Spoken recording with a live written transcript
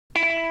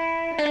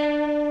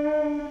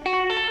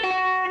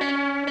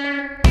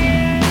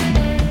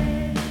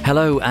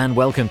Hello and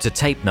welcome to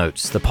Tape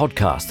Notes, the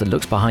podcast that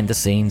looks behind the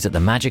scenes at the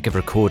magic of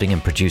recording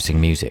and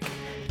producing music.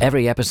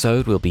 Every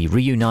episode will be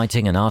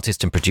reuniting an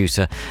artist and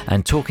producer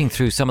and talking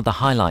through some of the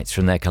highlights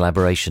from their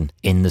collaboration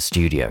in the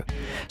studio.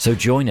 So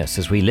join us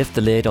as we lift the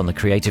lid on the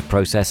creative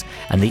process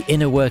and the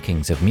inner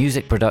workings of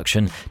music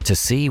production to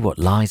see what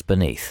lies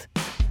beneath.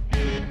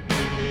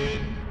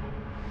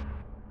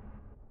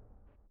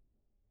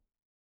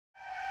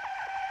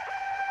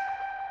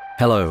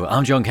 Hello,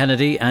 I'm John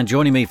Kennedy, and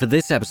joining me for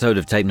this episode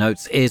of Tape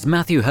Notes is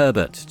Matthew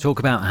Herbert to talk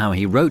about how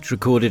he wrote,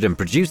 recorded and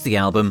produced the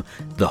album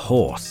The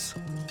Horse.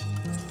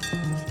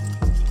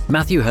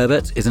 Matthew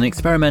Herbert is an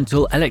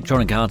experimental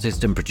electronic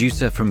artist and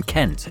producer from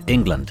Kent,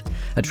 England.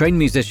 A trained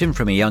musician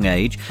from a young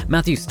age,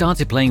 Matthew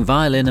started playing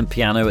violin and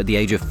piano at the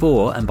age of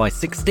 4 and by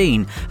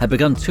 16 had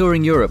begun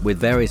touring Europe with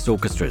various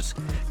orchestras.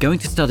 Going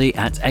to study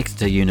at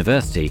Exeter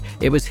University,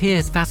 it was here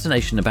his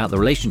fascination about the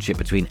relationship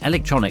between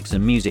electronics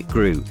and music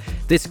grew.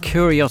 This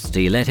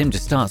curiosity led him to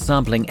start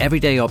sampling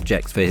everyday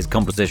objects for his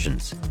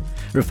compositions.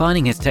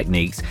 Refining his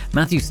techniques,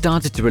 Matthew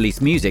started to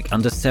release music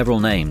under several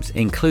names,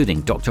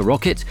 including Dr.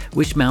 Rocket,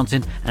 Wish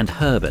Mountain and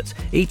Herbert,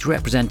 each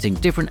representing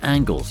different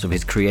angles of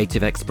his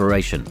creative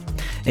exploration.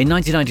 In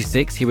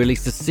 1996, he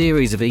released a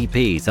series of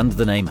EPs under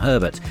the name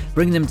Herbert,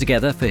 bringing them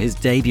together for his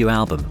debut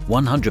album,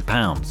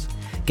 £100.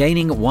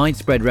 Gaining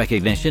widespread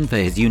recognition for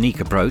his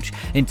unique approach,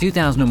 in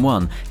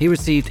 2001 he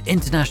received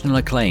international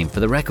acclaim for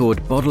the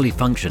record Bodily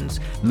Functions,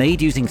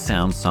 made using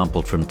sounds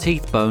sampled from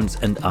teeth, bones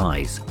and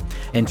eyes.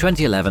 In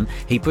 2011,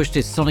 he pushed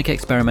his sonic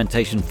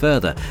experimentation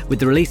further with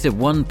the release of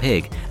One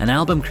Pig, an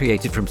album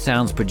created from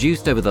sounds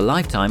produced over the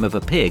lifetime of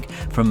a pig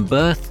from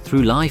birth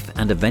through life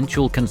and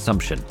eventual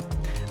consumption.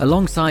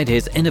 Alongside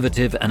his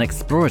innovative and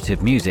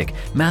explorative music,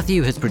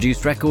 Matthew has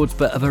produced records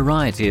for a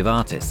variety of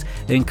artists,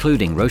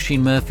 including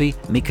Roisin Murphy,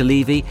 Mika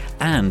Levy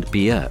and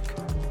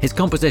Björk. His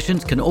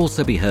compositions can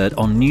also be heard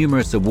on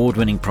numerous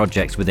award-winning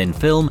projects within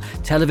film,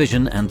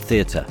 television and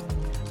theatre.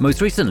 Most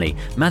recently,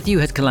 Matthew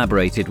has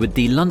collaborated with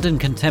the London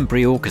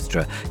Contemporary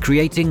Orchestra,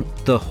 creating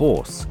The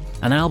Horse,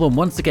 an album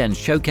once again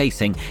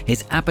showcasing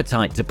his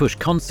appetite to push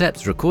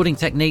concepts, recording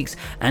techniques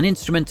and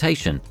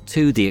instrumentation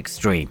to the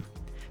extreme.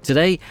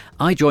 Today,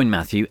 I join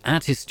Matthew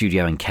at his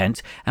studio in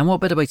Kent, and what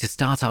better way to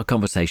start our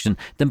conversation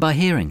than by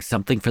hearing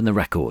something from the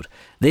record.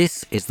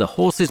 This is The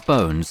Horse's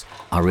Bones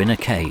Are in a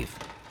Cave.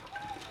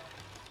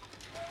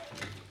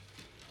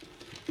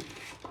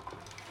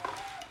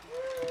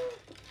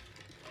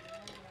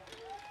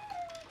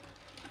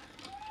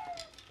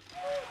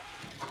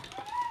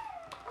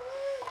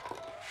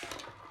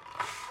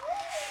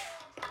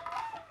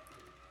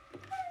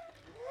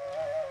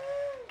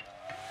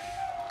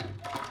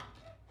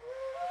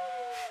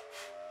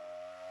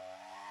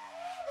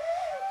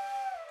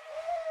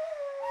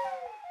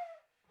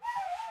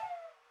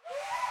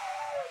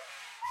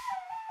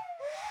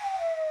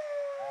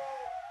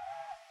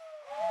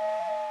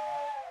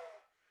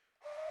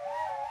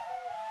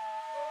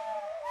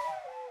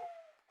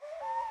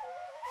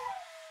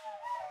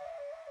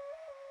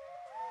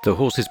 The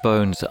Horse's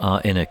Bones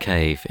Are in a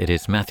Cave. It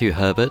is Matthew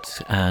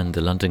Herbert and the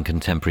London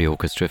Contemporary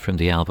Orchestra from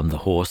the album The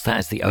Horse. That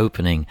is the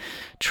opening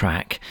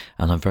track,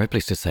 and I'm very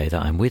pleased to say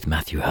that I'm with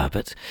Matthew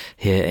Herbert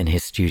here in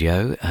his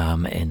studio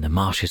in the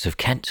marshes of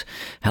Kent.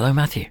 Hello,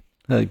 Matthew.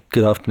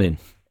 Good afternoon.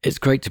 It's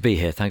great to be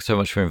here. Thanks so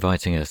much for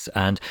inviting us.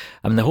 And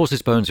The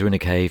Horse's Bones Are in a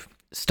Cave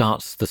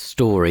starts the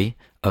story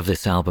of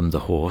this album, The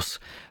Horse,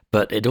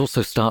 but it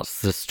also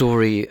starts the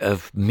story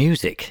of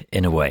music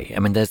in a way. I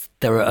mean,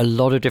 there are a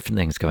lot of different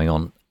things going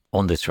on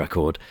this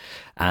record,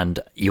 and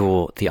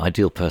you're the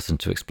ideal person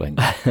to explain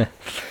that.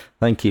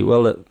 Thank you.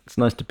 Well, it's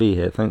nice to be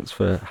here. Thanks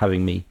for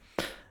having me.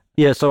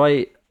 Yeah, so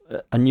I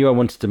knew I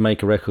wanted to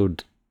make a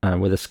record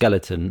with a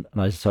skeleton,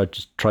 and so I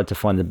just tried to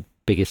find the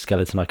biggest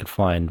skeleton I could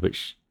find,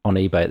 which on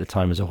eBay at the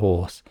time was a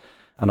horse.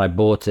 And I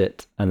bought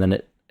it, and then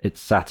it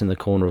sat in the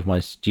corner of my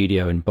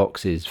studio in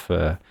boxes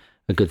for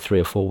a good 3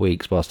 or 4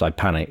 weeks whilst I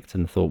panicked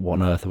and thought,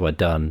 what on earth have I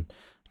done? I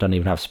don't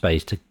even have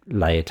space to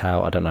lay it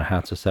out. I don't know how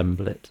to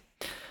assemble it.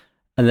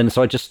 And then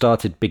so I just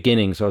started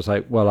beginning. So I was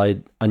like, well,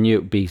 I knew it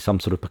would be some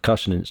sort of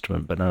percussion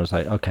instrument, but I was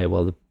like, okay,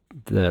 well,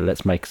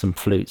 let's make some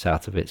flutes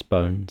out of its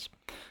bones.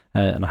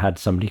 And I had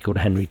somebody called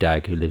Henry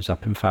Dagg, who lives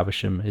up in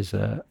Faversham, is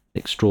an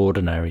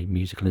extraordinary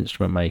musical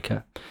instrument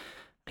maker.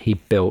 He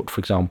built,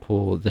 for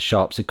example, the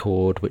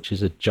Sharpsichord, which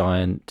is a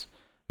giant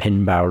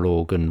pin barrel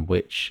organ,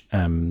 which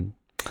I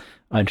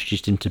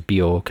introduced into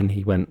Björk,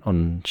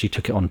 and she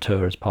took it on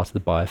tour as part of the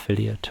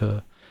Biophilia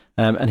tour.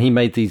 And he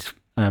made these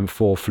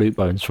 4 flute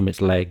bones from its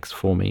legs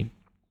for me.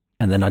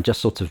 And then I just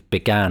sort of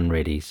began,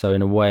 really. So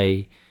in a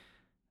way,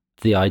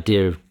 the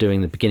idea of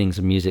doing the beginnings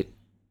of music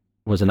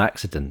was an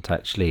accident,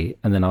 actually.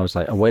 And then I was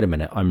like, oh, wait a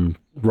minute, I'm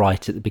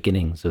right at the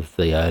beginnings of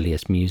the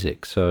earliest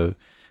music. So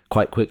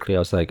quite quickly I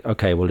was like,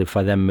 okay, well, if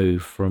I then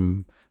move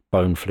from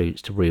bone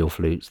flutes to real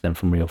flutes, then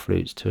from real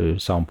flutes to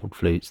sampled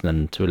flutes,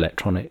 then to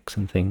electronics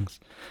and things,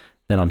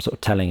 then I'm sort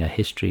of telling a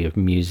history of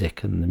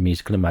music and the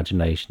musical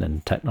imagination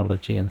and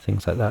technology and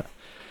things like that.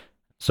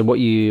 So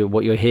what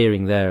you're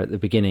hearing there at the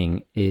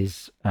beginning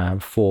is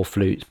 4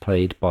 flutes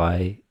played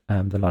by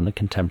the London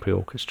Contemporary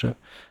Orchestra.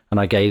 And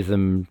I gave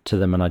them to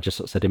them, and I just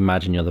sort of said,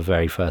 imagine you're the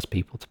very first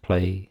people to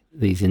play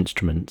these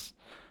instruments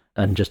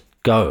and just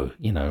go,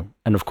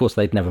 And of course,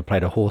 they'd never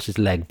played a horse's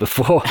leg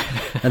before.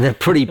 And they're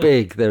pretty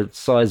big. They're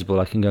sizable.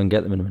 I can go and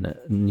get them in a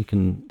minute, and you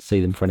can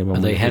see them for anyone.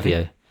 Are they heavy?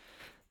 Video.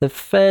 They're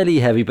fairly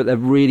heavy, but they're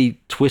really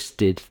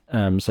twisted.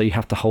 So you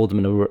have to hold them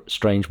in a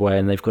strange way,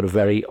 and they've got a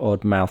very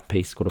odd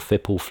mouthpiece called a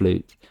fipple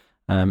flute.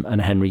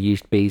 And Henry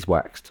used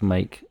beeswax to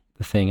make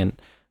the thing. And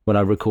when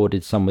I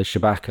recorded some with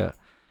Shabaka,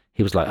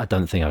 he was like, I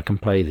don't think I can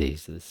play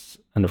these.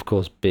 And of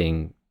course,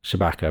 being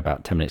Shabaka,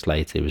 about 10 minutes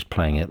later, he was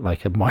playing it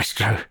like a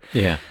maestro.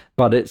 Yeah.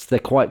 But they're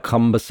quite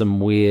cumbersome,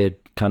 weird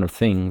kind of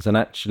things. And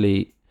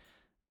actually,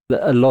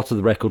 a lot of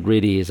the record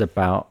really is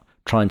about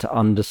trying to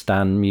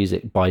understand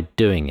music by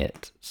doing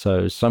it.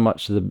 So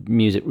much of the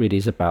music really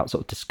is about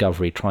sort of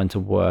discovery, trying to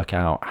work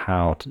out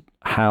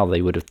how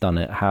they would have done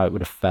it, how it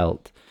would have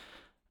felt.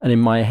 And in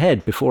my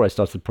head, before I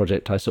started the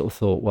project, I sort of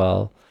thought,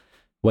 well,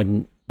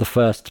 when the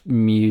first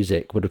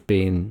music would have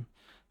been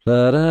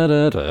da, da,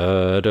 da,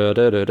 da, da,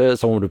 da, da, da,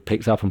 someone would have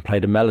picked up and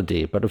played a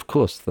melody. But of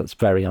course, that's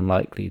very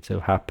unlikely to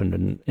have happened.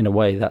 And in a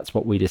way, that's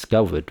what we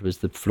discovered, was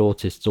the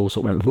flautists all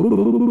sort of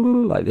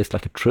went like this,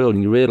 like a trill.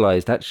 And you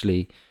realized,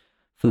 actually,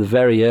 for the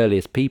very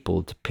earliest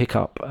people, to pick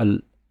up a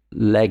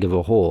leg of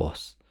a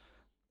horse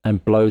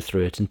and blow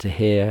through it and to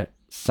hear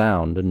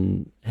sound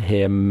and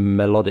hear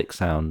melodic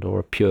sound or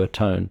a pure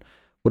tone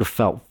would have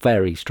felt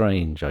very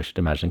strange, I should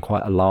imagine,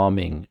 quite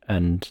alarming,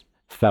 and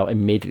felt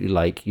immediately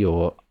like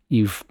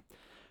you've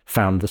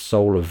found the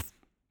soul of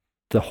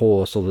the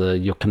horse, or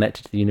you're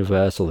connected to the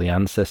universe or the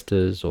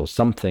ancestors or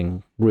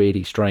something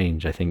really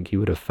strange, I think you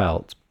would have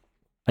felt.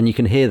 And you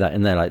can hear that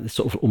in there, like this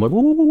sort of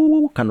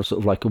almost kind of sort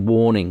of like a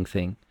warning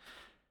thing.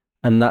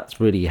 And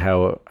that's really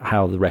how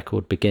the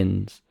record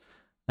begins.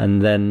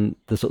 And then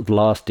the sort of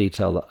last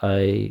detail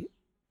that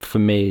for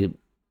me,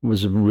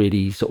 was a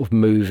really sort of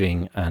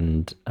moving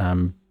and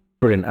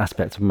brilliant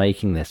aspect of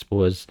making this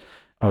was,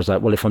 I was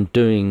like, well, if I'm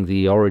doing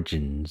the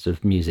origins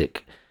of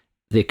music,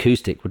 the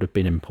acoustic would have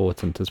been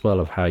important as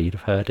well, of how you'd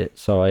have heard it.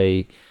 So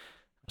I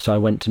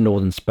went to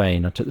northern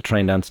Spain. I took the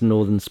train down to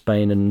northern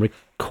Spain and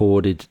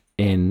recorded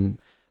in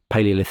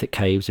Paleolithic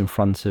caves in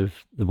front of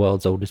the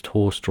world's oldest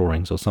horse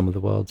drawings, or some of the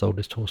world's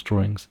oldest horse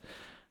drawings.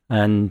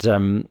 And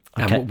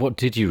what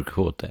did you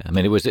record there? I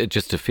mean, was it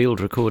just a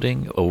field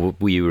recording, or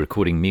were you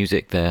recording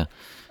music there?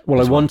 Well,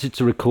 I wanted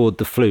to record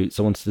the flutes.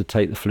 I wanted to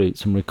take the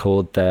flutes and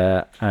record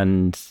there.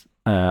 And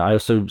I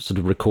also sort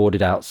of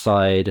recorded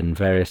outside and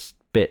various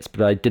bits,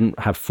 but I didn't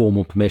have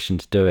formal permission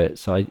to do it.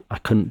 So I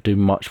couldn't do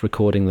much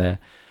recording there.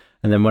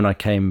 And then when I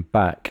came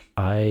back,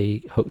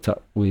 I hooked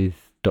up with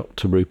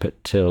Dr.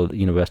 Rupert Till at the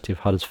University of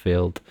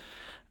Huddersfield.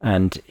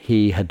 And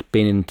he had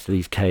been into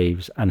these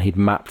caves and he'd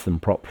mapped them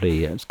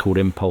properly. It's called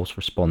impulse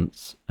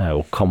response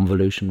or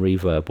convolution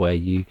reverb, where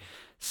you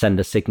send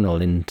a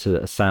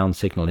sound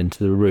signal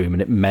into the room,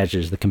 and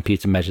the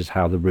computer measures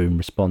how the room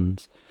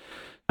responds.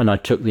 And I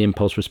took the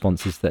impulse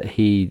responses that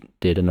he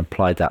did and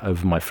applied that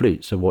over my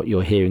flute. So what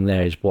you're hearing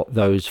there is what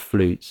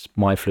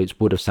my flutes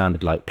would have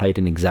sounded like, played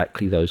in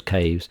exactly those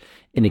caves,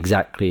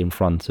 exactly in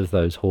front of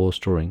those horse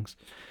drawings.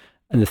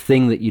 And the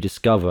thing that you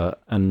discover,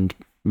 and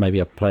maybe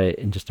I'll play it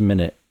in just a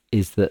minute,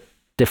 is that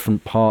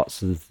different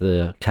parts of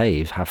the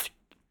cave have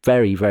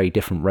very, very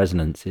different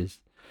resonances.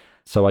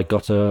 So I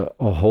got a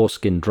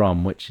horse-skin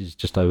drum, which is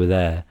just over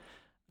there,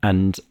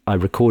 and I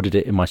recorded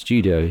it in my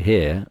studio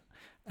here,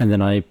 and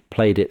then I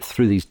played it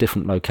through these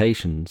different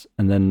locations,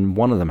 and then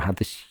one of them had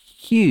this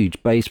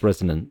huge bass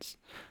resonance,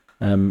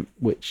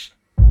 which...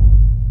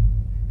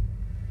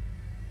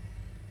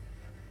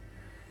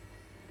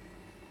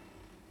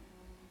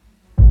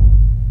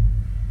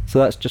 So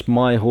that's just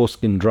my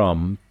horse-skin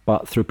drum,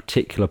 but through a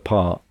particular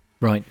part.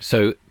 Right,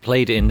 so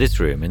played in this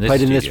room, in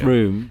this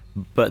room,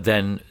 but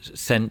then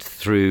sent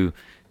through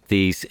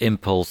these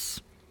impulse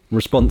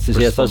responses.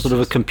 Yes, so sort of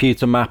a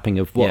computer mapping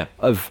of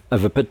of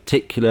a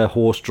particular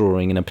horse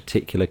drawing in a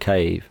particular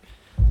cave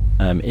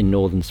in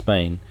northern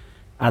Spain,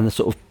 and the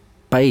sort of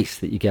bass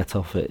that you get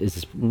off it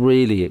is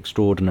really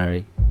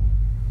extraordinary.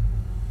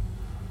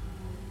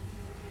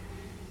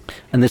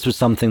 And this was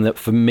something that,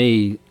 for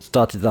me,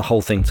 started the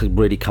whole thing to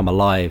really come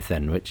alive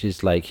then, which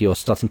is like you're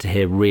starting to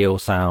hear real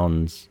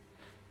sounds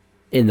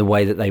in the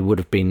way that they would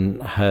have been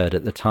heard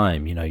at the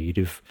time.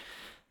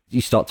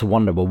 You start to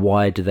wonder, well,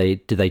 why did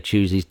they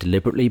choose these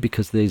deliberately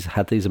because these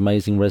had these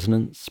amazing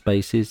resonance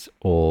spaces,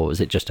 or is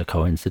it just a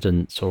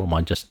coincidence, or am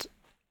I just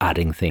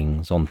adding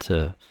things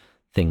onto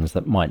things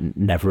that might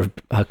never have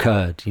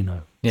occurred?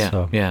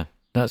 Yeah,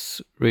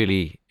 that's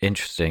really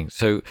interesting.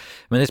 So, I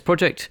mean, this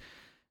project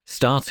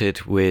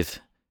started with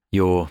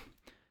your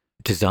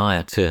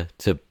desire to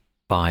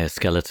buy a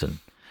skeleton,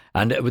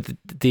 and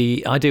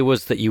the idea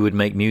was that you would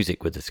make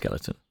music with the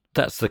skeleton.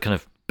 That's the kind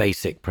of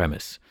basic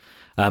premise.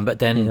 But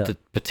then the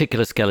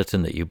particular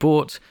skeleton that you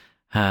bought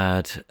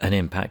had an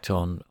impact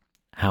on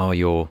how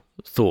your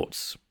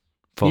thoughts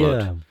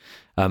followed.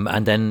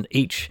 And then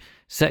each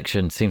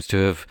section seems to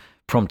have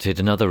prompted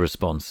another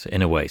response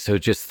in a way. So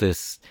just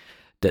this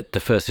that the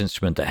first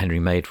instrument that Henry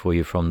made for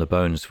you from the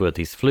bones were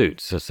these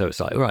flutes. So it's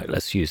like, right,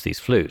 let's use these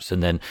flutes.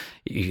 And then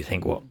you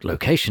think, what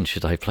location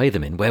should I play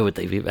them in? Where would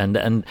they be?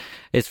 And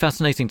it's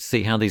fascinating to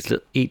see how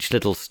each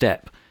little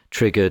step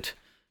triggered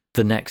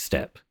the next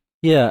step.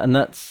 Yeah, and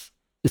it's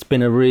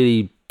been a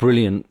really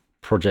brilliant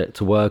project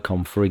to work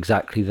on for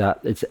exactly that.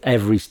 It's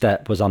every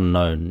step was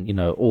unknown.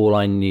 All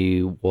I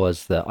knew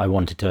was that I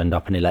wanted to end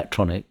up in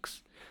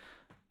electronics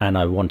and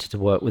I wanted to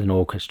work with an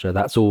orchestra.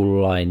 That's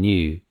all I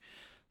knew.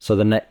 So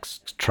the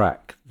next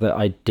track that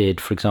I did,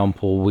 for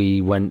example,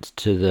 we went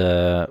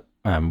to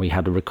we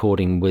had a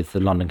recording with the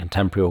London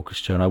Contemporary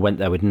Orchestra, and I went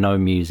there with no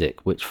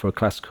music, which for a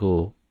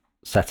classical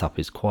setup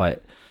is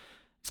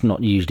it's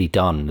not usually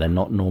done. They're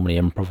not normally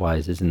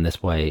improvisers in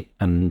this way.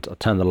 And I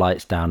turned the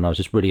lights down and I was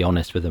just really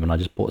honest with them, and I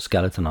just bought a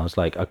skeleton. I was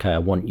like, okay, I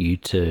want you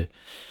to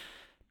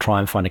try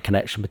and find a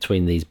connection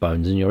between these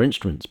bones and your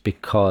instruments,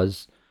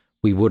 because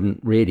we wouldn't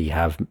really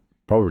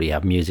probably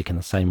have music in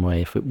the same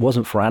way if it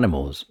wasn't for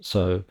animals.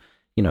 So,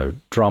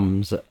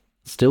 drums,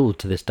 still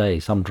to this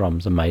day, some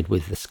drums are made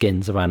with the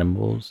skins of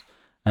animals.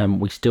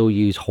 We still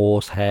use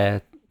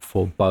horsehair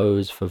for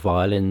bows, for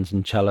violins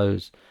and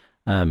cellos.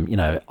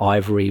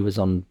 Ivory was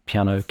on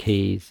piano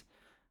keys.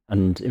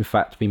 And in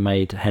fact,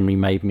 Henry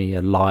made me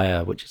a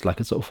lyre, which is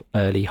like a sort of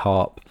early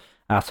harp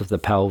out of the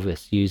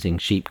pelvis using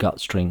sheep gut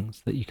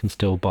strings that you can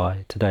still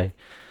buy today.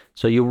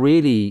 So you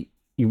really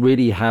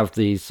have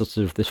these sorts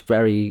of this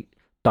very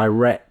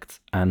direct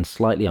and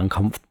slightly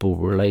uncomfortable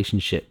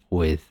relationship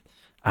with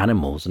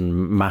animals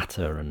and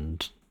matter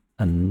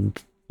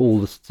and all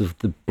the sort of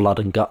the blood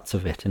and guts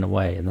of it in a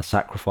way, and the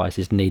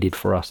sacrifices needed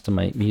for us to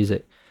make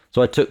music.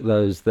 So I took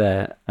those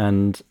there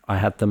and I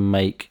had them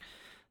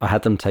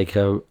take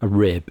a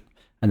rib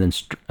and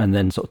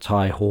then sort of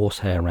tie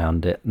horsehair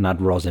around it and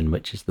add rosin,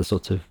 which is the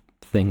sort of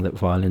thing that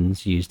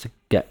violins use to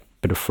get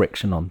a bit of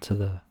friction onto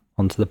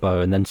the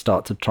bow, and then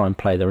start to try and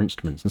play their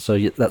instruments. And so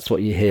that's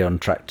what you hear on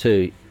track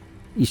 2.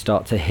 You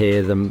start to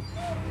hear them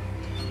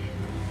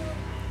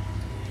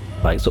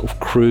like sort of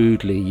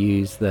crudely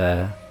use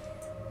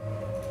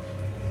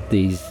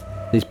these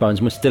bones.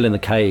 We're still in the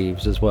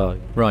caves as well.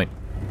 Right.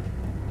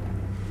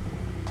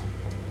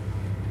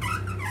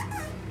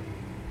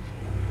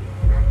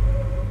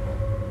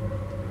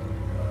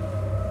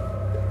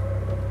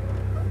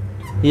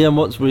 Yeah, and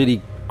what's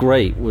really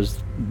great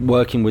was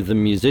working with the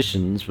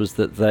musicians was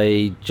that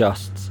they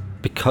just,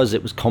 because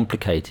it was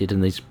complicated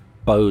and these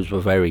bows were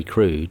very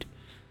crude,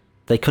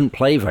 they couldn't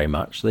play very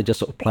much. They just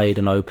sort of played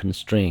an open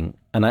string.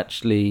 And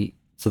actually,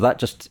 so that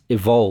just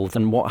evolved.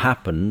 And what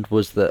happened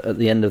was that at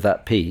the end of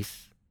that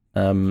piece,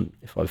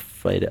 if I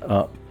fade it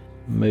up,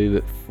 move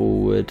it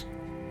forward,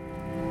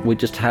 we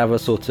just have a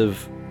sort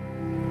of,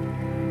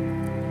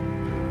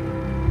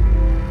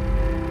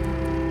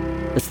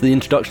 it's the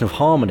introduction of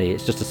harmony.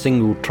 It's just a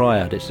single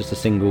triad. It's just a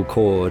single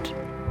chord.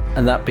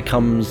 And that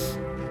becomes,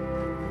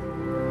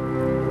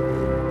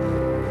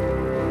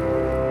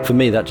 for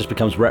me, that just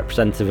becomes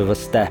representative of a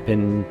step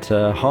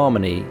into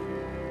harmony.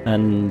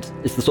 And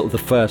it's the sort of the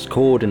first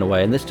chord in a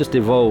way. And this just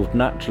evolved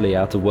naturally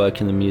out of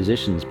working the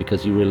musicians,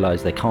 because you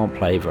realize they can't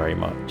play very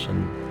much.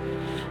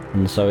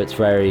 And so it's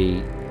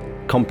very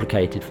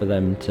complicated for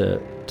them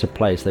to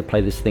play. So they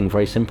play this thing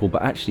very simple,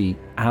 but actually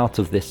out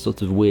of this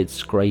sort of weird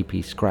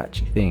scrapey,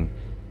 scratchy thing,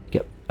 you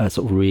get a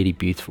sort of really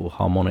beautiful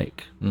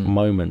harmonic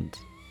moment.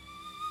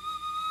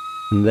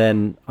 And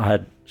then I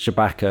had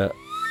Shabaka,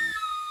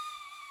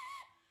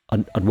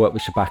 I'd work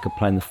with Shabaka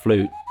playing the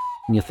flute,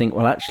 and you think,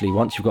 well, actually,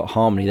 once you've got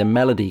harmony, then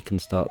melody can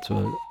start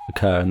to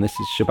occur. And this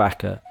is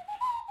Shabaka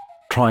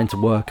trying to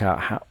work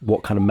out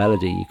what kind of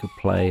melody you could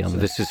play on. So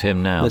this is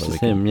him now. This is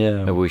him,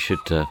 yeah. Maybe we should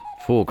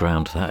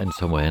foreground that in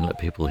some way and let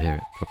people hear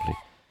it properly.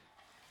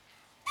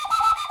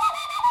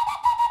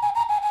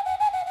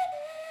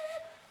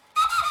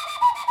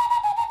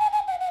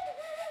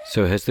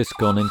 So has this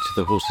gone into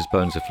the horse's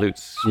bones of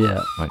flutes?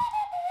 Yeah. Right.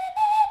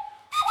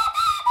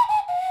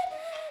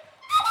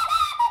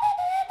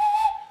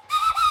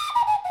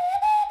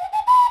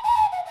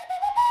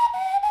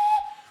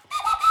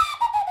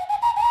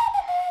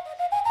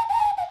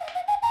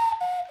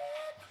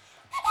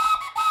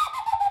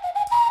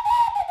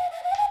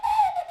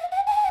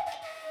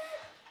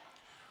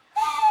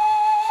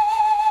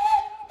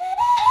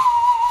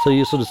 So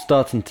you're sort of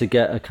starting to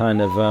get a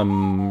kind of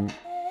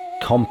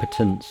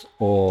competence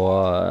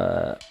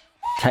or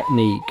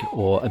technique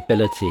or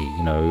ability,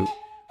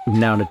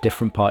 now in a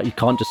different part. You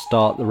can't just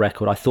start the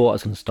record. I thought I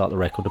was going to start the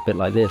record a bit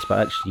like this, but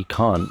actually you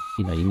can't.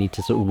 You need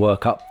to sort of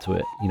work up to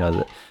it.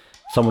 That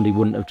somebody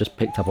wouldn't have just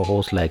picked up a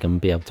horse leg and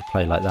be able to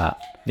play like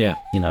that. Yeah.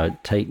 It'd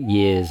take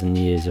years and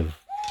years of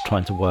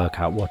trying to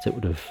work out what it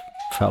would have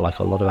felt like,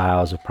 a lot of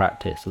hours of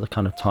practice, the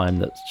kind of time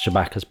that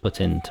Shabaka's put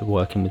into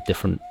working with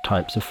different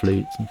types of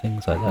flutes and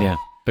things like that. Yeah,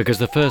 because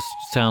the first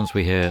sounds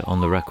we hear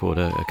on the record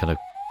are kind of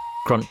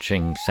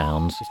crunching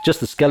sounds. It's just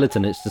the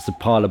skeleton. It's just a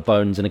pile of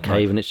bones in a cave,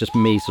 right. And it's just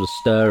me sort of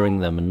stirring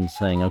them and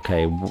saying,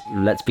 okay,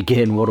 let's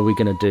begin. What are we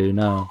going to do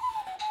now?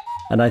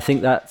 And I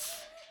think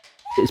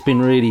it's been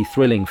really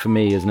thrilling for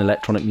me as an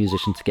electronic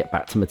musician to get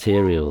back to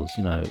materials.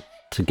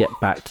 to get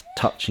back to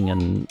touching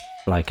and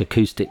like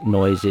acoustic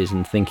noises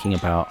and thinking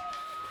about,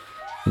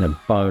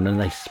 bone, and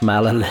they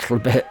smell a little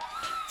bit.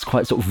 It's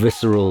quite sort of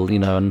visceral,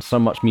 and so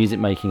much music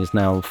making is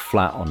now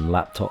flat on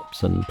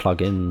laptops and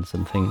plugins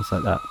and things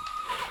like that.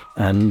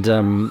 And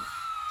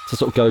to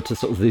sort of go to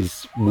sort of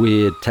these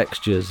weird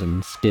textures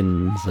and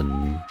skins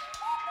and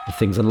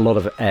things, and a lot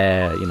of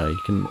air, you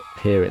can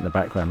hear it in the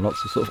background,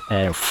 lots of sort of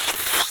air,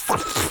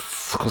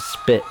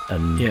 spit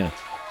and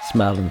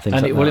smell and things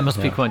like that. Well, it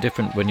must be quite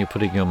different when you're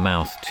putting your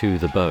mouth to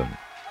the bone.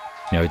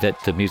 That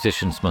the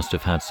musicians must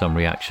have had some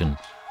reaction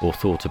or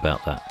thought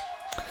about that.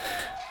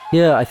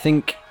 Yeah, I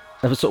think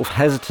there was sort of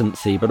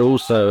hesitancy, but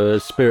also a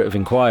spirit of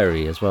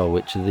inquiry as well,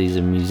 which these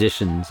are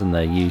musicians and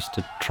they're used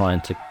to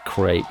trying to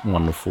create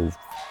wonderful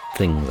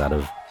things out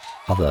of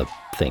other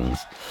things.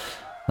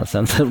 That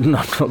sounds, I'm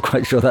not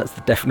quite sure that's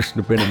the definition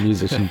of being a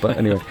musician, but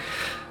anyway.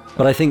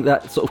 But I think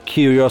that sort of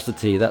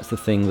curiosity, that's the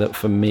thing that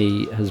for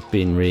me has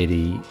been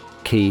really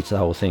key to the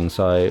whole thing.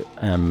 So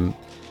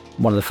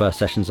one of the first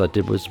sessions I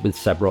did was with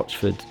Seb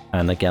Rochford,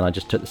 and again I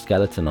just took the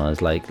skeleton. I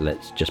was like,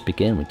 let's just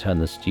begin. We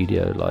turned the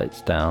studio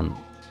lights down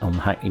on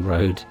Hackney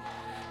Road,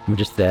 and we're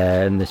just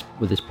there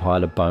with this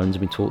pile of bones,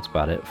 and we talked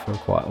about it for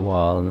quite a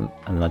while, and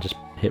then I just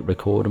hit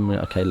record and we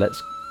went, okay,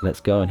 let's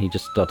go. And he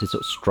just started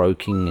sort of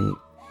stroking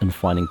and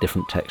finding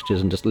different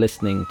textures and just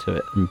listening to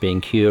it and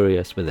being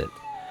curious with it.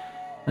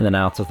 And then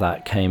out of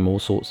that came all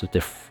sorts of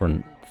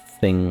different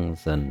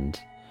things and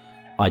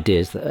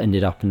ideas that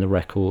ended up in the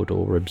record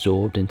or were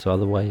absorbed into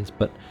other ways.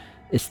 But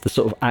it's the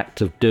sort of act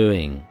of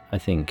doing, I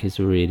think, has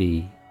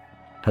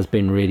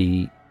been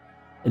really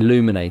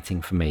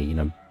illuminating for me,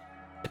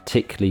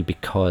 particularly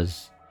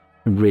because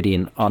we're really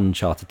in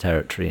uncharted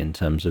territory in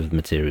terms of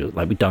material.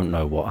 Like, we don't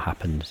know what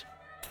happened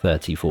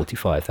 30,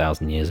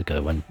 45,000 years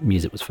ago when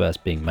music was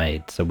first being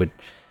made. So we're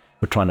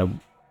trying to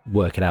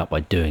work it out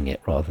by doing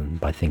it rather than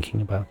by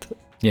thinking about it.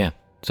 Yeah.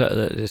 So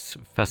it's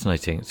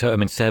fascinating. So,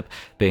 Seb,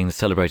 being the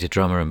celebrated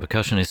drummer and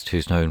percussionist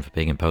who's known for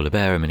being in Polar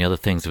Bear and many other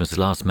things, and was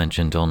last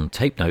mentioned on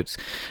Tape Notes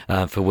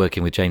for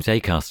working with James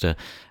Acaster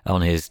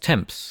on his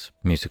Temps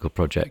musical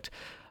project.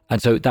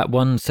 And so that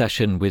one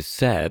session with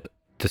Seb,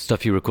 the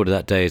stuff you recorded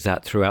that day, is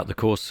that throughout the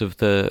course of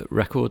the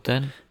record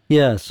then?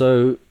 Yeah,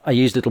 so I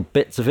used little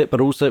bits of it, but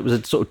also it was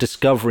a sort of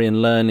discovery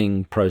and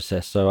learning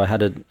process. So I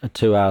had a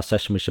 2-hour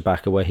session with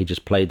Shabaka where he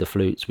just played the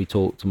flutes. We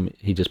talked and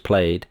he just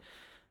played.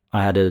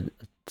 I had a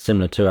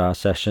similar 2-hour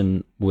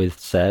session with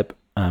Seb,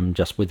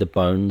 just with the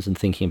bones and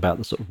thinking about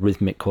the sort of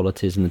rhythmic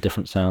qualities and the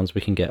different sounds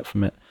we can get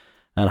from it.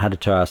 And I had a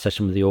 2-hour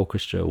session with the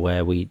orchestra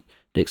where we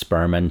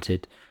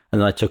experimented. And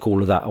then I took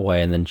all of that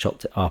away and then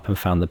chopped it up and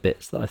found the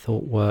bits that I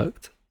thought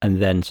worked,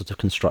 and then sort of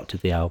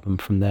constructed the album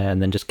from there,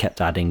 and then just kept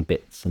adding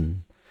bits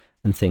and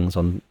things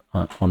on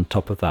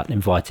top of that,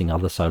 inviting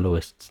other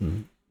soloists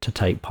to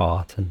take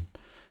part and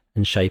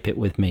shape it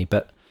with me.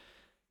 But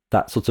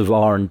that sort of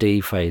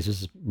R&D phase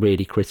is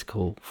really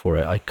critical for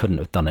it. I couldn't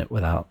have done it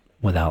without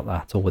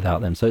that or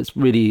without them. So it's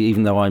really,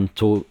 even though I'm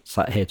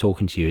sat here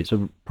talking to you, it's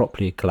a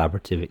properly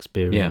collaborative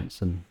experience.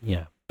 Yeah. And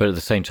yeah. But at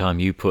the same time,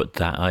 you put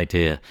that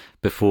idea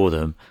before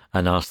them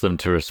and asked them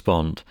to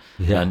respond,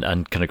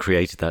 and kind of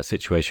created that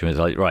situation where it's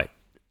like, right,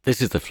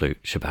 this is the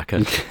flute,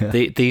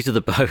 Shabaka. These are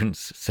the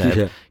bones,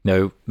 Seb.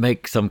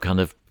 Make some kind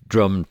of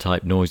drum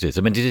type noises.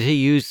 I mean, did he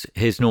use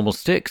his normal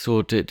sticks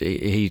or did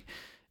he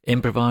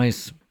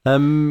improvise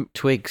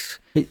twigs?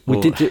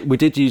 We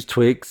did use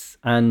twigs,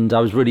 and I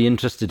was really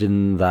interested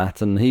in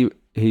that. And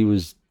he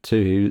was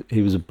too.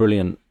 He was a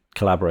brilliant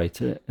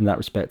collaborator in that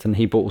respect, and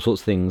he bought all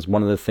sorts of things.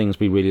 One of the things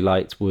we really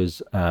liked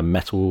was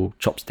metal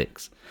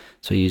chopsticks.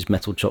 So he used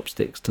metal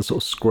chopsticks to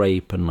sort of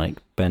scrape and like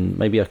bend.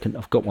 Maybe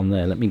I've got one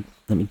there. Let me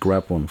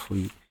grab one for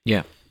you.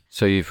 Yeah.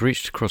 So you've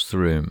reached across the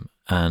room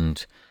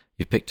and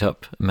you've picked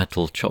up a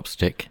metal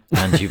chopstick,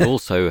 and you've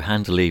also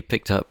handily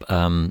picked up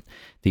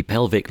the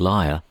pelvic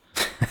lyre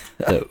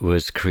that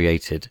was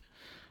created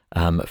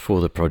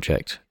for the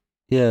project.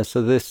 Yeah.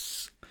 So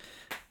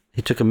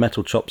he took a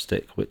metal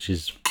chopstick, which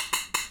is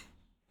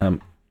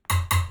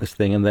this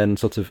thing, and then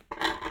sort of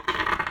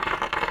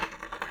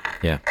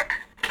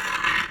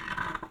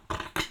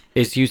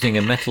Is using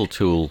a metal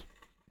tool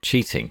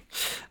cheating?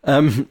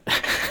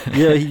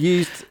 Yeah,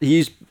 he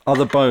used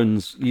other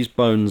bones,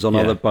 on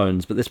other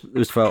bones, but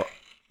this felt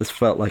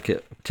like a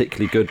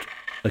particularly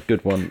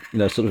good one.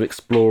 Sort of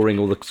exploring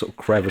all the sort of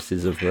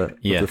crevices of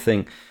the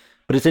thing.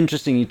 But it's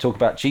interesting you talk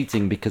about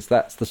cheating, because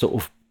that's the sort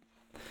of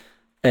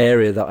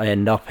area that I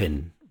end up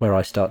in, where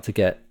I start to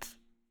get,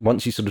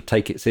 once you sort of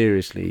take it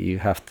seriously, you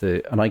have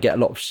to, and I get a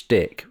lot of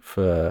shtick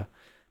for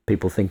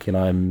people thinking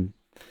I'm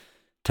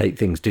take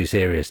things too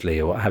seriously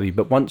or what have you.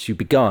 But once you've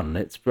begun,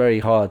 it's very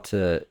hard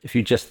to, if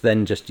you just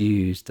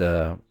used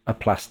a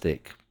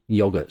plastic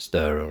yogurt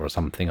stirrer or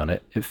something on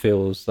it, it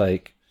feels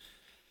like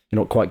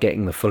you're not quite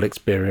getting the full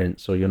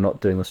experience, or you're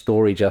not doing the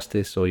story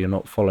justice, or you're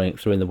not following it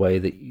through in the way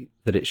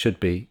that it should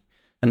be.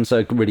 And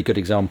so a really good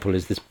example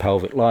is this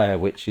pelvic lyre,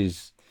 which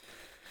is,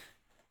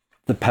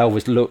 the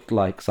pelvis looked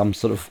like some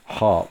sort of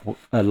harp,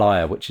 a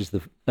lyre, which is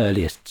the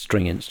earliest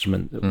string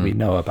instrument that we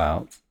know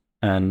about.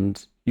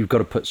 And you've got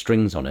to put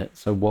strings on it.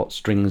 So what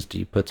strings do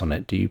you put on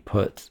it? Do you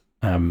put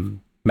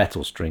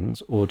metal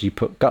strings, or do you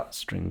put gut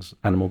strings,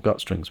 animal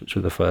gut strings, which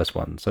were the first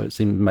one? So it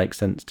seemed to make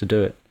sense to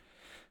do it.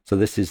 So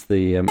this is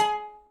the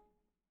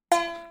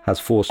has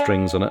 4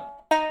 strings on it,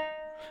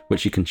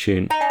 which you can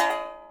tune.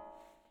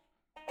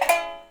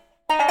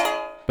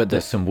 But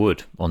there's some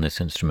wood on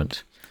this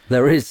instrument.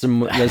 There's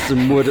some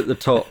wood at the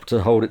top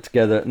to hold it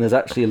together, and there's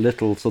actually a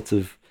little sort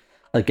of,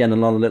 again,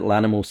 another little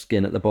animal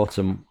skin at the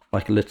bottom,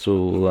 like a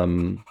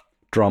little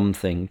drum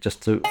thing,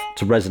 just to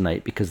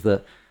resonate, because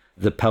the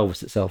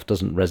pelvis itself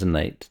doesn't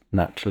resonate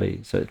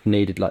naturally, so it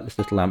needed like this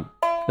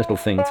little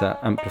thing to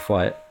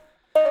amplify it.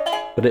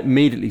 But it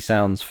immediately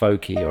sounds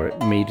folky,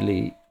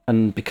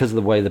 and because of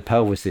the way the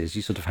pelvis is,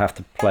 you sort of have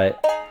to play it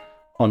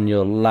on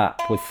your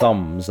lap with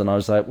thumbs. And I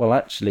was like, well,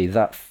 actually,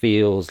 that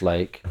feels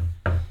like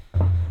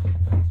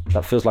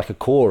a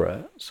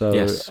kora. So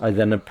yes. I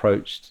then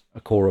approached a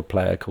kora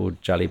player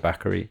called Jali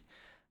Bakari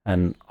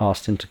and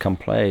asked him to come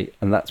play.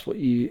 And that's what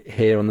you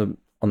hear on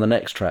the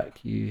next track.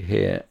 You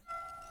hear,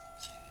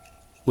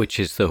 which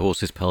is the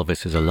horse's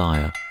pelvis as a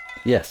lyre.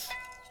 Yes.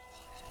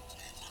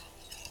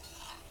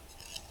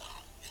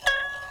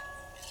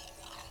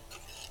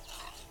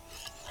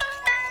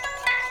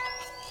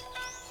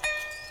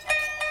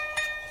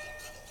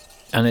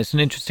 And it's an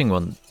interesting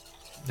one,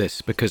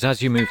 this, because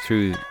as you move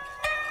through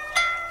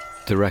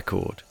the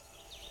record,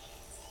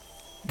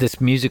 this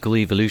musical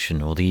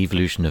evolution, or the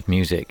evolution of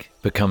music,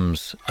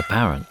 becomes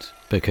apparent,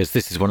 because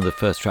this is one of the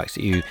first tracks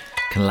that you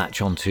can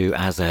latch onto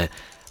as a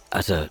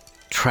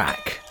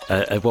track,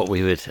 what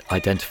we would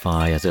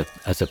identify as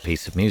a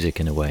piece of music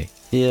in a way.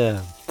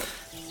 Yeah,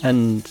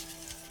 and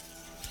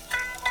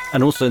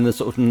also in the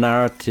sort of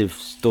narrative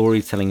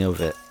storytelling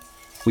of it,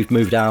 we've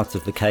moved out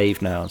of the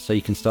cave now, so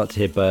you can start to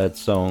hear bird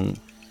song,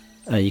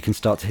 you can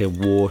start to hear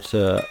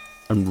water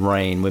and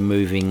rain. We're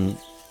moving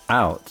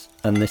out,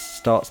 and this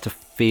starts to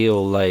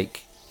feel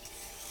like,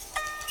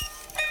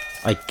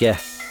 I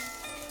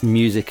guess,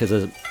 music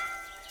as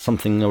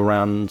something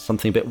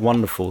a bit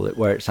wonderful,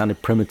 where it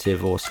sounded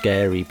primitive or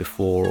scary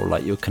before, or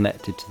like you're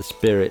connected to the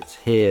spirits.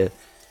 Here,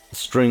 the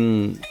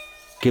string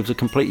gives a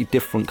completely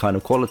different kind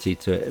of quality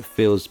to it. It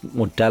feels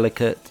more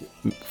delicate,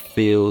 it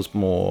feels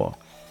more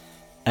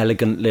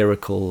elegant,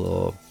 lyrical,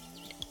 or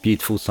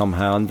beautiful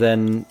somehow. And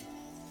then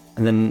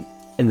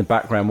in the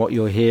background, what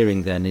you're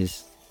hearing then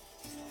is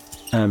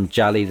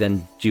Jali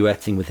then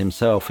duetting with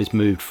himself, is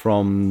moved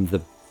from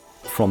the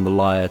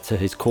lyre to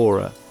his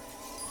kora.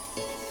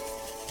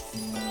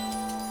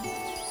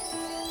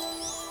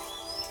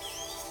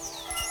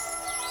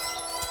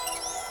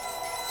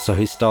 So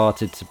he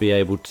started to be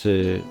able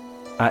to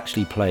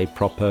actually play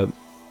proper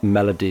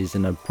melodies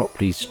in a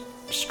properly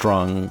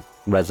strung,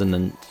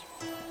 resonant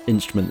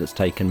instrument that's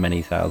taken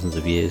many thousands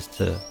of years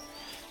to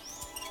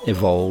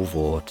evolve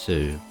or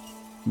to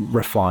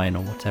refine,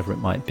 or whatever it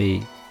might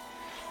be.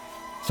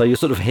 So you're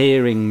sort of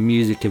hearing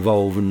music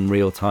evolve in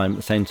real time. At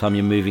the same time,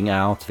 you're moving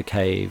out of the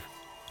cave.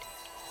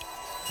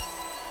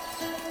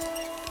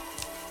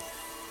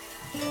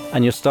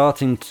 And you're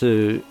starting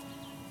to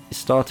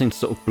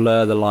sort of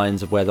blur the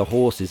lines of where the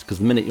horse is, because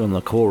the minute you're on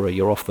the kora,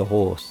 you're off the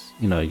horse.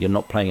 You know, you're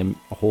not playing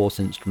a horse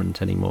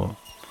instrument anymore.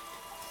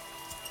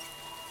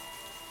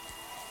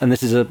 And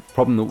this is a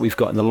problem that we've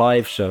got in the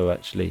live show,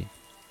 actually.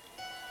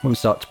 When we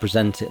start to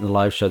present it in the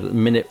live show, that the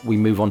minute we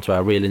move on to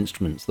our real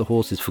instruments, the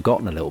horse is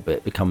forgotten a little bit,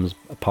 it becomes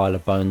a pile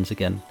of bones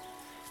again.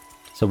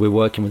 So we're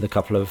working with a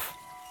couple of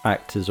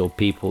actors or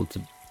people to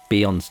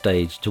be on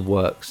stage to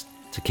work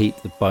to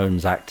keep the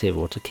bones active,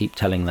 or to keep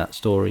telling that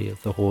story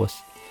of the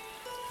horse,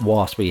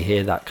 whilst we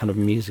hear that kind of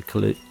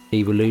musical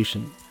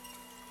evolution.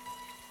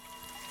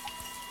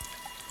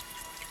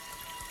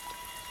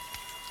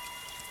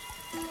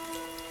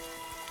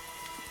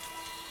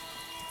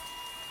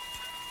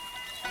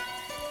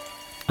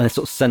 And this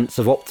sort of sense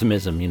of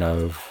optimism, you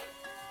know,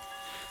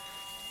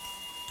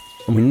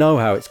 and we know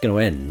how it's going to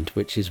end,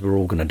 which is we're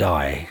all going to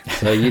die.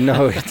 So you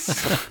know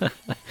it's,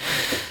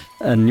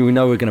 and we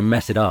know we're going to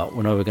mess it up.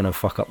 We know we're going to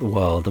fuck up the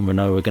world, and we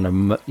know we're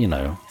going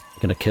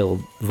to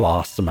kill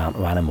vast amount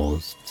of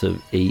animals to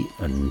eat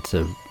and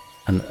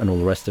all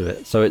the rest of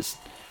it. So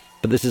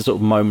but this is sort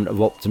of moment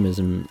of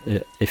optimism,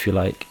 if you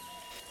like.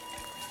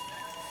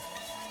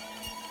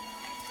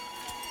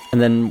 And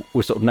then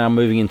we're sort of now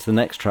moving into the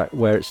next track,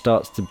 where it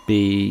starts to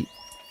be,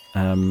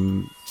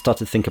 start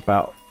to think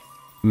about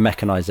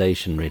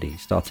mechanization, really.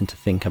 Starting to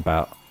think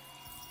about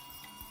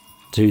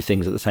two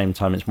things at the same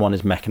time. One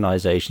is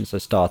mechanization, so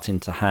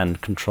starting to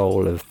hand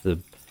control of the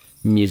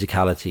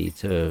musicality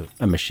to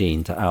a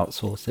machine, to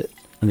outsource it.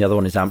 And the other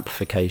one is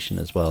amplification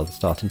as well,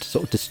 starting to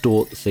sort of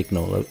distort the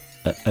signal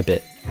a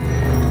bit.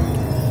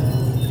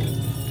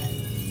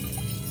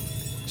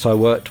 So I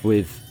worked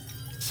with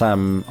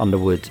Sam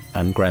Underwood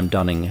and Graham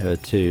Dunning, who are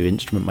two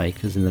instrument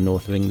makers in the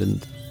north of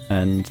England,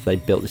 and they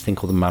built this thing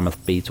called the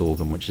Mammoth Beat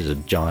Organ, which is a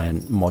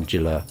giant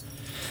modular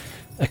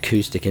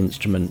acoustic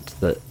instrument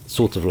that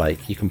sort of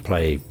like you can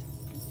play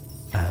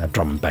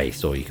drum and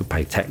bass, or you could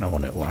play techno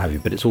on it or what have you,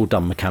 but it's all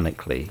done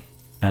mechanically,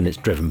 and it's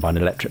driven by an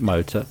electric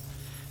motor.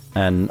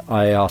 And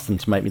I asked them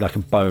to make me like a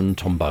bone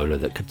tombola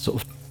that could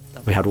sort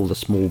of, we had all the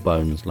small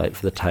bones like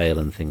for the tail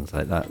and things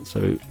like that,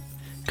 so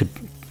could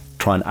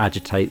try and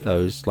agitate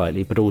those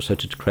slightly, but also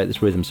to create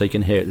this rhythm so you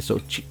can hear it, this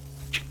sort of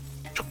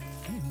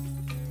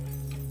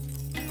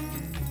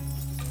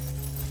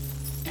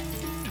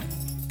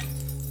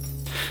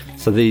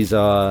So these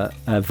are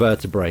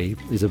vertebrae.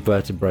 These are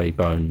vertebrae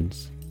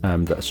bones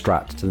that are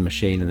strapped to the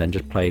machine and then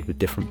just played with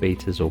different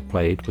beaters or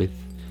played with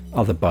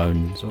other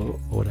bones or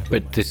whatever.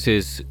 But this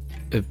is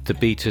the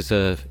beaters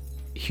are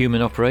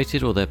human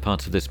operated, or they're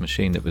part of this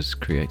machine that was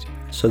created?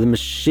 So the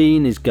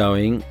machine is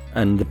going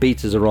and the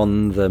beaters are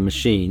on the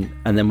machine,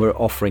 and then we're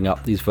offering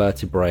up these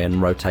vertebrae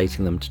and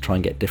rotating them to try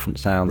and get different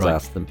sounds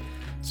out of them.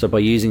 So by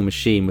using a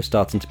machine, we're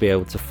starting to be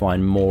able to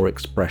find more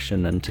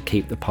expression and to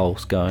keep the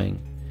pulse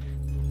going.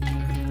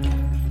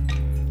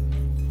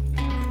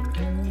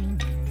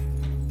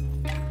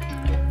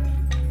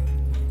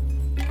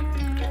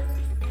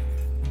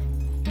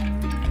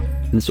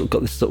 And it's sort of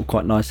got this sort of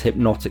quite nice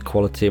hypnotic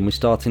quality, and we're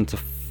starting to,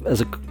 as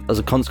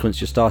a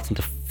consequence, you're starting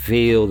to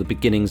feel the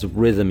beginnings of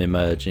rhythm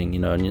emerging,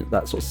 and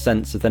that sort of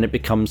sense of, then it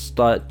becomes,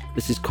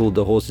 this is called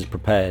The Horse is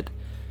Prepared,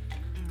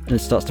 and it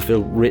starts to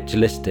feel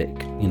ritualistic,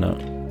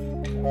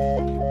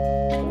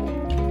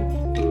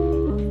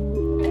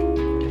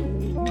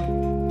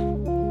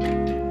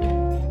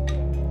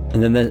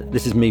 And then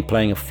this is me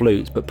playing a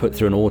flute, but put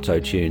through an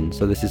auto-tune.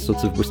 So this is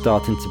sort of, we're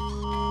starting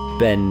to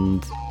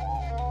bend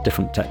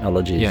different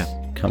technologies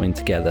coming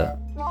together.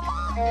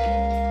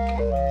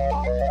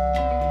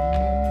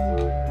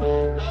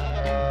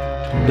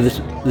 But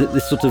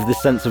this sort of,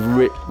 this sense of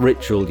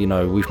ritual,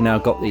 we've now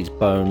got these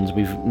bones,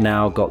 we've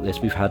now got this,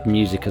 we've had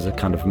music as a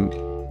kind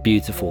of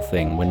beautiful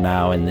thing. We're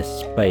now in this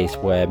space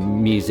where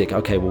music,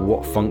 okay, well,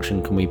 what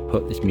function can we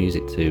put this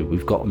music to?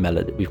 We've got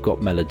melody, we've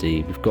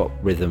got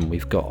rhythm,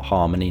 we've got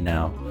harmony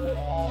now.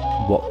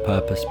 What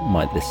purpose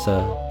might this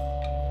serve?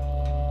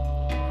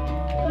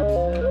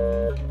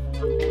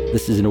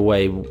 This is in a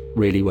way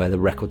really where the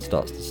record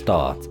starts to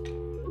start,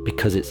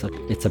 because it's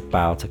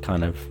about a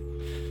kind of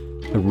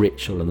a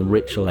ritual, and the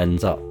ritual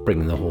ends up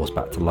bringing the horse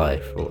back to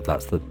life, or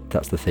that's the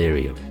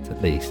theory of it,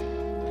 at least.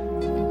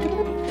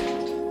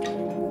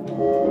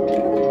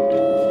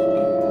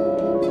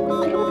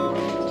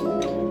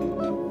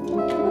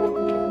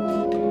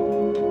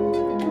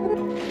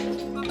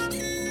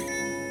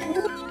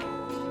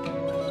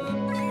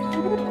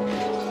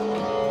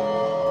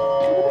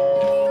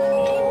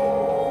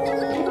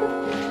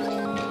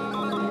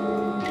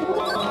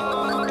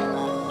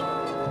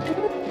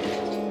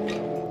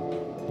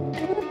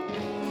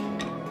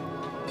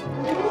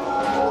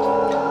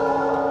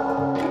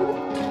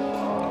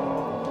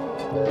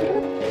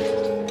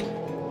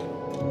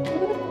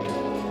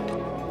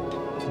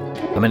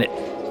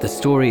 The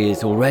story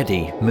is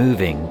already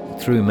moving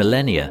through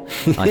millennia,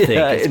 I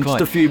think. In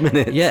just a few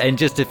minutes. Yeah, in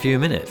just a few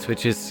minutes,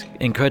 which is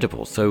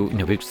incredible. So,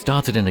 we've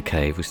started in a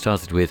cave. We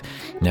started with,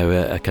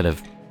 a kind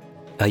of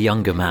a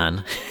younger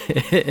man,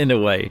 in a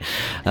way,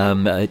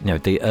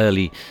 the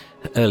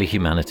early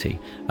humanity.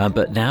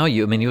 But now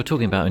you're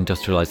talking about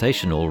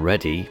industrialization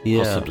already,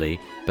 possibly,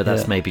 but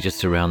that's maybe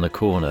just around the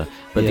corner.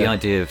 But the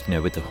idea of,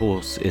 with the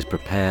horse is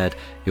prepared,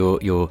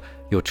 you're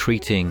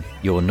treating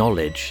your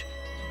knowledge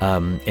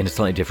in a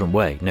slightly different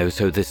way.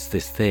 So this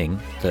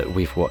thing that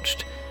we've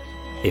watched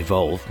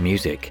evolve,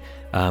 music,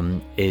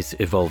 is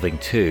evolving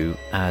too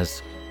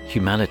as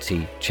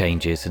humanity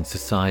changes and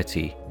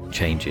society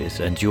changes,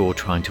 and you're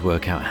trying to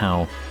work out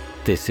how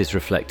this is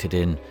reflected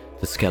in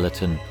the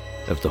skeleton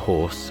of the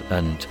horse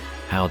and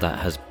how that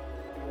has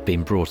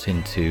been brought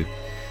into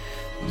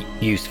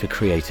use for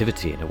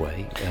creativity in a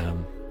way.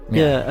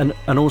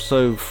 And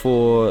also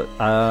for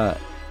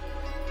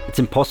it's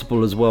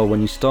impossible as well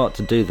when you start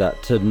to do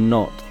that to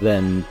not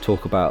then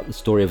talk about the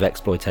story of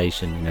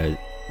exploitation,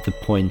 the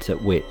point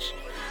at which,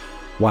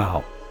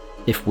 wow,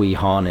 if we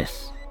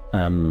harness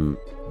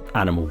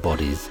animal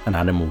bodies and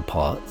animal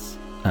parts,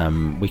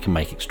 we can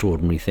make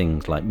extraordinary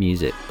things like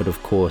music. But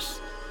of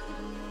course,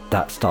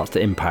 that starts to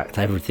impact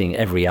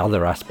every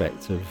other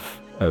aspect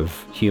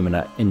of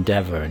human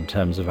endeavour in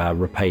terms of our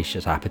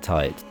rapacious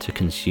appetite to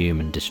consume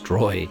and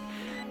destroy,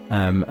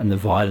 and the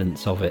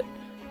violence of it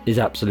is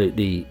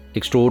absolutely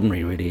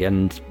extraordinary, really.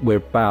 And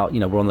we're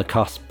on the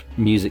cusp,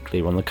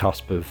 musically, we're on the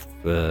cusp of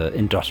the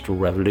Industrial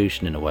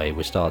Revolution in a way.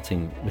 We're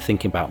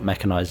thinking about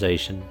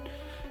mechanization,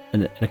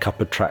 and in a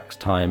couple of tracks'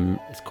 time,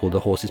 it's called The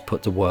Horse is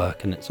Put to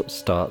Work, and it sort of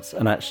starts,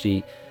 and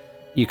actually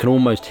you can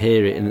almost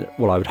hear it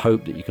I would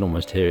hope that you can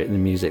almost hear it in the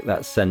music,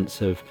 that sense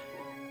of,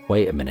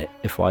 wait a minute,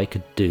 if I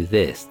could do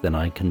this, then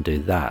I can do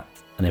that,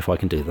 and if I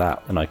can do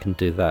that, then I can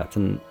do that.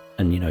 And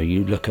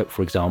you look at,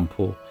 for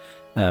example,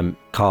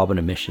 carbon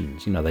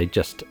emissions, they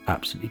just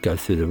absolutely go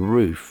through the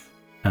roof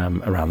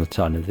around the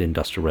time of the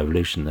Industrial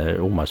Revolution.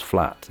 They're almost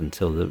flat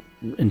until the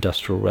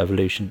Industrial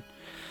Revolution.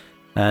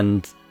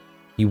 And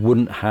you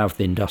wouldn't have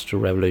the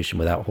Industrial Revolution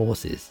without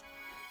horses.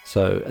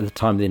 So at the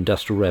time of the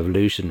Industrial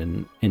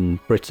Revolution in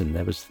Britain,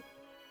 there was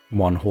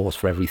one horse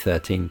for every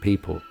 13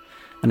 people.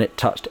 And it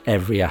touched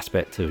every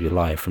aspect of your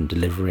life, from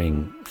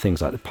delivering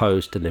things like the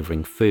post,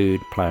 delivering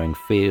food, ploughing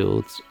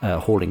fields,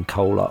 hauling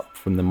coal up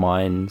from the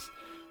mines,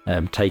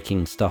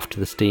 taking stuff to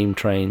the steam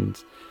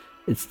trains.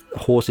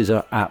 Horses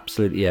are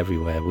absolutely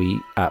everywhere. We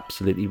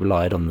absolutely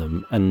relied on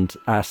them. And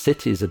our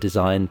cities are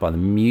designed by the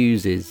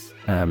muses,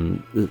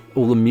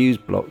 all the muse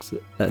blocks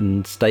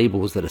and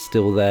stables that are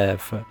still there,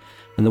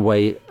 and the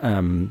way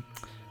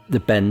the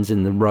bends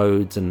in the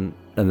roads and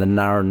the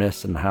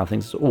narrowness and how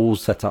things are all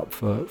set up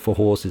for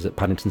horses. At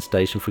Paddington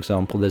Station, for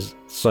example, there's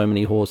so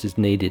many horses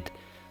needed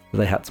that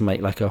they had to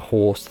make like a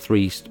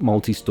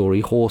multi-story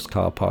horse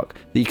car park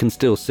that you can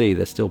still see.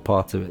 They're still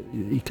part of it.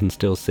 You can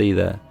still see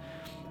there.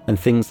 And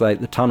things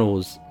like the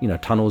tunnels,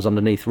 tunnels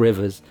underneath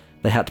rivers,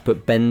 they had to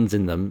put bends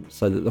in them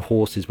so that the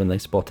horses, when they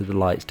spotted the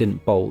lights,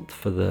 didn't bolt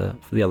for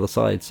the other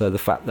side. So the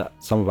fact that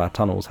some of our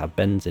tunnels have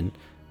bends in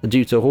are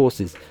due to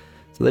horses.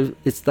 So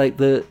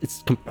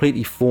it's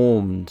completely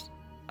formed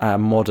our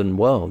modern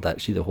world,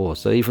 actually, the horse.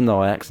 So even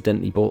though I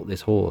accidentally bought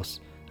this horse,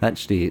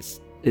 actually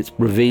it's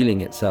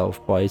revealing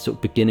itself by sort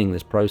of beginning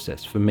this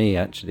process. For me,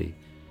 actually,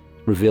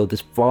 revealed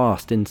this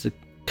vast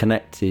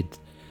interconnected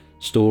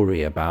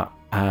story about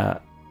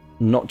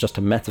not just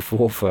a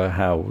metaphor for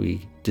how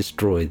we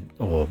destroy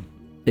or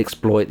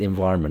exploit the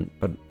environment,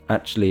 but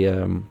actually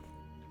a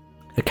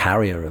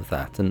carrier of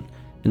that. And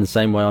in the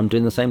same way, I'm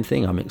doing the same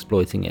thing. I'm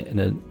exploiting it in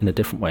a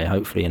different way,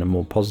 hopefully in a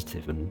more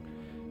positive and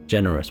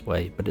generous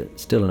way, but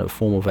it's still in a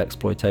form of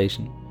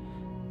exploitation.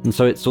 And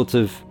so it's sort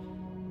of,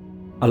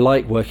 I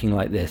like working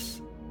like this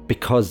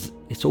because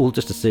it's all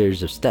just a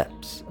series of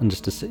steps, and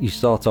you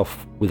start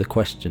off with a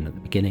question at the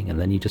beginning, and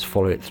then you just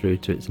follow it through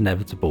to its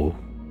inevitable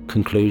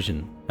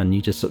conclusion, and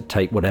you just sort of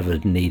take whatever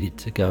needed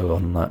to go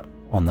on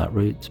that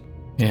route.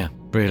 Yeah,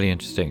 really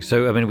interesting.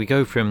 So, I mean, we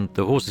go from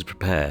the horse is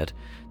prepared,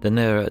 then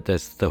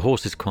there's the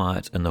horse is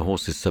quiet and the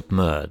horse is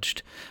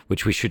submerged,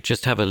 which we should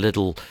just have a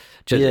little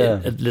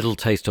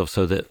taste of,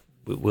 so that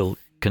we'll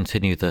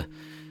continue the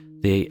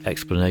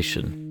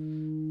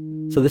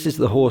explanation. So this is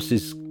the horse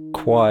is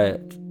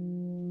quiet,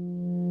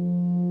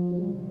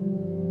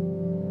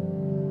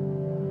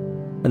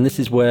 and this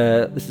is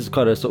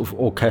kind of sort of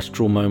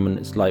orchestral moment.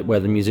 It's like where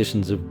the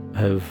musicians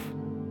have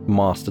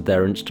mastered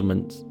their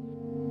instruments.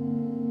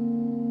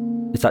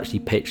 It's actually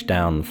pitched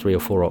down 3 or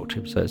 4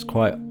 octaves, so it's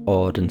quite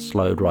odd, and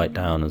slowed right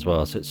down as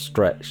well. So it's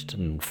stretched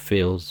and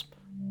feels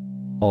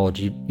odd.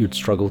 You'd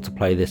struggle to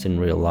play this in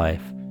real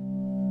life.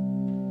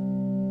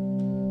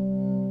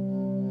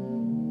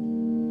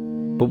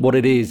 But what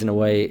it is, in a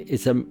way,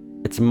 it's a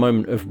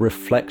moment of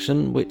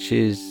reflection, which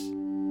is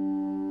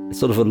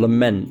sort of a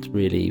lament,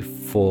 really,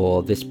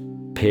 for this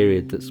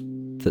period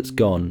that's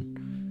gone,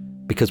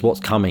 because what's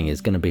coming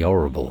is going to be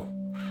horrible.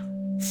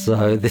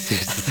 So this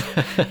is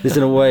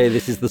in a way,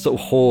 this is the sort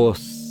of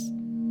horse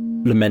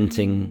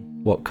lamenting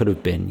what could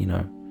have been.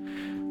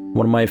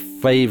 One of my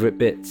favorite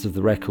bits of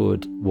the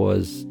record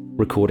was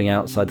recording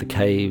outside the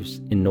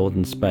caves in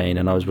northern Spain,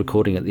 and I was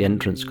recording at the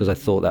entrance because I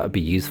thought that would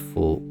be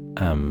useful.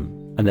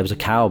 And there was a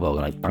cowbell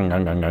like bang,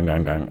 bang, bang, bang,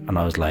 bang, bang, and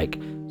I was like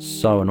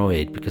so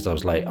annoyed, because I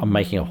was like, I'm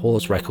making a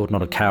horse record,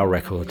 not a cow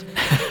record.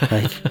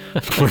 Like,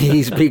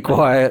 please be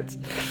quiet.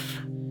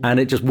 And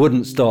it just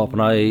wouldn't stop.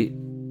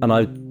 And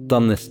I've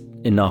done this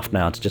enough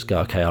now to just go,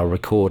 okay, I'll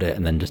record it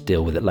and then just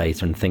deal with it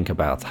later and think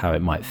about how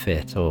it might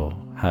fit or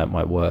how it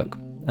might work.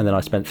 And then I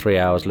spent 3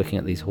 hours looking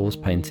at these horse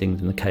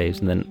paintings in the caves.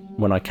 And then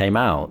when I came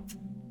out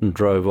and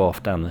drove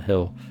off down the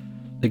hill,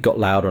 it got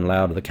louder and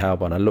louder, the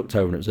cowbell, and I looked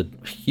over and it was a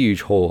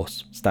huge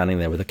horse standing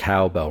there with a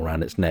cowbell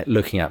around its neck,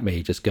 looking at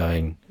me, just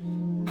going,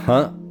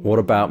 huh, what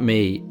about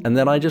me? And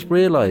then I just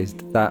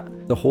realized that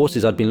the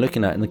horses I'd been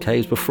looking at in the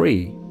caves were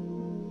free.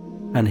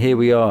 And here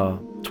we are,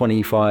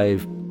 somewhere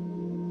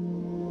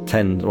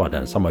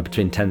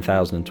between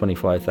 10,000 and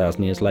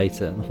 25,000 years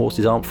later, and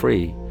horses aren't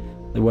free.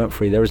 They weren't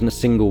free. There isn't a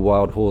single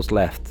wild horse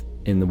left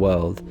in the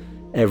world.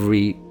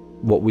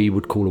 What we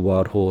would call a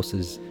wild horse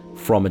is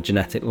from a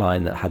genetic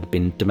line that had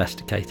been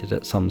domesticated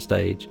at some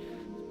stage.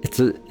 It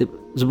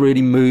was a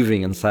really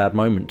moving and sad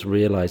moment to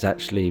realize,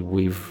 actually,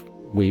 we've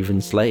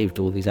enslaved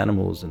all these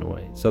animals in a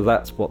way. So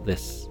that's what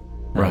this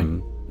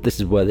this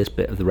is where this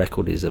bit of the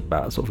record is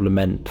about, sort of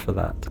lament for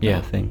that kind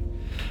of thing.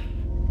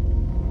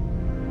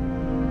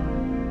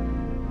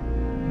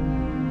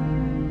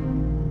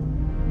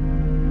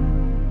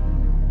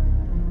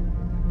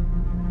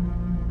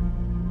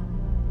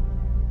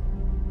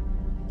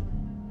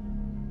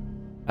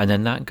 And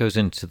then that goes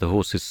into the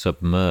horses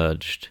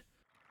submerged.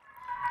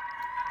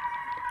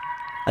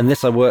 And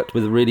this I worked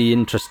with a really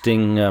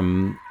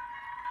interesting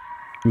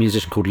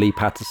musician called Lee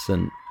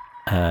Patterson.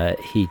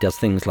 He does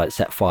things like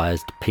set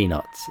fires to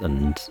peanuts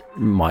and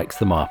mics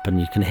them up,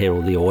 and you can hear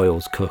all the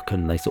oils cook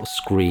and they sort of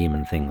scream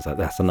and things like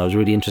that. And I was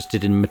really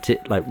interested in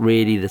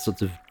really the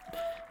sort of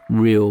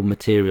real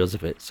materials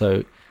of it.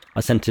 So I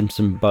sent him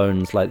some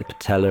bones like the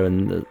patella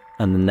and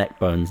the neck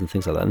bones and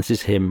things like that. And this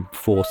is him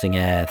forcing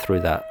air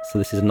through that. So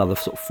this is another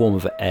sort of form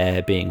of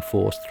air being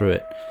forced through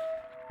it.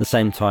 At the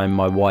same time,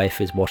 my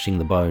wife is washing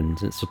the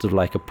bones. It's sort of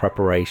like a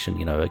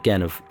preparation,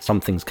 again, of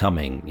something's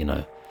coming,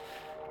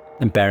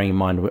 And bearing in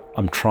mind,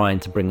 I'm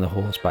trying to bring the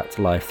horse back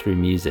to life through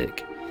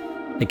music.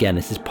 Again,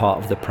 this is part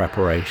of the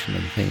preparation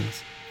and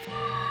things.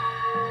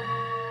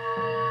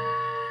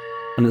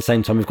 And at the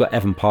same time, we've got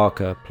Evan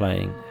Parker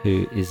playing,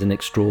 who is an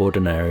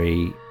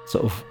extraordinary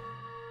sort of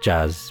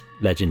jazz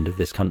legend of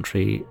this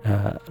country,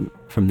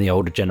 from the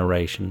older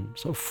generation,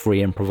 sort of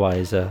free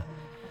improviser,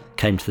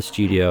 came to the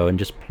studio and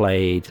just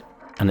played.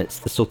 And it's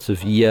the sort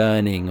of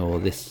yearning, or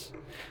this,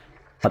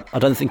 I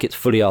don't think it's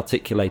fully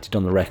articulated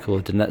on the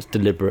record, and that's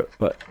deliberate,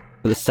 but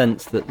the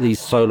sense that these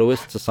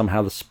soloists are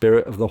somehow the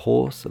spirit of the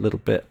horse a little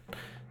bit.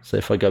 So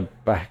if I go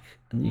back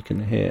and you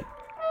can hear it.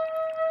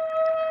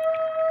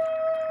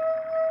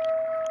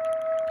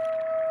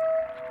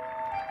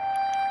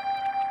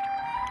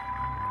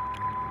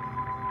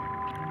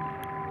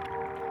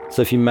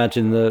 So if you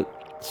imagine the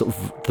sort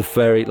of the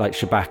very like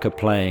Shabaka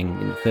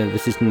playing,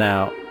 this is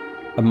now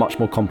a much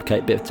more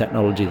complicated bit of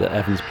technology that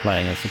Evan's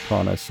playing a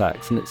soprano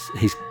sax, and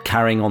he's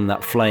carrying on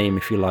that flame,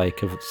 if you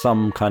like, of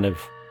some kind of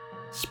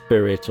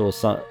spirit or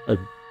some, of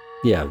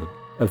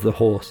the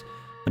horse.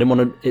 I didn't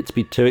want it to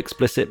be too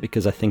explicit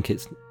because I don't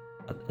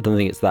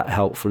think it's that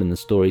helpful in the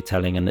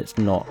storytelling, and it's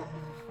not.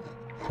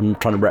 I'm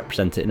trying to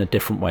represent it in a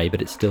different way,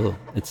 but it's still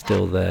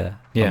there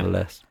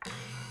nonetheless.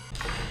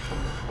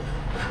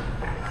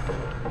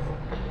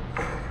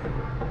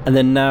 And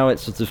then now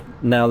it's sort of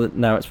now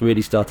it's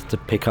really started to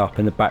pick up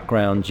in the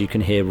background. You can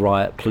hear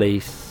riot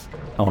police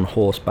on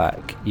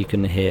horseback. You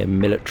can hear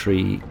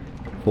military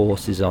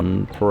horses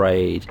on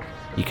parade.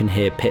 You can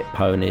hear pit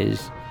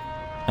ponies.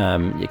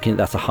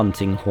 That's a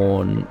hunting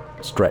horn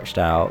stretched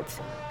out.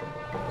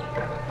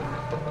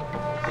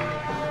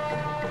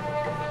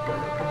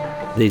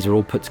 These are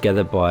all put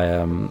together by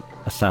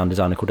a sound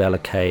designer called Ella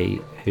Kay,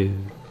 who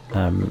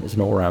is an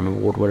all-round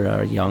award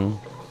winner, a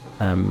young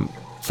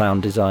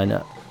sound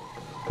designer.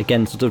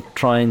 Again, sort of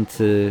trying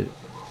to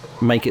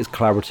make it as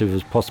collaborative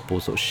as possible,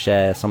 sort of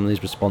share some of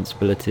these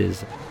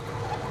responsibilities.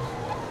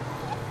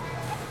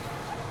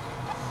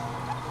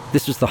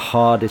 This was the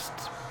hardest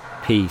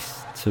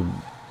piece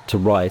to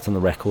write on the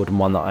record, and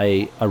one that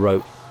I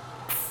wrote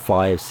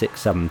 5, 6,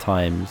 7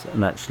 times.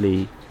 And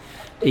actually,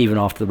 even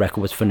after the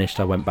record was finished,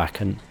 I went back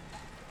and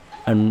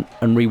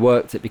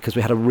reworked it, because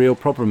we had a real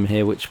problem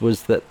here, which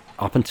was that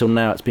up until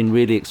now it's been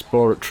really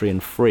exploratory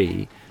and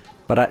free,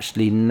 but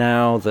actually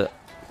now that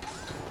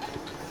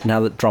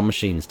drum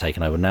machine's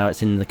taken over, now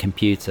it's in the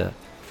computer,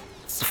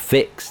 it's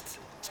fixed,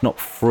 it's not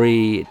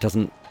free, it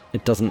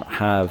doesn't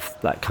have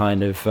that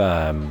kind of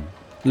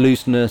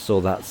looseness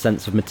or that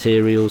sense of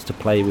materials to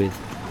play with.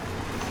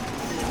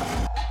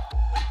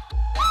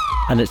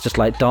 And it's just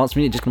like dance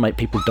music, just gonna make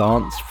people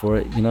dance for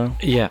it, you know?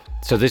 Yeah,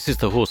 so this is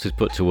the horses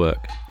put to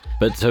work.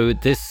 But so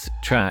this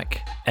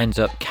track ends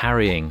up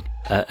carrying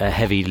a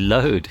heavy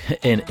load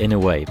in a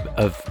way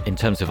in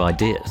terms of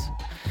ideas.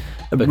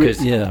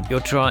 Because you're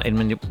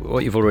trying,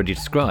 what you've already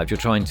described, you're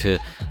trying to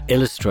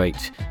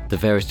illustrate the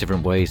various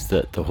different ways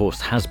that the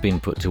horse has been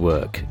put to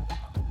work,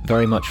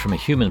 very much from a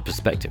human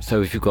perspective.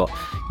 So if you've got,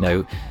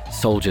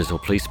 soldiers or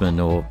policemen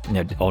or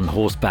on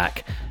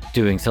horseback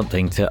doing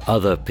something to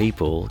other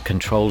people,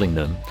 controlling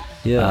them,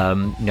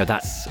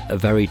 that's a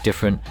very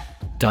different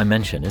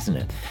dimension, isn't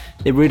it?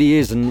 It really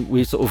is, and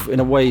we sort of,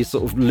 in a way,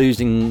 sort of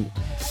losing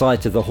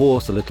sight of the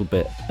horse a little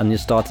bit, and you're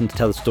starting to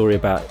tell the story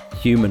about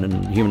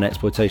human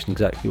exploitation,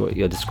 exactly what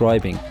you're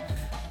describing.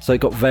 So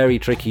it got very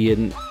tricky,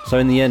 and so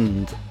in the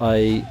end,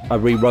 I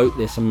rewrote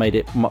this and made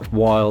it much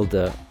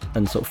wilder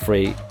and sort of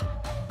free.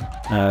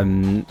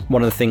 One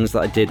of the things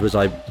that I did was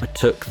I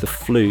took the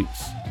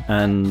flutes,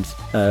 and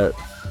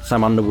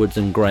Sam Underwood's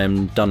and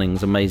Graham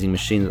Dunning's amazing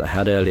machine that I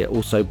had earlier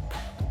also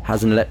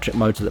has an electric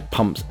motor that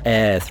pumps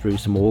air through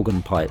some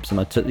organ pipes, and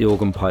I took the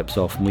organ pipes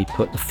off and we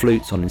put the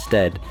flutes on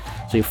instead.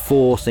 So you're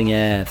forcing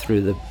air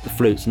through the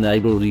flutes and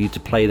enable you to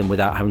play them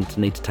without having to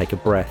need to take a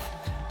breath.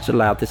 So it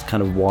allowed this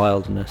kind of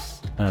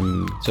wildness.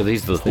 So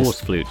these are the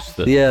horse flutes?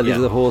 These are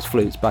the horse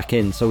flutes back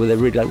in. So they're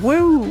really like,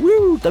 woo,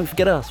 woo, don't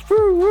forget us,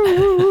 woo,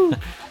 woo,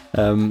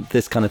 woo.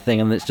 This kind of thing,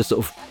 and it's just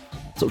sort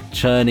of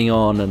churning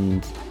on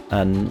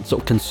and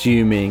sort of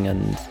consuming,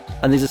 and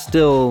these are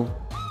still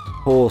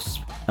horse.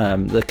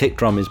 The kick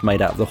drum is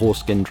made out of the horse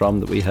skin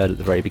drum that we heard at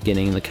the very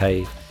beginning in the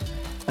cave,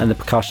 and the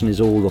percussion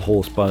is all the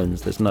horse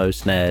bones. There's no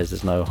snares,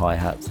 there's no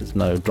hi-hats, there's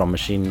no drum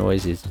machine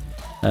noises.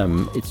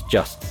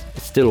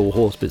 It's still all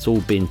horse, but it's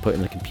all been put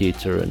in the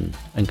computer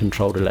and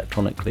controlled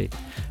electronically.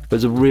 But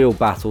it's a real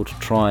battle to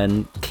try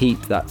and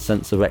keep that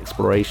sense of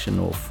exploration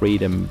or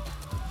freedom,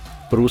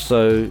 but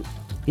also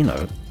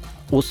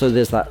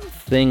there's that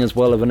thing as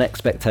well of an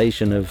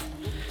expectation of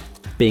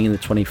being in the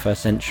 21st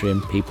century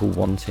and people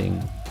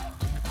wanting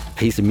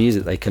piece of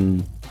music they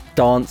can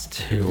dance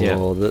to,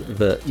 or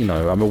that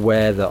I'm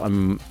aware that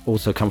I'm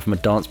also come from a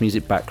dance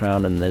music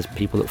background, and there's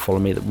people that follow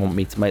me that want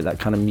me to make that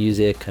kind of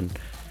music, and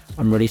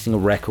I'm releasing a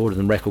record,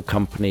 and the record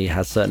company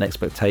has certain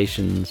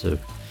expectations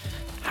of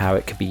how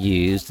it could be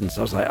used. And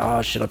so I was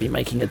like, should I be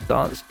making a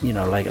dance,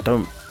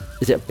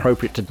 is it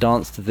appropriate to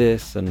dance to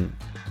this?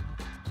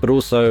 But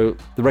also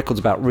the record's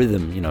about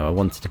rhythm, I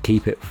wanted to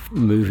keep it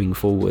moving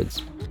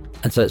forwards.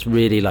 And so it's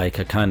really like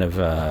a kind of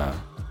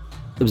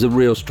it was a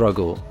real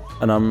struggle,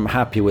 and I'm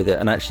happy with it.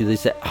 And actually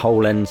this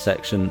whole end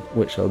section,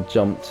 which I'll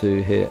jump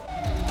to here,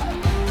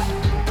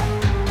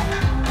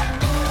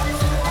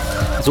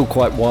 it's all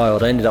quite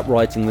wild. I ended up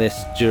writing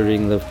this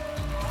during the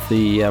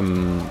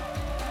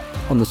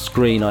on the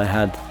screen I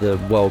had the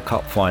World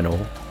Cup final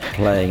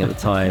playing at the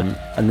time,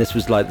 and this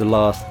was like the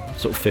last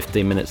sort of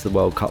 15 minutes of the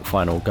World Cup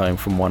final, going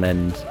from one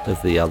end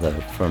of the other,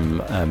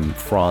 from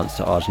France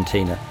to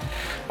Argentina,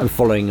 and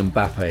following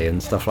Mbappe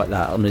and stuff like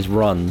that on his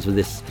runs with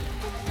this,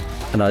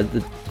 and I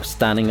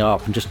standing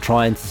up and just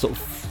trying to sort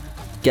of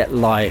get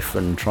life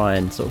and try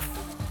and sort of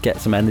get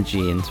some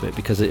energy into it,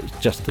 because it's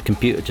just, the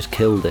computer just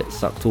killed it,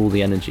 sucked all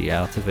the energy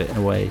out of it in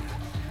a way.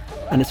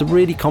 And it's a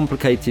really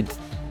complicated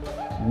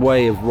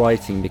way of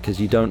writing, because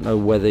you don't know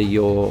whether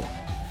you're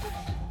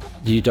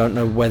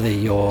exactly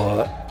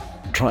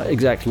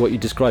what you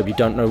describe. You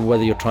don't know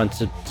whether you're trying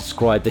to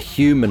describe the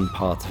human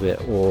part of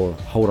it or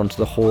hold on to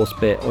the horse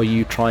bit, or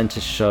you trying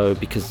to show,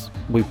 because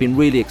we've been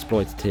really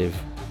exploitative,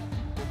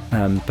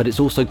 but it's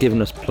also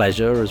given us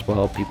pleasure as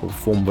well. People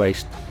form very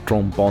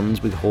strong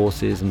bonds with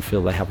horses and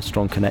feel they have a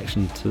strong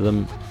connection to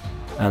them,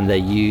 and they're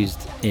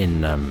used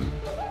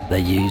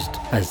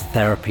as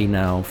therapy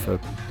now for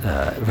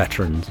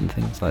veterans and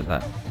things like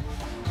that.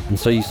 And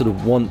so you sort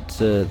of want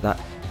that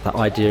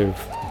idea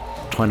of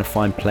trying to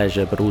find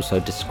pleasure, but also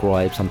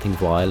describe something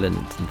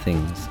violent and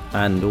things,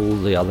 and all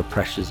the other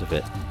pressures of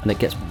it. And it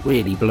gets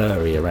really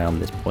blurry around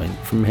this point.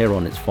 From here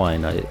on, it's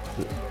fine. I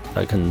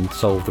can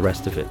solve the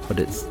rest of it, but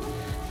it's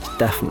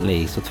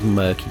definitely sort of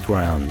murky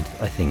ground,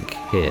 I think,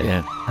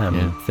 here,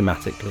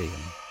 thematically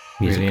and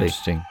musically. Really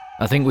interesting.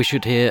 I think we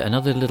should hear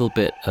another little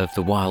bit of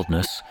the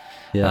wildness.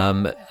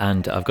 Yeah.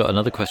 And I've got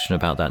another question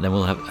about that, and then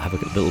we'll have a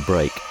little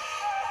break.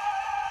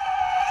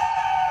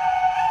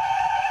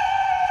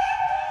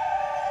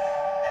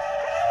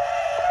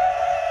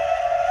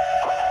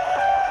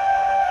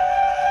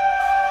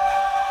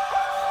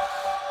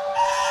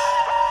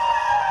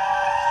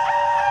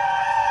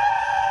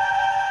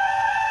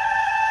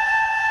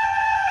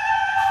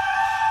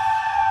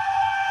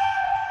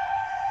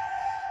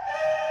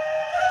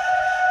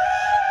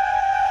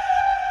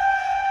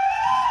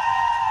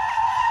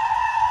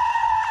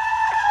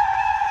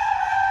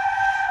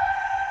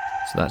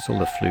 So that's all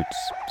the flutes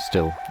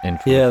still in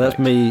full effect.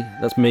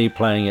 That's me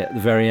playing it at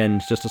the very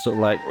end, just to sort of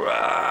like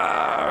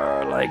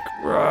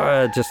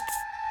just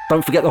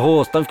don't forget the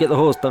horse, you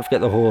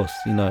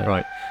know.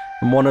 Right.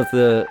 And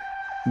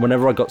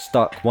whenever I got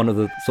stuck, one of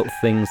the sort of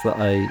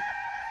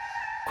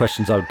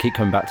questions I would keep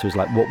coming back to is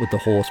like, what would the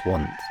horse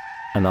want?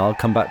 And I'll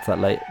come back to that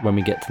later when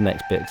we get to the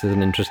next bit, because there's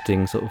an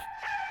interesting sort of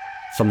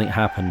something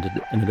happened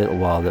in a little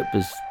while that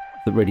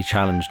really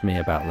challenged me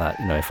about that.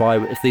 You know,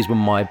 if these were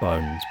my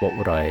bones, what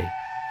would I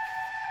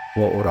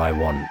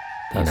want?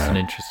 That's an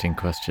interesting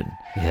question.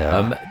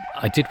 Yeah.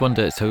 I did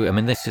wonder, so, I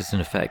mean, this is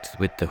an effect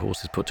with the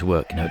horses put to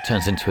work, you know, it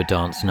turns into a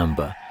dance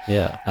number.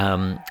 Yeah.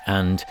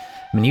 And,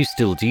 I mean, you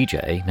still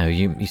DJ, no,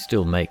 you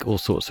still make all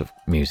sorts of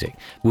music.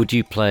 Would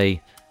you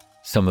play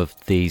some of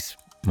these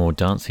more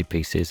dancey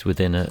pieces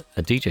within a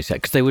DJ set?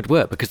 Because they would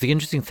work, because the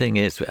interesting thing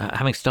is,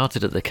 having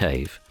started at the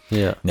cave,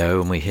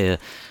 and we hear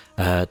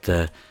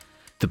the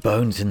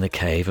bones in the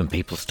cave and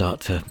people start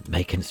to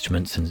make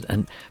instruments,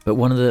 but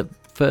one of the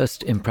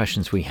first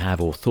impressions we have,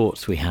 or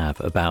thoughts we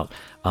have, about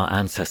our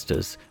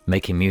ancestors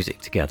making music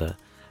together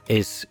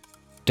is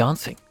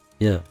dancing.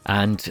 Yeah.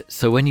 And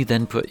so when you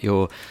then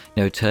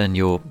turn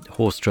your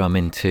horse drum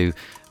into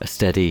a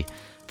steady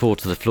 4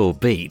 to the floor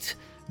beat,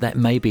 that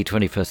may be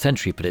 21st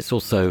century, but it's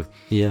also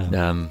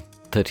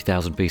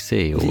 30,000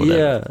 BC or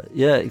whatever.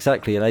 Yeah,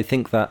 exactly. And I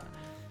think that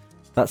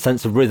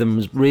sense of rhythm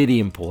is really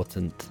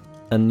important.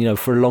 And, you know,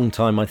 for a long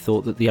time, I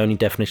thought that the only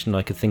definition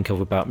I could think of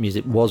about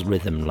music was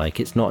rhythm. Like,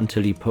 it's not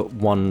until you put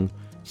one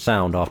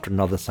sound after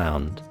another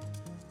sound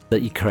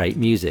that you create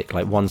music.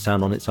 Like, one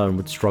sound on its own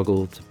would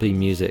struggle to be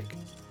music.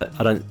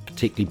 I don't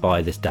particularly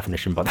buy this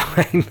definition, by the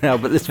way, now,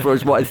 but this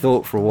was what I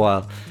thought for a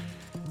while.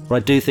 But I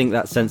do think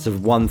that sense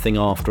of one thing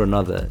after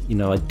another, you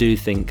know, I do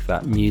think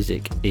that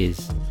music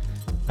is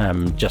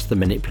just the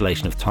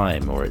manipulation of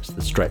time, or it's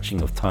the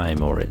stretching of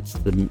time, or it's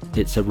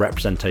a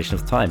representation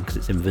of time, because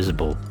it's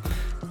invisible.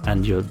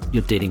 And you're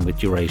dealing with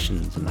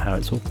durations and how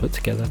it's all put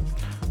together.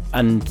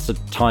 And so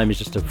time is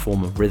just a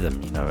form of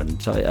rhythm, you know, and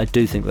so I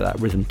do think that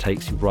rhythm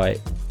takes you right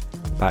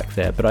back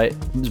there. But it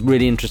was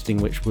really interesting,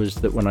 which was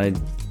that when I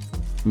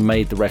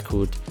made the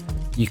record,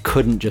 you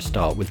couldn't just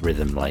start with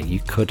rhythm. Like, you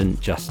couldn't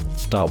just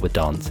start with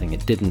dancing.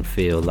 It didn't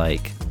feel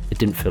like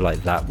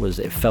that was,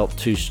 it felt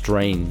too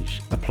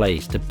strange a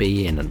place to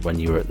be in. And when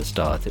you were at the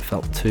start, it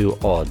felt too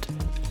odd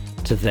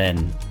to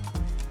then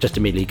just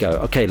immediately go,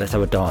 okay, let's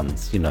have a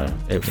dance, you know.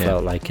 It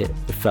felt like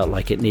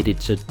it needed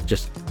to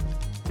just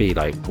be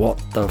like, what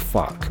the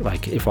fuck?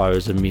 Like, if I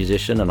was a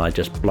musician and I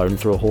just blown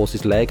through a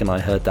horse's leg and I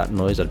heard that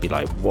noise, I'd be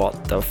like,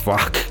 what the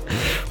fuck?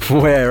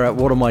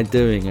 What am I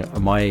doing?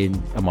 Am I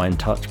in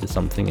touch with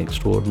something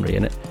extraordinary?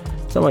 And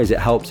in some ways it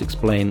helps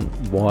explain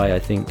why I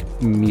think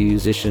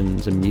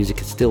musicians and music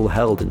is still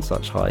held in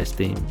such high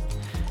esteem.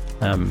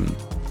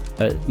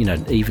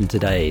 even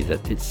today,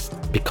 that it's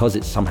because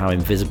it's somehow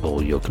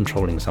invisible, you're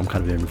controlling some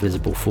kind of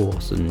invisible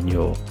force, and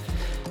you're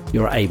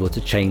able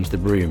to change the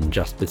room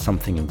just with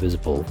something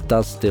invisible. It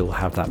does still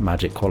have that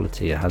magic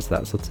quality. It has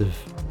that sort of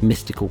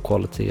mystical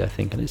quality, I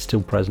think, and it's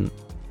still present.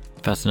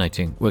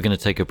 Fascinating. We're going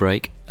to take a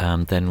break,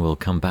 then we'll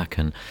come back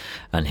and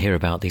hear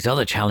about these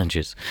other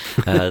challenges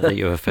that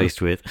you were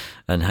faced with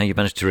and how you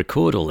managed to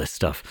record all this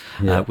stuff.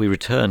 Yeah. We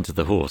return to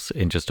the horse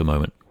in just a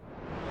moment.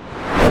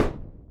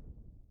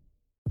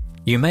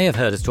 You may have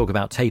heard us talk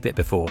about Tape It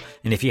before,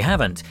 and if you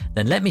haven't,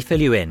 then let me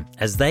fill you in,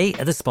 as they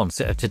are the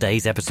sponsor of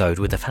today's episode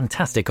with a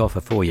fantastic offer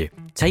for you.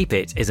 Tape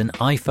It is an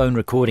iPhone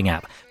recording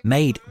app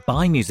made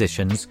by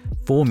musicians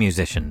for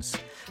musicians.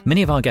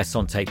 Many of our guests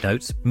on Tape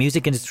Notes,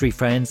 music industry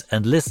friends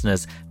and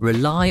listeners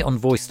rely on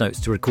voice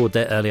notes to record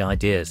their early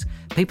ideas.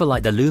 People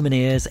like the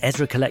Lumineers,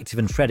 Ezra Collective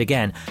and Fred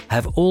Again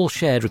have all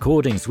shared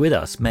recordings with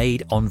us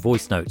made on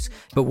voice notes.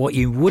 But what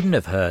you wouldn't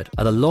have heard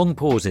are the long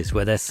pauses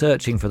where they're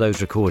searching for those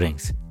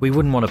recordings. We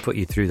wouldn't want to put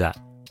you through that.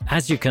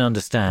 As you can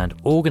understand,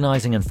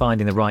 organising and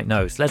finding the right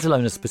notes, let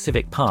alone a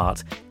specific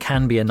part,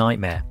 can be a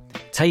nightmare.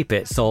 Tape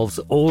It solves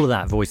all of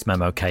that voice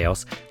memo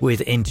chaos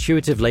with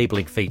intuitive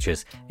labelling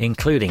features,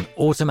 including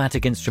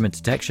automatic instrument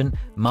detection,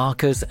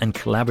 markers and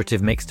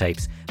collaborative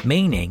mixtapes,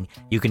 meaning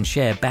you can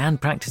share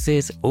band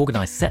practices,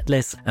 organise set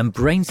lists and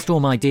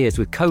brainstorm ideas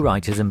with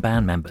co-writers and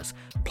band members.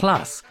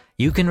 Plus,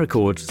 you can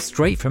record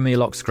straight from your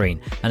lock screen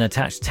and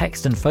attach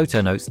text and photo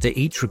notes to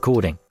each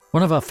recording.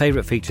 One of our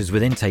favourite features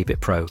within Tape It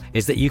Pro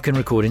is that you can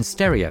record in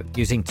stereo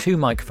using 2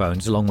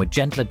 microphones along with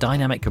gentler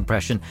dynamic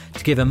compression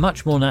to give a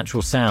much more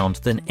natural sound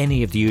than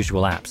any of the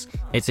usual apps.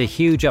 It's a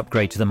huge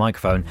upgrade to the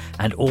microphone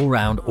and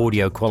all-round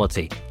audio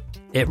quality.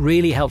 It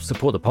really helps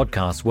support the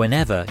podcast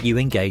whenever you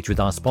engage with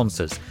our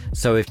sponsors.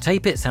 So if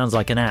Tape It sounds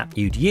like an app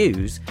you'd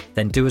use,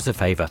 then do us a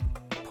favour.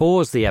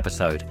 Pause the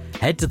episode,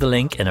 head to the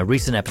link in a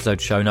recent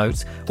episode show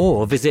notes,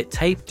 or visit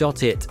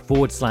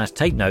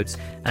tape.it/tape notes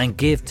and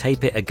give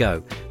Tape It a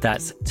go.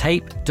 That's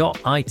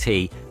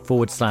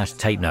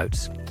tape.it/tape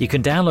notes. You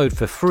can download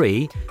for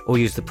free or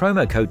use the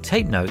promo code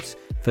Tape Notes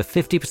for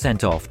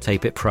 50% off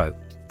Tape It Pro.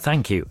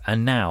 Thank you,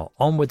 and now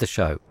on with the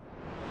show.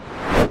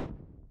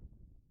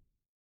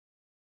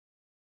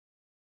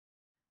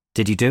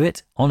 Did you do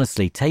it?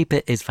 Honestly, Tape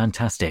It is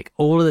fantastic.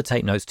 All of the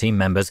Tape Notes team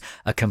members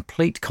are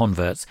complete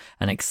converts,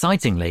 and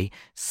excitingly,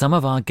 some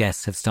of our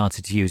guests have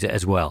started to use it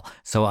as well,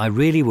 so I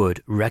really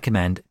would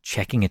recommend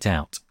checking it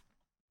out.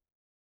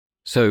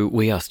 So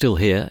we are still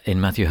here in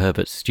Matthew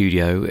Herbert's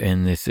studio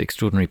in this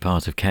extraordinary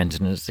part of Kent,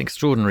 and it's an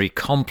extraordinary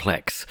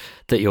complex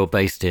that you're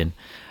based in.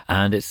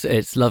 And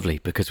it's lovely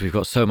because we've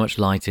got so much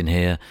light in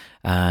here,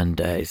 and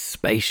it's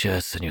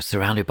spacious, and you're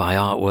surrounded by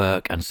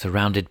artwork and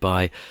surrounded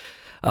by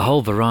a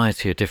whole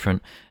variety of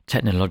different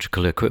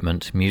technological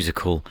equipment,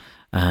 musical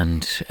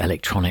and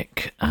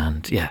electronic,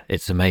 and yeah,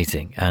 it's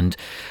amazing. And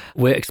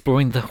we're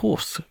exploring The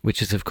Horse,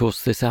 which is of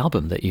course this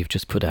album that you've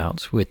just put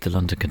out with the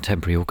London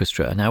Contemporary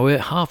Orchestra. Now we're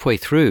halfway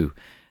through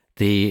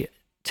the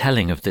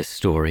telling of this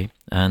story,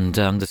 and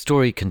the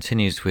story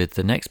continues with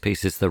the next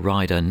piece is The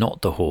Rider,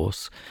 Not the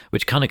Horse,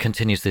 which kind of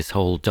continues this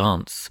whole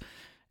dance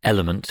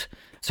element.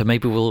 So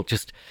maybe we'll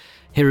just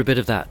hear a bit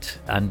of that,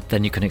 and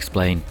then you can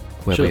explain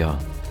where we are.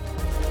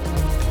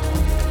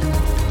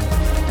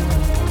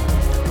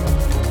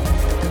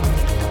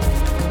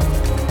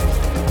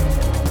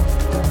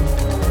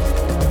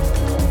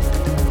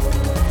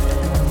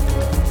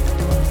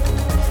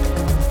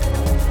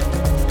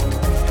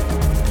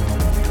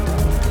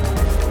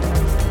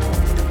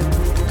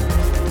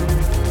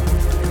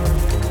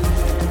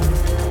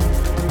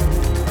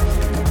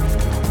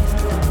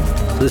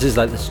 This is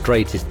like the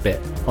straightest bit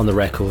on the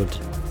record.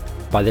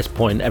 By this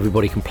point,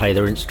 everybody can play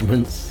their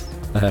instruments.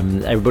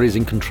 Everybody's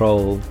in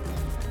control,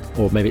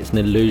 or maybe it's an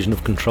illusion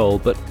of control.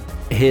 But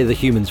here, the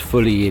human's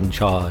fully in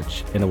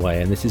charge in a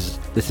way, and this is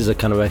a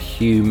kind of a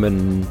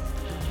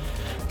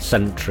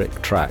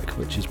human-centric track,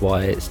 which is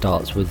why it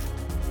starts with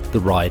the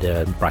rider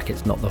and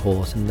brackets, not the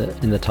horse, in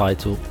the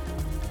title.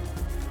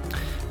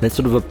 And it's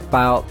sort of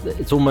about.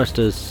 It's almost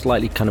a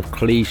slightly kind of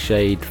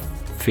cliched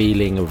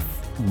feeling of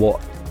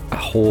what a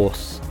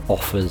horse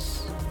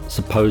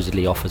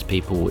supposedly offers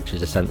people, which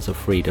is a sense of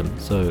freedom.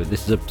 So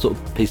this is a sort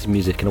of piece of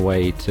music in a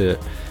way to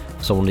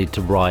someone need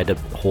to ride a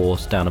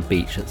horse down a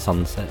beach at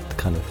sunset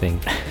kind of thing.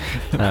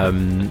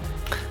 And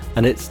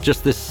it's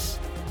just this,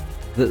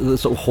 the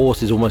sort of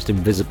horse is almost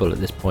invisible at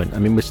this point. I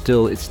mean, it's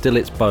still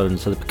its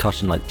bones, so the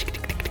percussion like tick,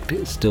 tick, tick, tick,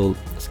 is still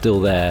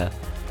there,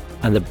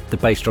 and the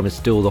bass drum is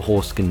still the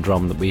horse skin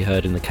drum that we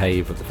heard in the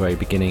cave at the very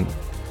beginning.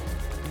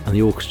 And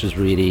the orchestra's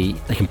really,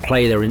 they can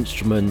play their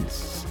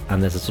instruments,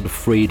 and there's a sort of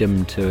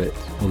freedom to it,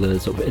 or the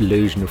sort of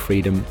illusion of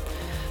freedom.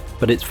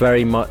 But it's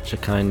very much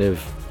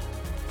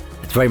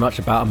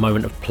about a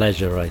moment of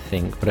pleasure, I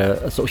think, but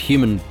a sort of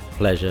human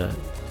pleasure.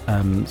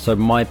 So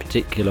my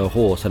particular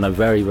horse, I know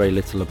very, very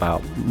little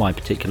about my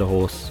particular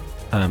horse,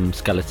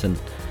 Skeleton.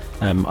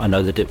 I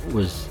know that it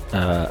was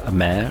a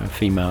mare, a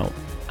female,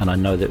 and I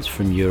know that it's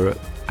from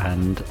Europe,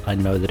 and I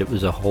know that it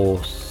was a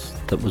horse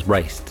that was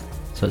raced.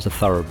 So it's a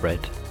thoroughbred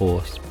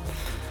horse.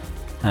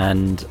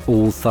 and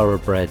all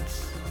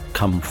thoroughbreds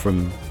come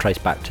from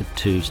traced back to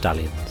 2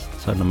 stallions.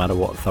 So no matter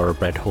what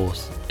thoroughbred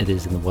horse it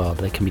is in the world,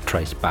 they can be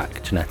traced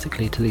back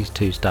genetically to these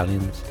 2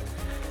 stallions.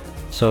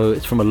 So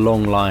it's from a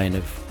long line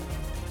of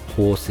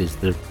horses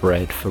that are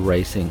bred for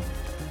racing.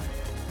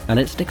 And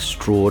it's an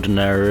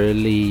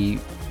extraordinarily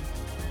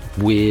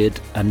weird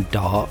and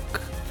dark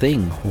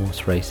thing,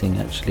 horse racing,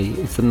 actually.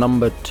 It's the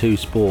number 2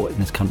 sport in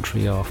this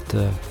country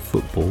after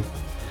football.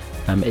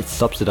 It's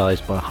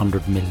subsidised by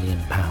 £100 million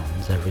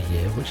every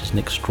year, which is an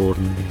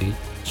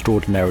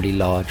extraordinarily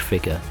large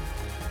figure.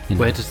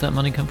 Where does that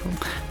money come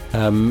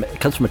from? It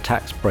comes from a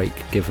tax break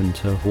given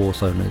to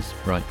horse owners.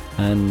 Right.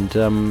 And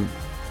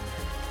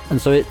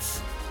so it's,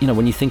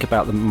 when you think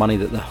about the money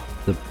that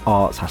the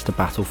arts has to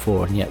battle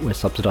for, and yet we're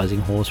subsidising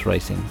horse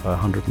racing by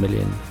 100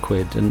 million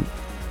quid,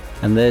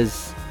 and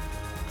there's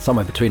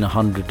somewhere between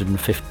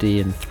 150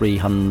 and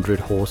 300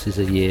 horses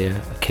a year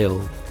are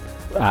killed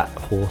at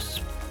horse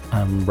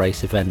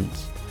race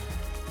events,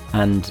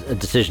 and a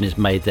decision is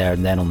made there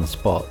and then on the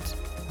spot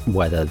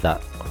whether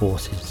that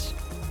horse is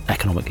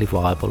economically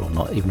viable or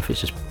not. Even if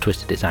it's just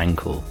twisted its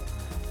ankle,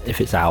 if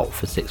it's out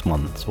for 6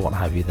 months or what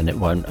have you, then it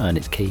won't earn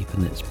its keep. I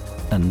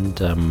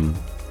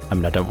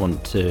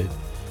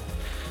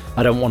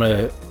don't want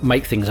to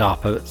make things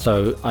up,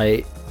 so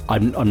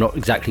I'm not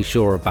exactly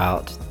sure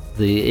about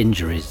the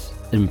injuries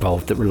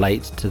involved that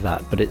relates to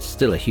that, but it's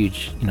still a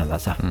huge,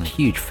 that's a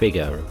huge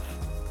figure of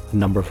the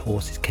number of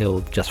horses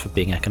killed just for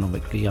being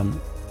economically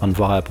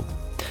unviable.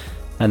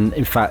 And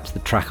in fact, the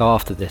track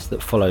after this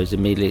that follows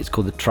immediately, it's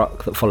called The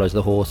Truck That Follows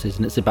the Horses,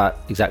 and it's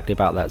exactly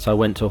about that. So I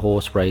went to a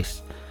horse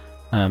race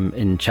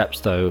in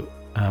Chepstow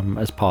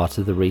as part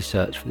of the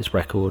research for this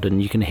record,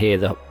 and you can hear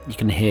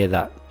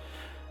that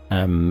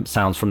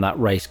sounds from that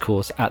race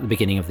course at the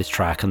beginning of this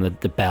track, and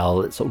the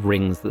bell, it sort of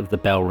rings, the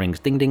bell rings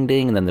ding ding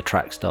ding, and then the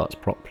track starts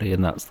properly,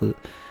 and that's the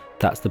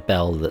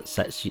bell that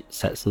sets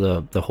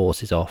the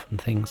horses off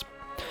and things.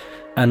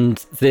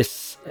 And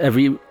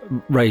every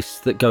race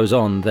that goes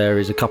on, there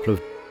is a couple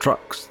of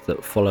trucks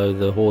that follow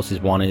the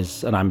horses. One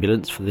is an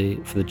ambulance for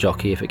the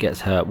jockey if it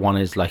gets hurt. One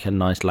is like a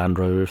nice Land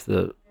Rover if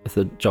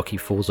the jockey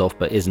falls off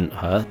but isn't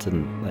hurt.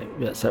 And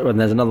there's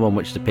another one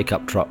which is a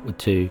pickup truck with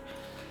 2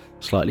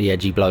 slightly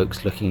edgy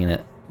blokes looking in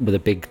it with a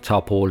big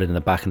tarpaulin in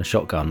the back and a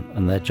shotgun,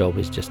 and their job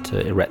is just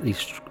to erect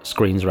these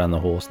screens around the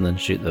horse and then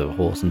shoot the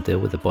horse and deal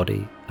with the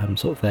body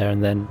sort of there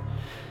and then.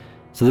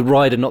 So the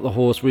rider, not the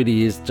horse,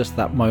 really is just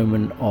that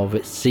moment of,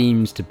 it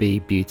seems to be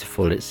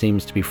beautiful, it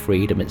seems to be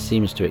freedom, it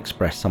seems to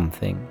express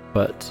something,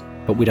 but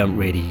we don't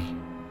really,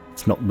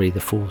 it's not really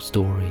the full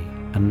story.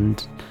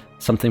 And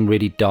something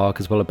really dark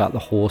as well about the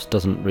horse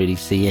doesn't really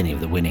see any of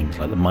the winnings,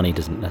 like the money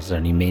doesn't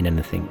necessarily mean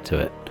anything to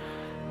it.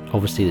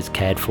 Obviously it's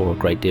cared for a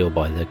great deal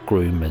by the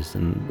groomers,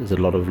 and there's a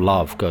lot of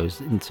love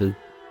goes into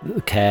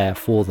the care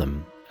for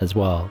them as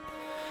well.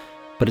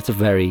 But it's a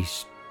very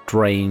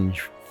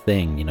strange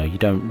thing, you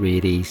don't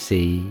really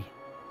see,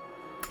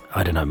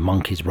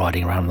 monkeys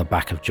riding around on the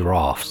back of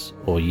giraffes,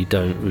 or you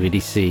don't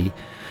really see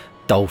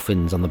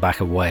dolphins on the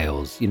back of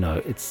whales.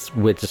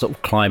 We're just sort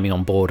of climbing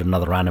on board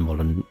another animal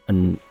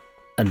and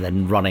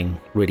then running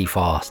really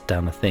fast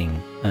down a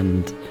thing.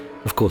 And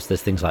of course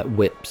there's things like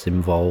whips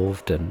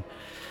involved, and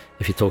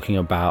if you're talking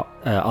about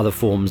other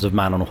forms of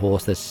man on a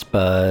horse, there's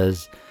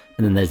spurs,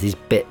 and then there's these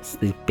bits,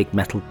 these big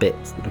metal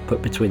bits that are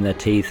put between their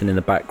teeth, and in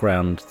the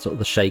background sort of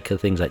the shaker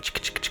things like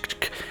chick, chick, chick,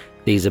 chick.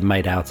 These are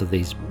made out of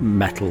these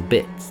metal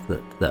bits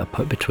that are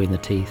put between the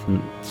teeth.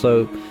 And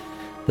so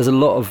there's a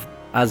lot of,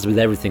 as with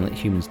everything that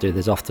humans do,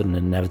 there's often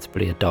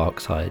inevitably a dark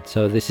side.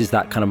 So this is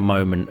that kind of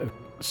moment of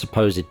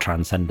supposed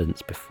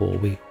transcendence before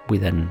we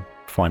then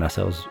find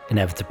ourselves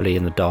inevitably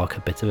in the darker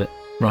bit of it.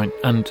 Right.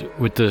 And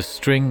with the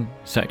string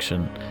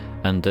section,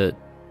 and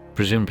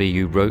presumably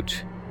you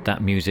wrote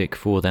that music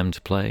for them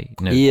to play?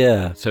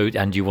 Yeah. So,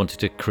 and you wanted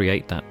to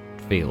create that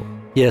feel?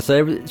 Yeah,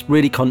 so it's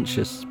really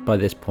conscious by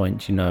this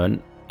point,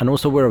 and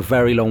also we're a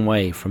very long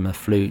way from a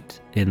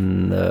flute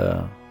in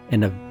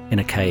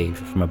a cave,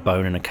 from a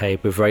bone in a cave.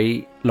 We're a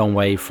very long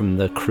way from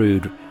the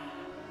crude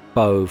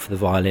bow for the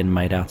violin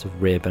made out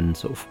of rib and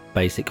sort of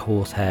basic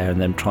horsehair, and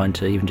then trying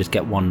to even just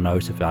get one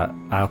note of that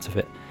out of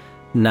it.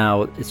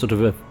 Now it's sort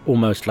of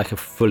almost like a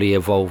fully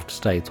evolved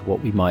state, or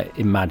what we might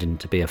imagine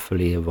to be a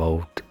fully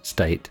evolved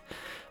state.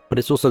 But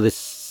it's also this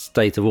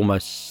state of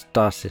almost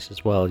stasis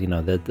as well.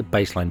 The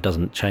bass line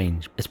doesn't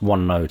change. It's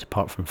one note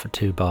apart from for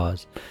 2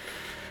 bars.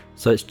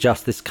 So it's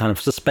just this kind of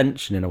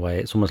suspension in a way.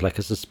 It's almost like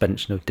a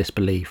suspension of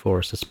disbelief, or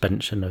a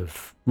suspension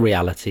of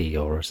reality,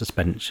 or a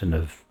suspension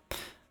of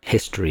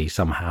history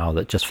somehow,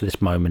 that just for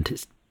this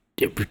moment,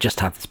 we just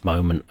have this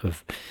moment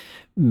of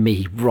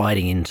me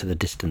riding into the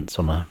distance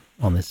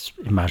on this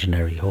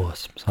imaginary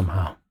horse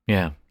somehow.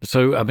 Yeah.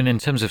 So, in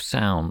terms of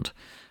sound,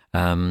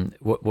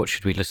 what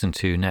should we listen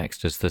to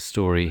next as the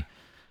story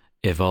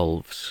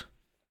evolves?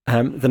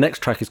 The next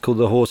track is called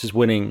The Horse's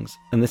Winnings,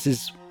 and this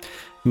is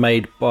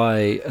made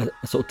by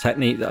a sort of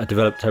technique that I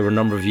developed over a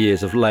number of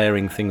years of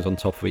layering things on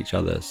top of each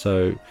other.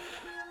 So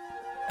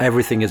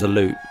everything is a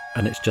loop,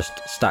 and it's just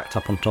stacked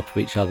up on top of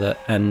each other.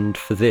 And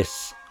for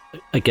this,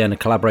 again, I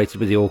collaborated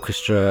with the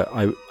orchestra.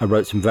 I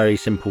wrote some very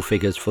simple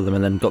figures for them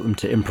and then got them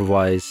to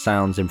improvise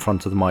sounds in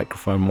front of the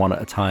microphone one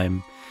at a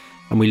time.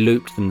 And we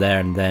looped them there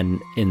and then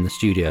in the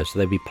studio. So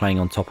they'd be playing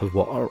on top of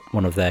what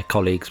one of their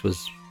colleagues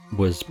was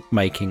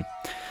making.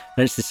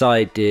 And it's this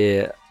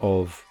idea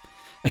of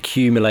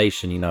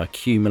accumulation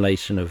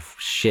of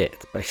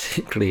shit,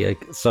 basically.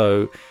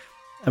 So,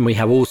 and we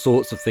have all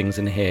sorts of things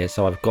in here.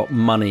 So I've got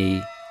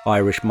money,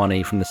 Irish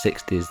money from the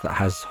 60s that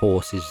has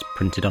horses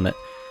printed on it.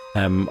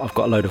 I've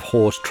got a load of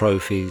horse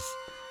trophies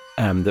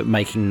that are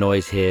making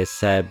noise here.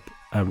 Seb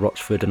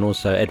Rochford and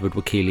also Edward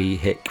Wakili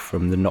Hick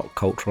from the Knock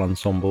Cultural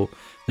Ensemble.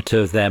 The two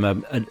of them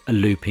are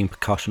looping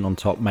percussion on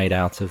top made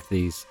out of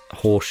these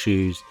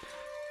horseshoes.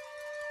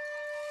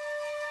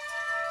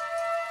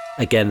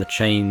 Again, the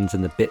chains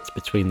and the bits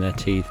between their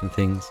teeth and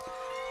things.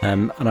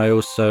 And I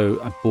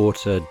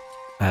bought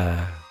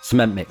a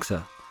cement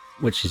mixer,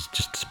 which is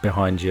just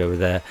behind you over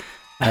there.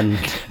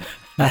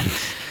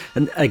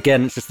 And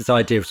again, it's just this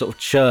idea of sort of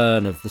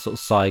churn, of the sort of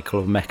cycle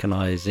of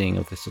mechanizing,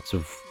 of this sort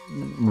of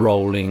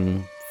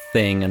rolling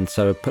thing. And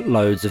so I put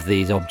loads of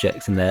these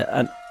objects in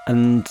there.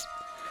 And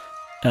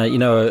a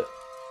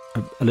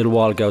little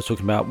while ago I was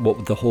talking about what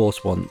would the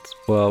horse want.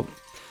 Well,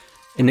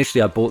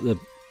 initially I bought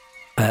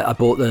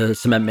the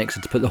cement mixer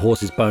to put the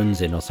horse's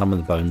bones in, or some of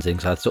the bones in,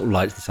 because I sort of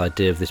liked this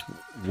idea of this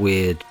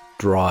weird,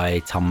 dry,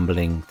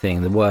 tumbling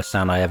thing. The worst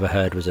sound I ever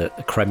heard was a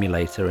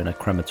cremulator in a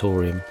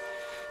crematorium.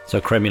 So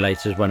a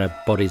cremulator is when a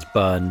body's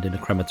burned in a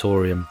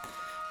crematorium.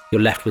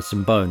 You're left with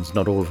some bones,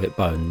 not all of it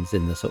bones,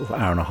 in the sort of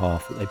hour and a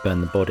half that they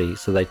burn the body.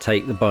 So they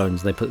take the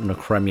bones and they put them in a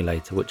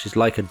cremulator, which is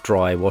like a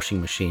dry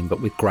washing machine,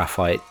 but with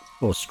graphite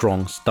or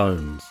strong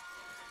stones.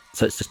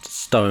 So it's just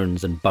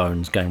stones and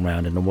bones going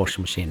around in a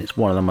washing machine. It's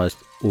one of the most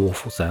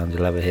awful sounds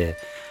you'll ever hear.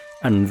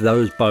 And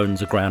those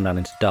bones are ground down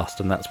into dust,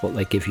 and that's what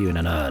they give you in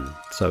an urn.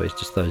 So it's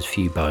just those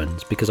few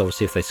bones, because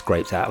obviously if they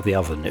scraped it out of the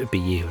oven, it would be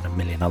you and a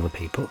million other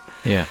people.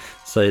 Yeah.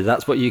 So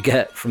that's what you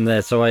get from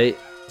there. So I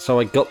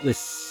got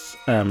this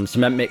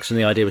cement mix, and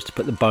the idea was to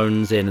put the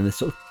bones in and this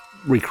sort of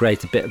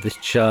recreate a bit of this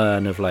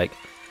churn of like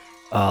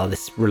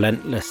this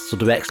relentless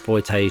sort of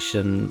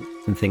exploitation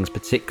and things,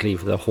 particularly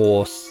for the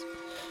horse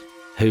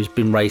who's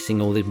been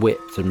racing all these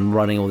whips and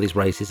running all these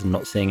races and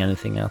not seeing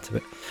anything out of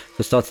it. So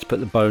I started to put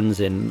the bones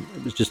in.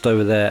 It was just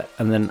over there,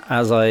 and then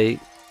as I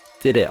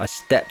did it, I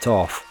stepped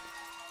off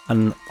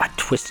and I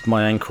twisted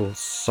my ankle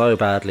so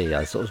badly.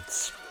 I sort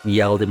of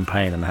yelled in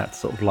pain and had to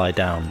sort of lie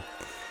down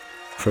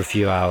for a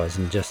few hours,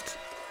 and just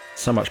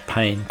so much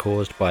pain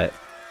caused by it.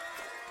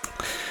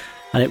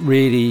 And it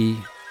really,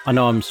 I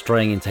know I'm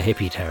straying into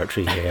hippie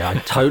territory here, I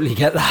totally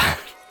get that,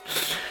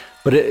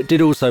 but it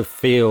did also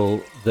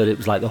feel that it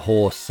was like the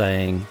horse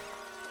saying,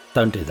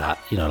 don't do that,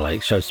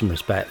 like show some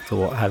respect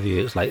or what have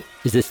you. It's like,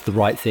 is this the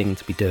right thing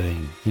to be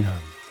doing,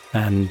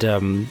 And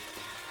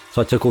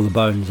so I took all the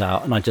bones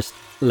out and I just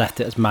left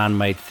it as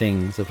man-made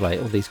things of like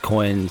all these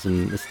coins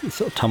and this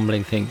sort of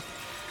tumbling thing.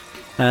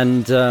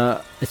 And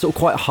it's sort of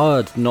quite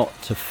hard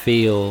not to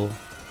feel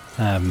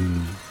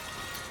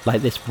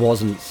like this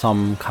wasn't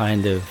some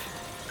kind of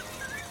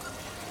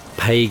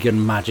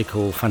pagan,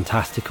 magical,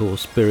 fantastical,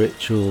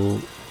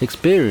 spiritual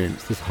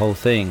experience, this whole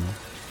thing,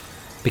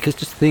 because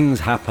just things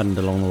happened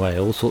along the way.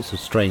 All sorts of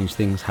strange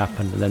things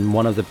happened, and then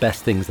one of the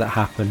best things that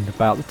happened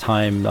about the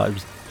time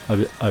that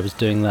I was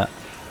doing that,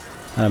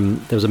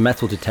 there was a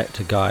metal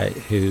detector guy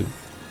who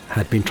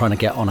had been trying to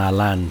get on our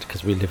land,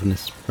 because we live in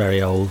this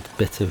very old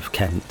bit of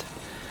Kent,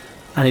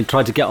 and he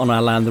tried to get on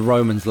our land. The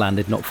Romans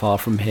landed not far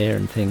from here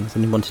and things,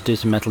 and he wanted to do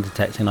some metal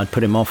detecting. I'd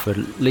put him off for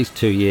at least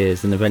 2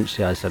 years, and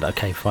eventually I said,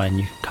 okay, fine,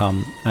 you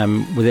can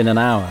come. Within an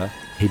hour,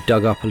 he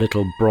dug up a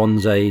little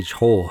Bronze Age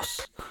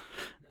horse,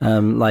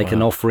 like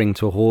an offering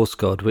to a horse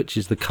god, which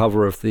is the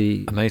cover of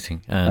the...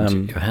 Amazing.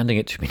 And you're handing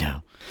it to me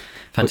now.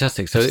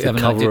 Fantastic. So the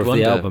cover of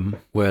the album.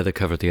 Where the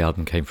cover of the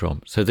album came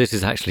from. So this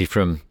is actually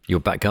from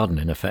your back garden,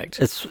 in effect.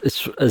 It's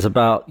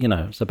about,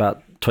 it's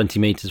about 20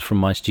 meters from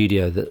my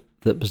studio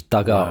that was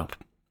dug up.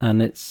 And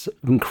it's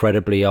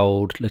incredibly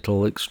old,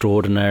 little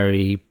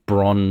extraordinary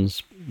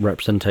bronze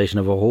representation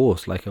of a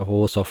horse, like a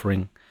horse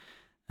offering.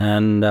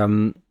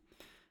 And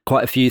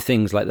quite a few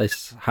things like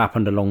this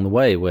happened along the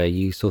way where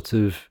you sort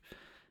of...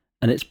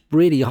 And it's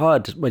really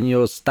hard when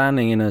you're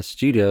standing in a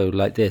studio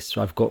like this.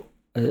 I've got,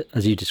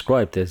 as you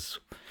described, there's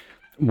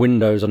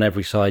windows on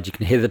every side. You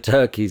can hear the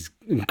turkeys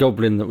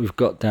gobbling that we've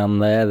got down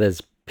there.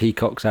 There's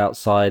peacocks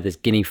outside. There's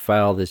guinea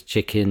fowl. There's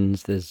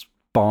chickens. There's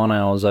barn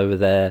owls over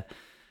there.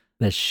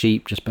 There's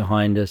sheep just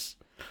behind us.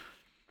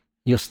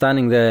 You're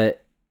standing there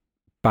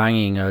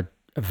banging a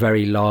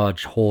very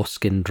large horse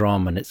skin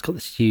drum, and it's got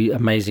this huge,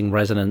 amazing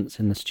resonance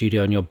in the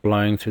studio, and you're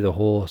blowing through the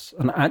horse.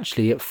 And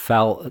actually it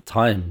felt at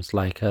times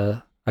like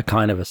a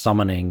kind of a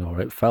summoning, or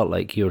it felt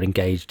like you were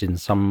engaged in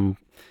you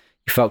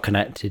felt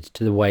connected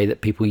to the way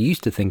that people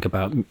used to think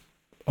about,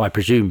 I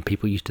presume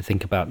people used to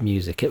think about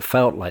music. It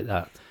felt like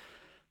that.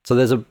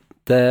 So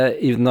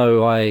even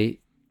though I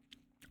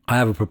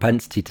have a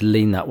propensity to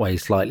lean that way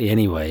slightly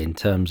anyway, in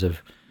terms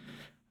of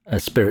a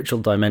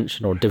spiritual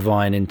dimension or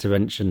divine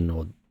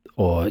intervention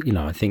or,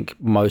 I think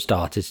most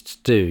artists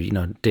do.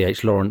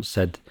 D.H. Lawrence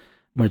said,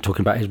 when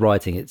talking about his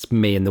writing, it's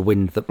me and the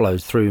wind that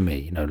blows through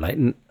me,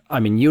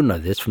 you'll know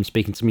this from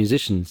speaking to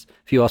musicians.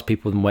 If you ask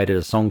people, where did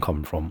a song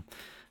come from?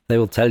 They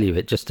will tell you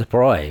it just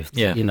arrived.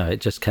 Yeah.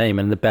 It just came,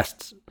 and the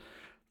best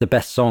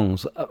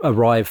songs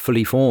arrive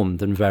fully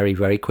formed and very,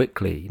 very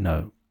quickly.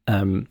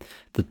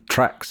 The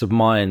tracks of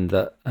mine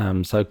that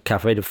so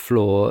Café de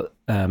Flore,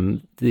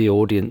 the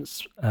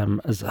audience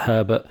as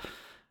Herbert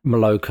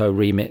Moloko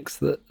remix,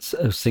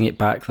 that Sing It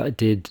Back that I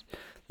did,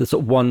 the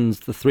sort of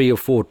ones, the 3 or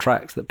 4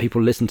 tracks that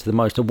people listen to the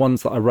most are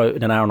ones that I wrote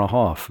in an hour and a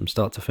half from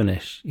start to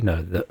finish,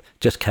 that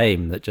just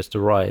came, that just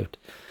arrived.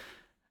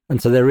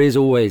 And so there is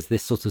always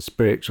this sort of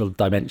spiritual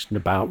dimension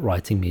about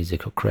writing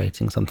music or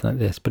creating something like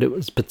this. But it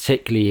was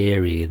particularly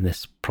eerie in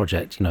this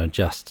project,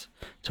 just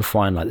to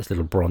find like this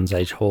little Bronze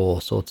Age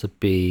horse, or to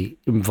be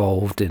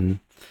involved in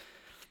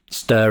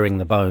stirring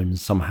the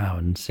bones somehow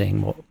and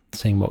seeing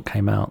what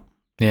came out.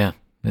 Yeah,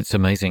 it's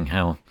amazing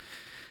how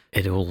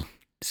it all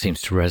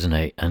seems to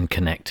resonate and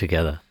connect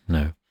together.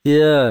 No.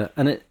 Yeah,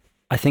 and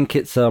I think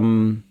it's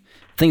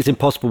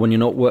impossible when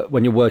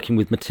you're working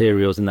with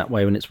materials in that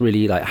way, when it's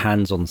really like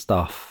hands-on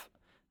stuff.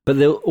 But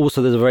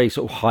there's a very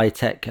sort of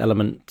high-tech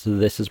element to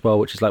this as well,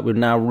 which is like we're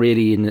now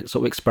really in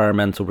sort of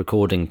experimental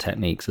recording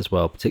techniques as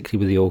well, particularly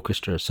with the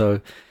orchestra. So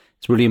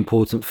it's really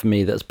important for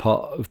me that as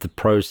part of the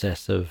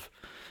process of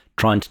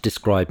trying to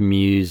describe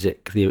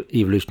music, the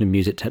evolution of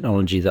music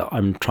technology, that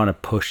I'm trying to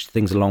push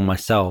things along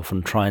myself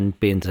and try and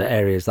be into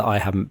areas that I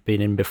haven't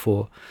been in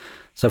before.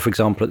 So, for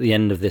example, at the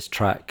end of this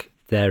track,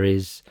 there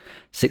is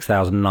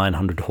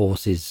 6,900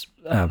 horses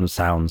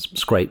sounds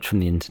scraped from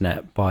the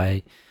internet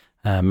by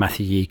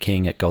Matthew Yee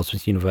King at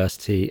Goldsmiths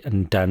University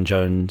and Dan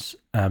Jones,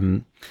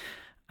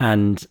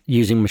 and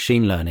using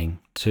machine learning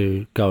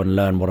to go and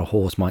learn what a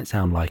horse might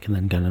sound like, and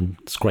then go and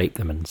scrape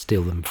them and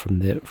steal them from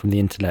the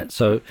internet.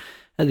 So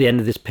at the end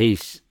of this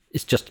piece,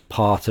 it's just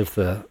part of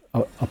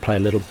I'll play a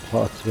little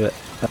part of it.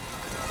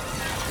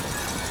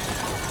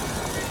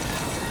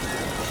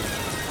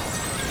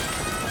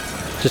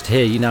 Just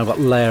here, you now got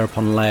layer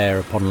upon layer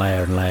upon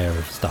layer and layer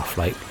of stuff,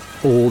 like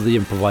all the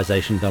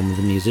improvisation done with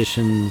the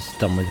musicians,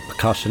 done with the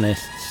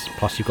percussionists,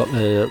 plus you've got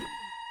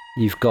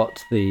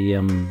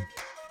the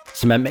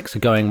cement mixer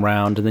going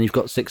round, and then you've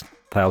got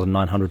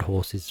 6,900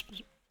 horses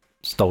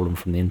stolen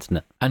from the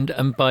internet.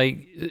 And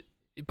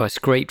by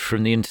scraped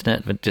from the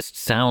internet, but just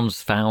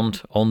sounds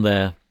found on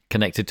there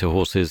connected to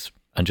horses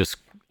and just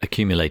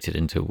accumulated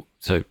into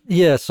so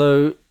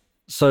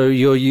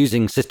you're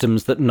using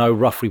systems that know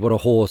roughly what a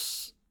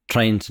horse,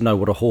 trained to know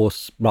what a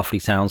horse roughly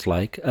sounds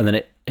like, and then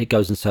it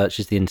goes and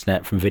searches the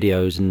internet from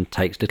videos and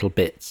takes little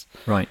bits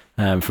right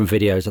from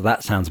videos. So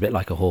that sounds a bit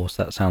like a horse,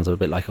 that sounds a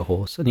bit like a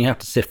horse, and you have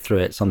to sift through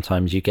it.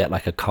 Sometimes you get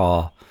like a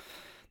car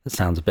that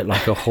sounds a bit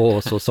like a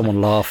horse, or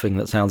someone laughing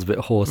that sounds a bit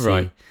horsey.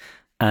 Right.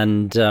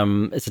 And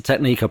it's a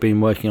technique I've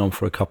been working on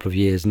for a couple of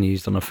years and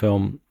used on a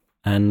film,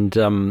 and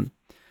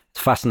it's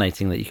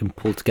fascinating that you can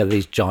pull together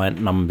these giant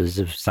numbers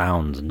of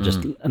sounds and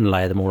just and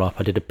layer them all up.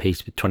 I did a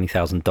piece with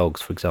 20,000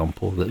 dogs, for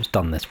example, that was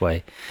done this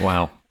way.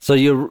 Wow. So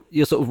you're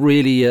sort of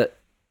really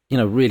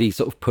really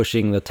sort of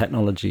pushing the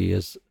technology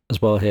as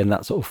well here, and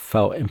that sort of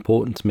felt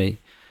important to me.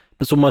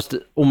 But it's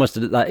almost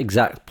at that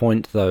exact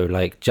point though,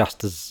 like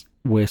just as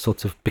we're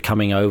sort of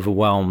becoming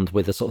overwhelmed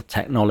with the sort of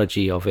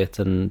technology of it,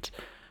 and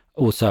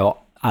also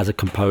as a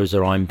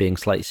composer I'm being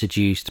slightly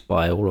seduced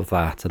by all of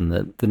that and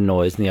the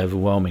noise and the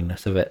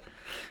overwhelmingness of it,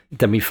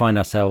 then we find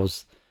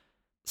ourselves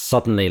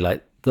suddenly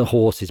like the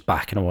horse is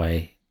back in a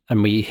way,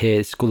 and we hear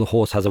it's called The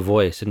Horse Has a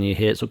Voice, and you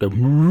hear it sort of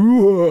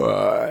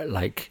go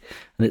like,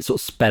 and it's sort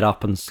of sped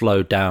up and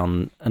slowed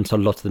down, and so a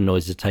lot of the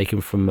noises are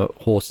taken from the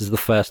horse. Is the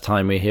first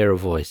time we hear a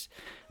voice,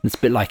 and it's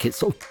a bit like it's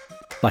sort of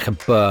like a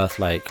birth,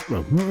 like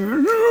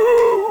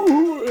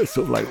it's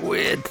sort of like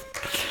weird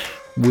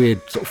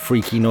sort of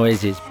freaky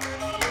noises.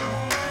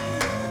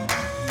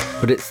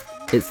 But it's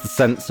the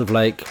sense of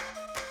like,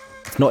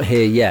 it's not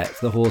here yet.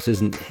 The horse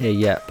isn't here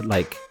yet, but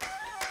like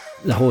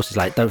the horse is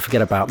like, don't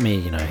forget about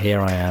me,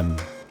 here I am.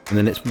 And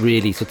then it's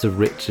really sort of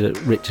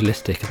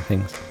ritualistic and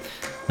things.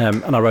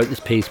 And I wrote this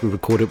piece, we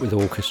recorded it with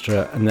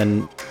orchestra, and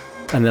then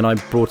I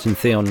brought in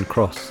Theon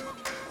Cross,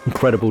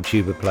 incredible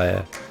tuba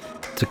player,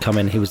 to come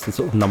in. He was the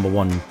sort of number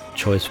one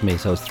choice for me,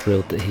 so I was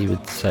thrilled that he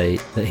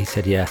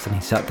said yes, and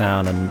he sat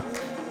down and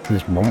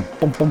this bum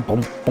bum bum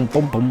bum bum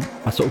bum bum.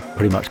 I sort of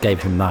pretty much gave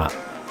him that.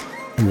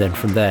 And then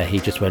from there, he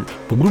just went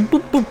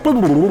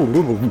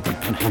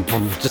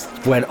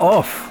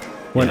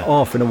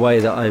off in a way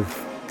that I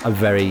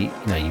very,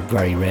 you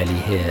very rarely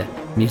hear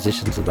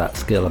musicians of that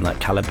skill and that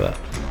caliber.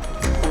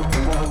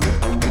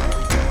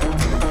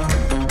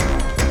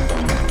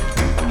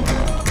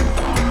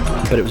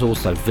 But it was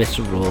also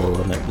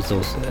visceral, and it was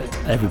also,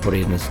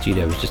 everybody in the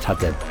studio just had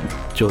their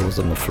jaws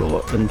on the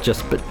floor, and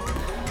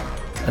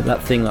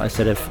that thing that I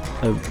said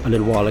a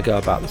little while ago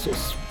about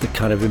the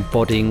kind of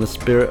embodying the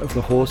spirit of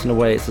the horse, in a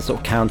way, it's a sort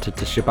of counter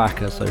to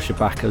Shabaka. So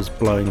Shabaka's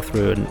blowing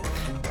through and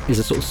is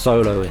a sort of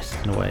soloist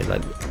in a way,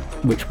 like,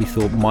 which we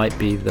thought might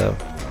be the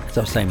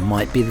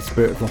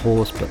spirit of the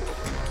horse, but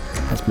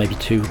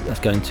that's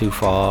going too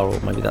far, or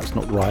maybe that's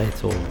not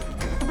right, or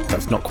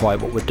that's not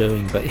quite what we're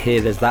doing. But here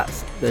there is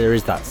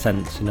that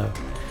sense, and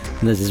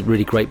there's this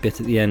really great bit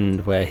at the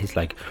end where he's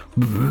like,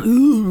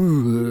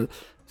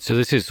 so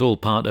this is all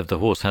part of The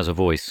Horse Has a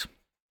Voice.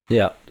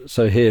 Yeah,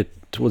 so here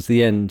towards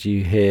the end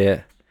you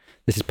hear,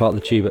 this is part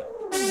of the tuba.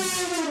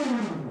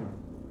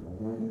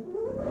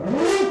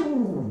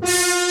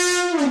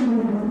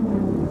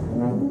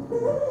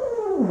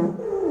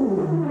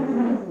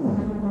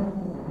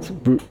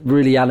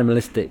 Really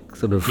animalistic,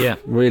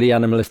 really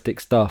animalistic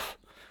stuff.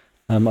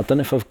 I don't know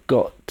if I've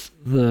got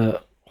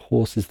the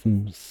horses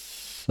themselves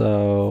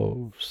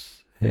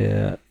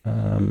here.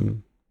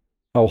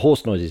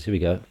 Horse noises, here we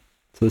go.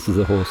 So this is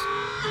a horse.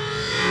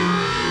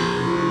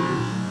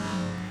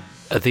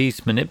 Are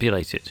these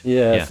manipulated?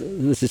 Yeah. So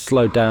this is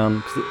slowed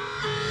down.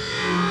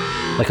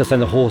 Like I was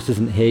saying, the horse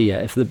isn't here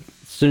yet. As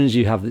soon as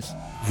you have this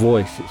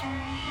voice, it's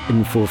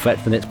in full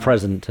effect and it's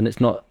present, and it's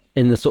not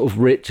in the sort of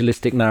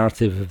ritualistic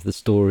narrative of the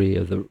story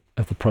of the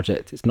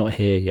project. It's not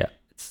here yet.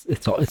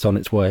 It's on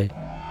its way.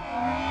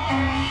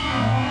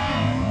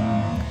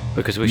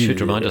 Because we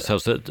should remind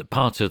ourselves that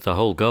part of the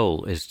whole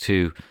goal is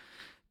to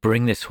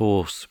bring this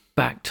horse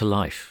back to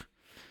life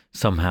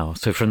somehow.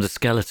 So from the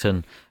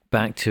skeleton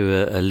back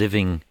to a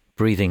living,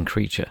 breathing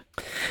creature.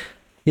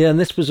 Yeah,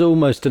 and this was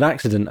almost an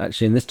accident,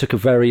 actually, and this took a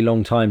very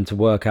long time to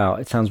work out.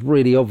 It sounds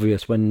really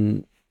obvious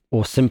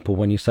or simple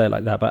when you say it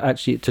like that, but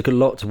actually it took a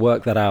lot to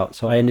work that out.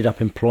 So I ended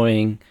up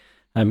employing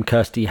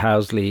Kirsty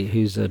Housley,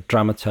 who's a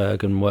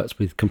dramaturg and works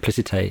with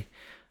Complicité,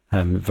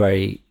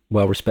 very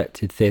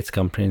well-respected theatre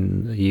company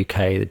in the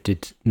UK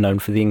that known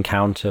for The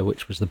Encounter,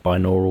 which was the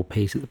binaural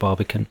piece at the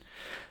Barbican,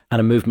 and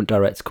a movement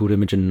director called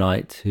Imogen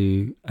Knight,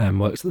 who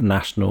works at the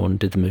National and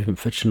did the movement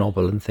for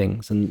Chernobyl and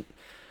things. And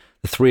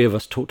the three of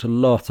us talked a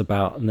lot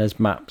about, and there's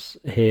maps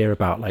here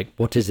about like,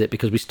 what is it?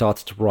 Because we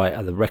started to write,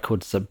 are the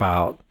records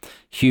about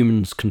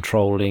humans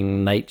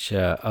controlling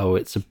nature? Oh,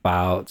 it's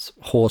about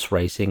horse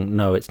racing.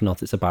 No, it's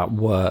not. It's about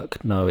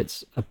work. No,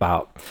 it's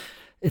about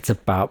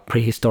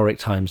prehistoric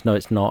times. No,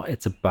 it's not.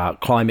 It's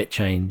about climate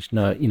change.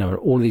 No,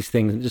 all these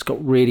things. It just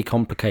got really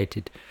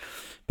complicated.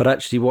 But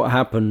actually what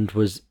happened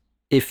was,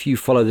 if you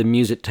follow the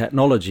music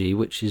technology,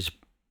 which is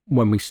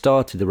when we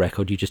started the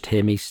record, you just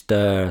hear me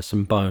stir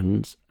some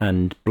bones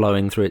and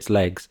blowing through its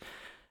legs.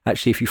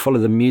 Actually, if you follow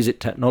the music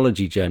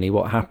technology journey,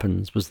 what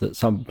happens was that at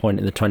some point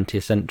in the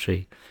 20th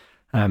century,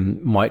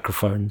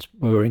 microphones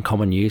were in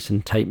common use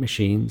and tape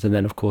machines, and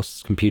then of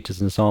course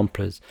computers and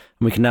samplers,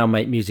 and we can now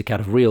make music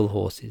out of real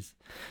horses.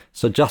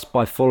 So just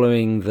by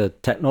following the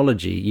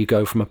technology, you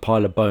go from a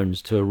pile of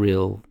bones to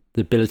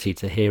the ability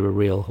to hear a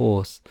real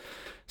horse.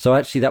 So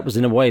actually that was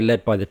in a way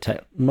led by the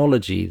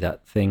technology,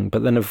 that thing,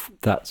 but then of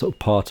that sort of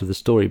part of the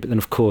story. But then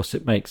of course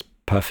it makes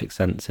perfect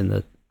sense in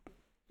the,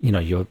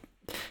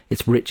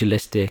 it's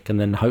ritualistic, and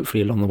then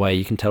hopefully along the way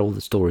you can tell all the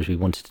stories we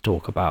wanted to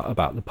talk about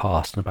the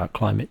past and about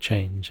climate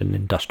change and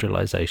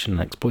industrialization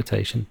and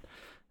exploitation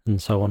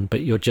and so on.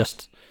 But you're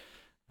just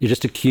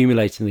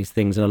accumulating these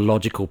things in a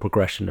logical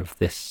progression of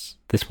this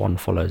one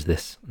follows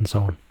this and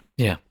so on.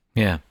 Yeah.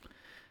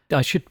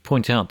 I should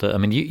point out that,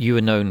 you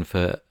are known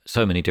for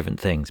so many different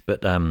things,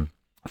 but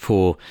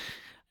for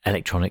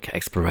electronic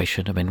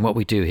exploration, what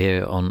we do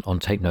here on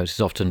Tape Notes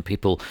is often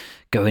people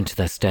go into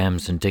their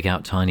stems and dig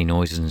out tiny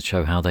noises and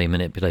show how they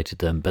manipulated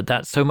them. But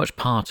that's so much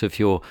part of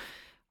your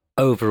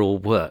overall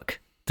work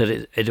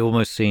that it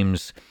almost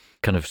seems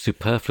kind of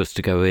superfluous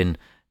to go in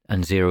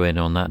and zero in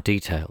on that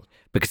detail,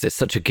 because it's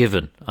such a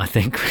given, I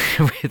think,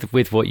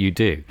 with what you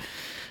do.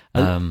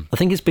 I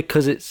think it's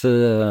because it's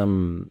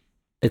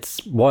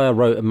why I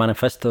wrote a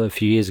manifesto a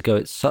few years ago.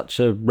 It's such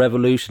a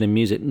revolution in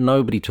music.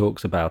 Nobody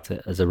talks about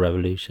it as a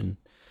revolution.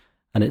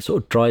 And it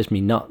sort of drives me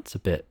nuts a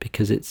bit,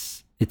 because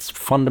it's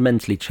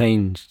fundamentally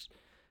changed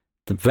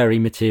the very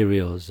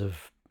materials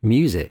of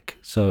music.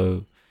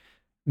 So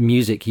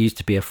music used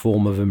to be a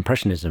form of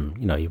impressionism.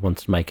 You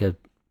wanted to make a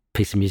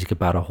piece of music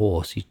about a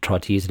horse. You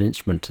tried to use an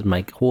instrument to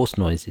make horse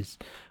noises,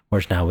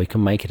 whereas now we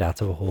can make it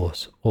out of a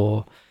horse.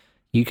 Or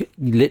you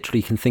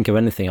literally can think of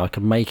anything. I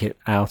could make it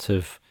out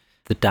of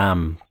the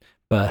dam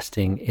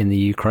bursting in the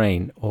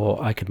Ukraine,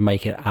 or I could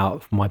make it out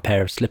of my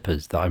pair of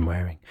slippers that I'm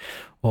wearing,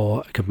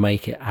 or I could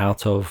make it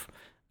out of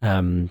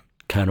Colonel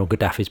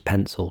Gaddafi's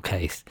pencil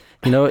case.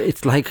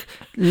 It's like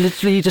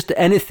literally just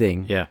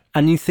anything. Yeah.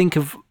 And you think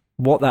of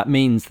what that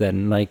means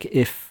then, like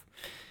if,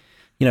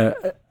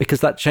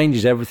 because that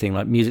changes everything.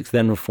 Like music's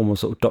then a form of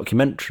sort of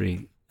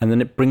documentary, and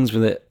then it brings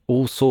with it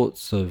all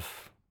sorts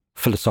of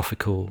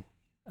philosophical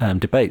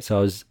debates.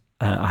 I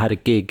had a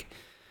gig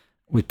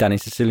with Danny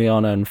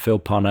Siciliano and Phil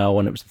Parnell,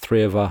 and it was the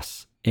three of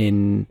us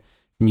in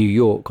New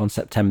York on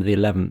September the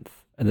 11th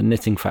at the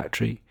Knitting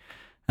Factory.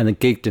 And the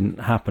gig didn't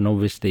happen,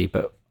 obviously,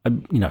 but,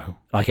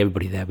 like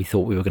everybody there, we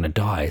thought we were going to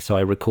die. So I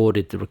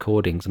recorded the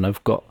recordings, and I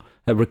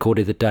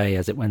recorded the day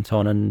as it went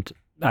on, and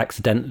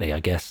accidentally, I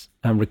guess,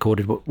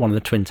 recorded one of the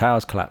Twin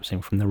Towers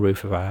collapsing from the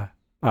roof of our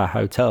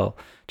hotel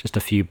just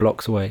a few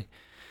blocks away.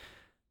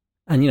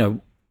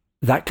 And,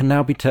 that can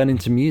now be turned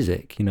into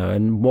music,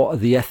 and what are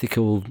the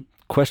ethical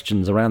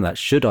questions around that.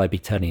 Should I be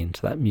turning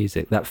into that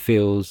music? That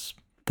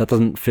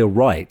doesn't feel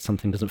right.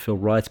 Something doesn't feel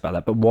right about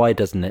that. But why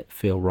doesn't it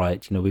feel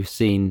right? You know, we've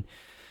seen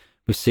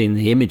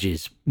the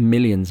images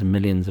millions and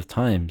millions of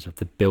times of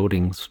the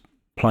buildings,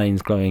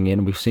 planes glowing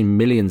in. We've seen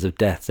millions of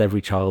deaths.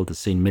 Every child has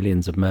seen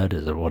millions of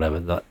murders or whatever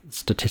that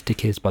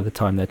statistic is by the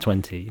time they're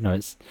 20. You know,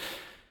 so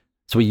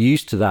we're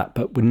used to that,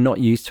 but we're not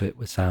used to it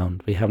with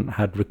sound. We haven't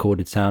had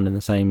recorded sound in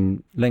the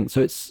same length.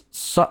 So it's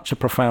such a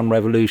profound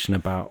revolution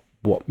about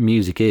what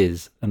music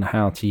is and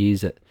how to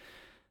use it,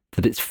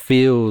 that it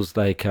feels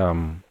like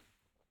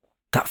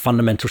that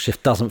fundamental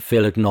shift doesn't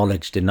feel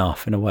acknowledged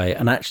enough in a way.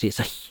 And actually, it's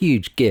a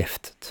huge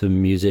gift to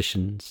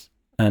musicians.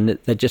 And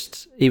they're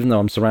just, even though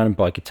I'm surrounded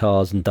by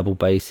guitars and double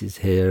basses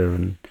here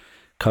and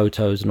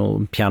kotos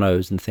and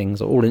pianos and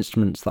things, all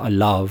instruments that I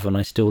love, and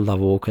I still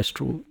love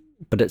orchestral,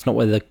 but it's not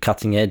where the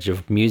cutting edge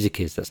of music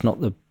is. That's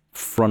not the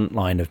front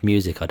line of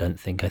music, I don't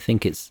think. I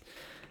think it's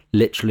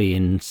literally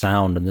in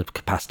sound and the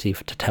capacity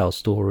to tell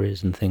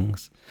stories and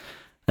things,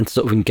 and to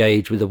sort of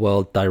engage with the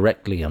world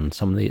directly on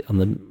some of the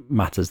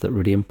matters that are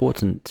really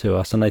important to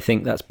us. And I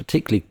think that's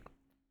particularly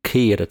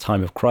key at a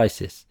time of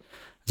crisis.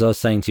 As I was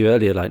saying to you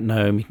earlier, like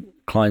Naomi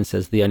Klein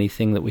says, the only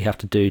thing that we have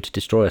to do to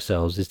destroy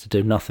ourselves is to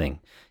do nothing.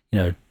 You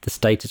know, the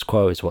status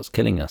quo is what's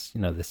killing us.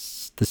 You know, the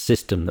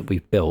system that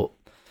we've built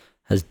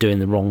as doing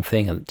the wrong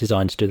thing and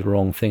designed to do the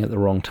wrong thing at the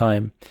wrong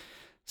time.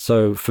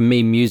 So for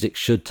me, music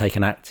should take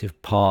an active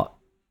part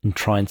in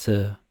trying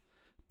to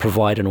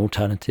provide an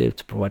alternative,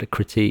 to provide a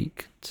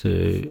critique,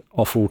 to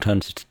offer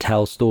alternatives, to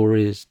tell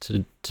stories,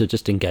 to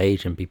just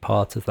engage and be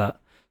part of that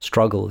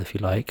struggle, if you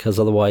like. Because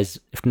otherwise,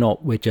 if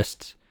not, we're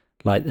just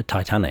like the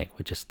Titanic.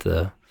 We're just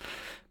the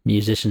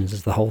musicians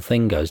as the whole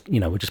thing goes. You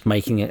know, we're just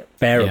making it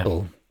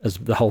bearable as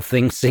the whole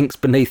thing sinks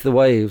beneath the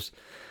waves.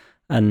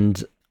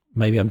 And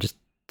maybe I'm just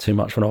too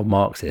much of an old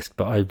Marxist,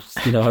 but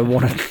I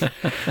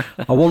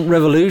want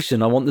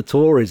revolution. I want the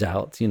Tories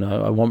out, you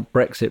know, I want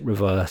Brexit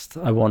reversed.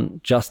 I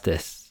want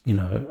justice, you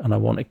know, and I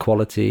want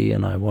equality,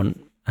 and I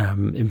want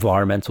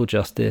environmental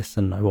justice,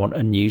 and I want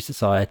a new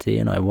society,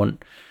 and I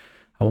want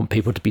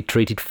people to be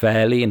treated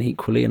fairly and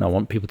equally, and I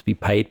want people to be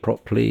paid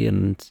properly,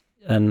 and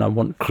I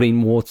want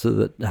clean water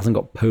that hasn't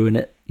got poo in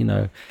it. You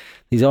know,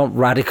 these aren't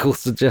radical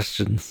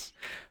suggestions,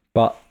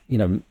 but, you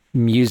know,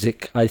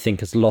 music, I think,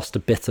 has lost a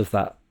bit of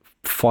that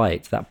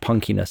fight, that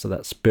punkiness, or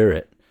that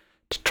spirit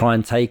to try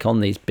and take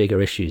on these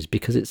bigger issues,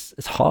 because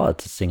it's hard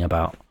to sing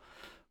about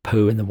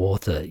poo in the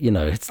water. You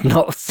know, it's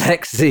not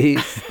sexy,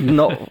 it's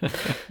not,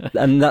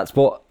 and that's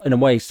what, in a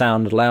way,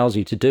 sound allows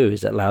you to do,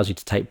 is it allows you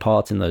to take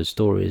part in those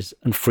stories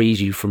and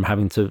frees you from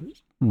having to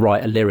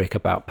write a lyric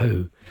about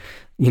poo.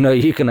 You know,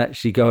 you can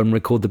actually go and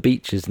record the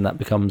beaches, and that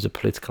becomes a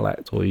political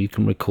act, or you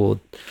can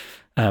record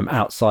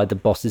outside the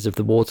bosses of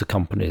the water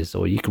companies,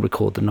 or you can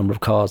record the number of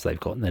cars they've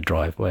got in their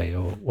driveway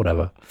or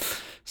whatever.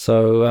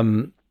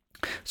 So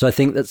I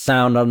think that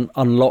sound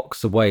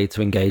unlocks a way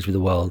to engage with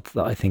the world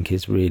that I think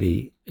is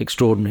really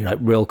extraordinary. Like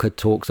Rilke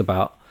talks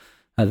about,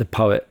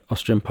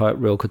 Austrian poet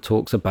Rilke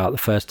talks about the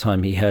first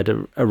time he heard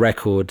a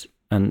record,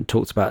 and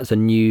talks about it as a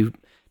new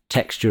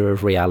texture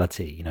of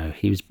reality. You know,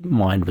 his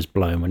mind was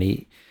blown when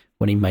he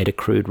made a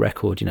crude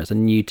record. You know, it's a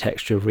new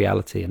texture of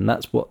reality, and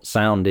that's what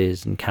sound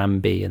is and can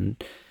be.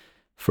 And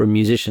for a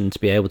musician to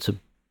be able to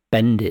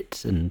bend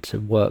it and to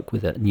work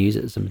with it and use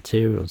it as a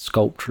material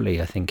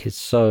sculpturally, I think is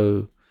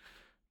so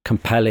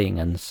compelling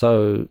and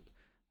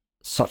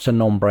such a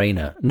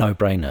no-brainer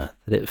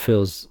that it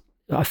feels,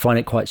 I find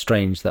it quite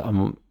strange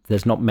that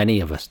there's not many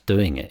of us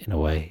doing it in a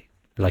way.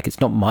 Like,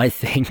 it's not my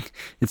thing,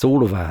 it's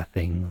all of our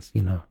things,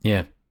 you know.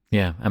 Yeah,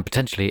 and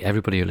potentially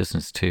everybody who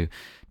listens to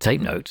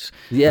Tape Notes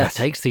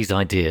takes these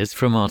ideas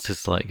from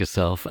artists like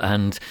yourself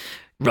and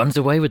runs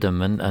away with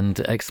them and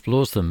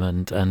explores them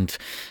and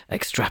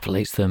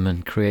extrapolates them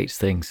and creates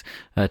things,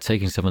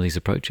 taking some of these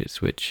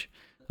approaches, which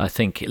I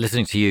think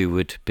listening to you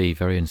would be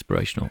very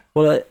inspirational.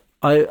 Well,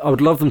 I would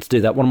love them to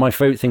do that. One of my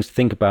favourite things to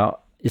think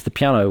about is the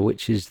piano,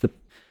 which is the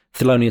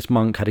Thelonious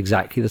Monk had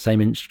exactly the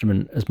same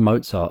instrument as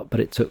Mozart,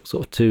 but it took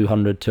sort of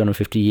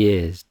 250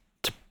 years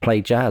to play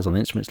jazz on the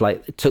instrument. It's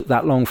like it took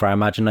that long for our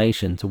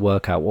imagination to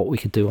work out what we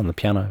could do on the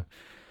piano.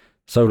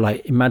 So,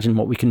 like, imagine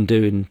what we can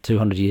do in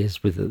 200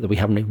 years with it that we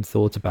haven't even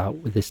thought about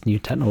with this new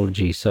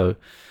technology. So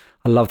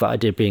I love that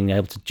idea of being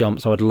able to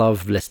jump. So I'd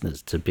love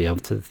listeners to be able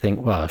to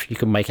think, well, if you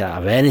can make it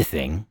out of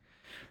anything,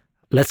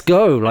 let's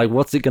go. Like,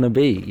 what's it going to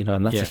be? You know,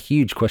 and that's a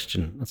huge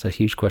question. That's a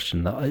huge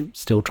question that I'm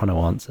still trying to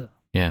answer.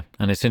 Yeah.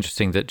 And it's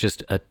interesting that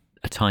just a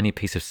tiny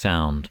piece of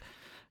sound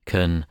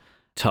can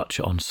touch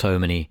on so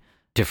many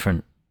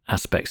different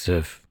aspects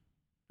of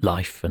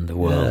life and the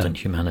world and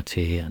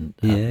humanity and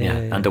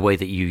and the way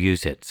that you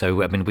use it.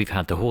 So, I mean, we've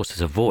had the horse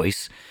as a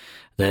voice.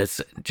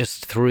 There's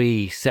just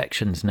 3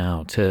 sections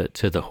now to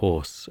the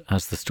horse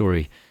as the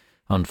story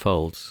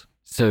unfolds.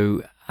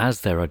 So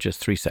as there are just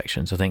 3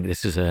 sections, I think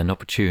this is an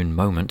opportune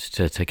moment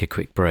to take a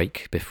quick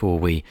break before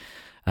we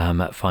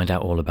find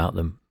out all about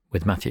them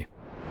with Matthew.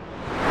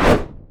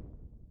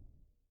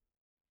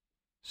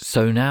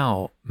 So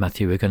now,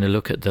 Matthew, we're going to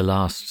look at the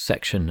last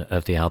section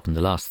of the album,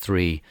 the last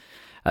 3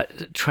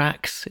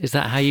 tracks. Is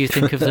that how you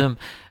think of them?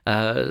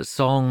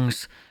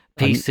 Songs,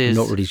 pieces?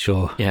 I'm not really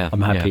sure. Yeah,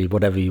 I'm happy,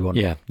 whatever you want.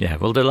 Yeah.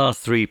 Well, the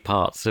last three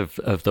parts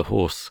of the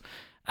Horse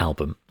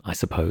album, I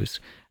suppose.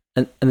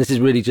 And this is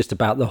really just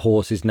about the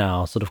horses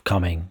now sort of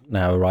coming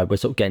now, right? We're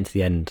sort of getting to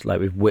the end. Like,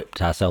 we've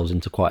whipped ourselves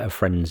into quite a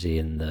frenzy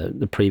in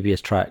the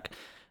previous track,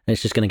 and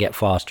it's just going to get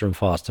faster and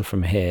faster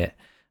from here.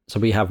 So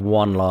we have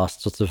one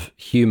last sort of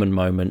human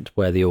moment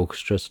where the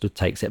orchestra sort of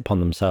takes it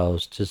upon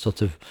themselves to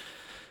sort of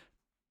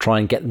try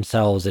and get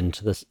themselves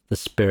into the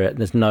spirit.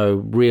 There's no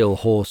real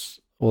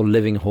horse or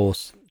living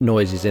horse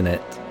noises in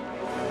it.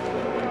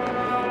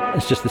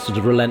 It's just this sort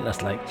of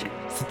relentless, like,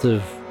 sort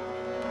of...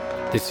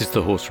 This is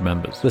the Horse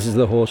Remembers. This is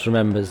the Horse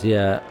Remembers,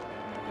 yeah.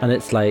 And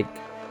it's like,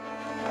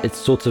 it's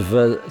sort of,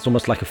 it's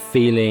almost like a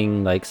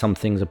feeling like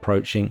something's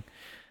approaching.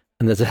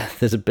 And there's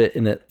a bit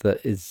in it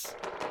that is...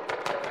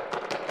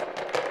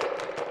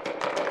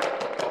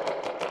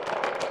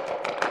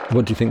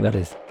 What do you think that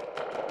is?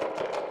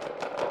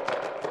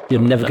 You're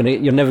never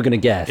gonna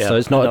guess. Yeah, so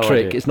it's not a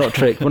trick. Idea. It's not a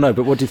trick. Well, no,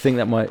 but what do you think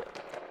that might?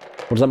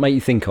 What does that make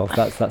you think of?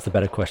 That's a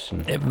better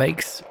question. It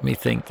makes me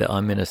think that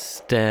I'm in a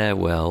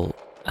stairwell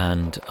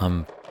and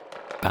I'm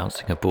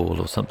bouncing a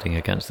ball or something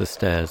against the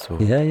stairs. Or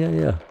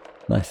yeah.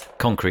 Nice.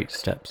 Concrete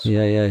steps.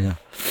 Yeah.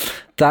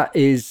 That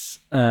is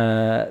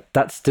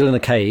that's still in a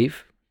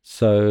cave.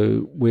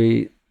 So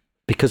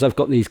because I've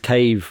got these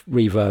cave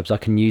reverbs, I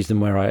can use them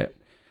where I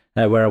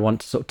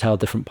want to sort of tell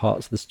different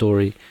parts of the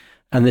story.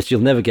 And this,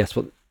 you'll never guess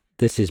what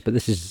this is, but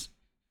this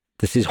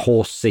is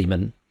horse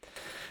semen.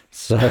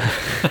 So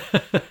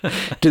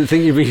didn't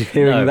think you'd be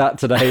hearing that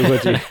today,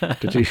 would you?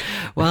 Did you?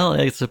 Well,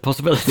 it's a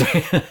possibility.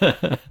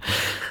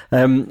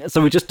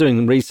 So we're just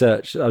doing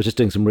research. I was just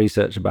doing some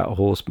research about a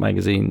horse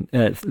magazine,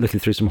 looking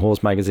through some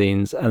horse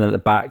magazines, and at the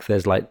back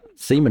there's like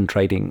semen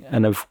trading.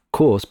 And of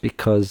course,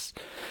 because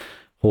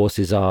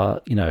horses are,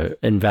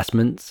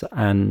 investments,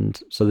 and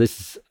so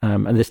this is,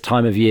 and this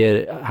time of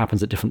year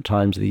happens at different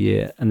times of the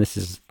year, and this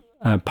is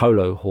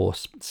polo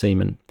horse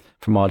semen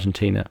from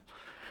Argentina,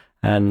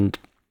 and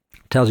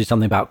tells you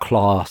something about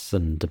class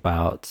and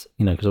about,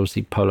 because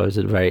obviously polo is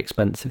a very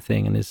expensive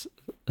thing and is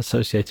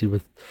associated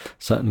with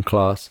certain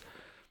class,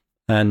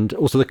 and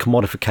also the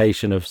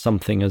commodification of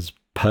something as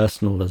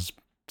personal as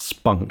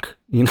spunk,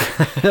 and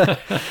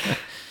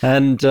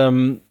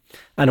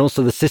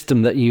also the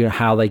system that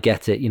how they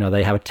get it.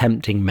 They have a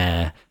tempting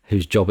mare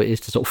whose job it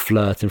is to sort of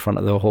flirt in front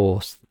of the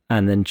horse,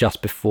 and then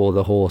just before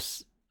the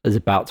horse is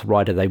about to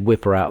ride it, they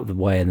whip her out of the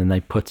way, and then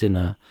they put in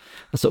a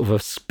sort of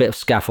a bit of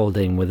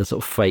scaffolding with a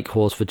sort of fake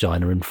horse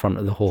vagina in front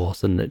of the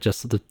horse, and it just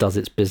sort of does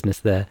its business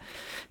there.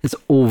 It's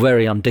all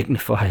very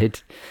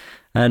undignified,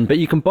 but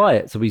you can buy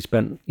it. So we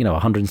spent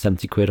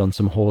 170 quid on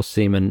some horse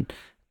semen,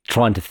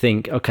 trying to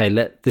think, okay,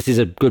 this is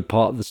a good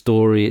part of the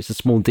story. It's a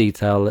small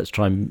detail. Let's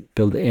try and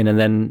build it in. And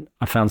then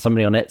I found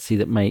somebody on Etsy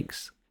that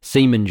makes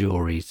semen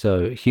jewelry,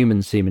 so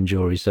human semen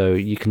jewelry. So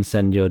you can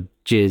send your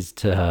jizz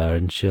to her,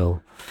 and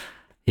she'll.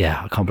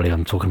 Yeah, I can't believe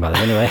I'm talking about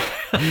that anyway.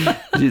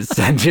 You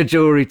send your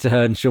jewelry to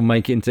her and she'll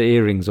make it into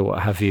earrings or what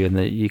have you, and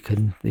that you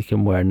can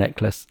wear a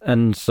necklace.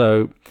 And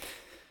so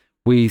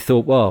we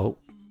thought, well,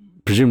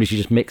 presumably she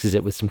just mixes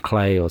it with some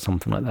clay or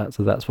something like that.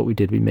 So that's what we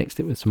did. We mixed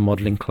it with some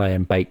modelling clay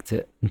and baked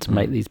it and to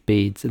make these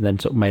beads, and then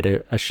sort of made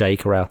a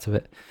shaker out of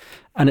it.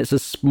 And it's a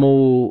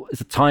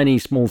tiny,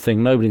 small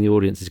thing. Nobody in the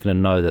audience is going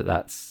to know that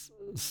that's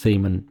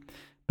semen,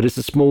 but it's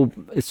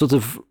sort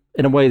of,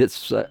 in a way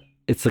that's...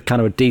 it's a kind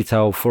of a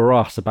detail for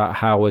us about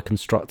how we're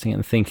constructing it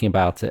and thinking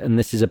about it. And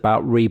this is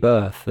about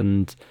rebirth,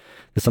 and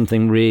there's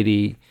something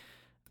really,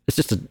 it's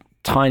just a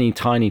tiny,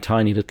 tiny,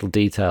 tiny little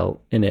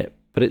detail in it,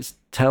 but it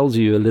tells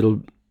you a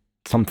little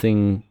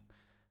something,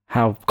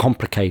 how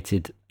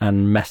complicated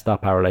and messed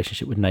up our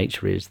relationship with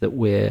nature is, that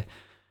we're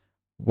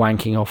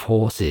wanking off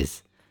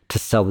horses to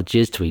sell the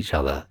jizz to each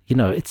other.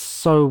 It's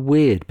so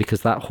weird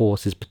because that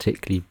horse is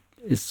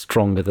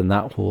stronger than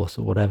that horse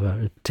or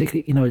whatever.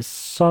 Particularly, it's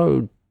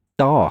so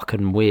dark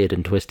and weird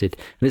and twisted,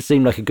 and it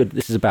seemed like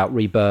this is about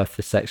rebirth,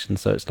 this section,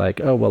 so it's like,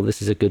 oh well, this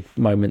is a good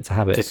moment to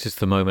have it. This is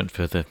the moment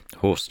for the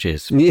horse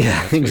jizz.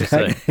 Yeah,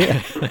 exactly.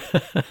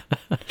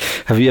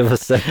 Have you ever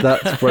said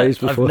that phrase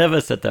before? I've never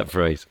said that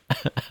phrase.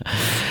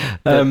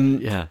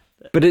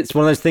 But it's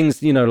one of those things,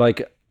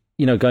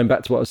 going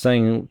back to what I was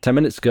saying 10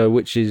 minutes ago,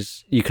 which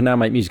is you can now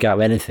make music out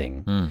of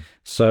anything.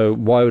 So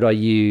why would I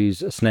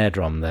use a snare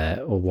drum there,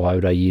 or why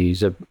would I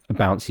use a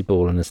bouncy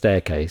ball and a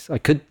staircase? I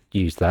could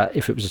use that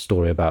if it was a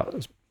story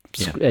about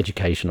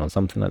education or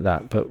something like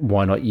that, but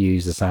why not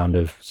use the sound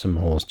of some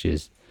horse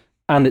jizz?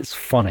 And it's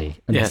funny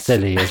and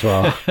silly as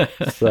well.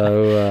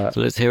 So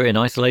let's hear it in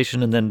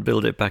isolation and then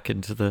build it back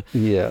into the...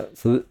 Yeah,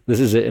 so this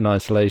is it in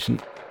isolation.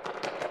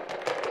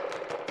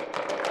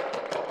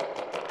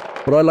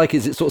 What I like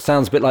is it sort of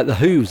sounds a bit like the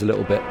Who's a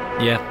little bit.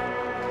 Yeah.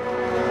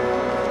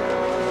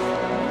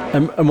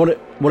 And what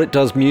it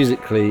does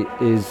musically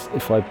is,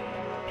 if I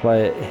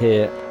play it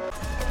here,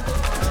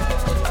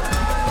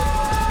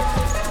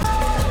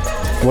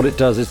 what it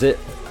does is it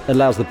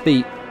allows the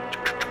beat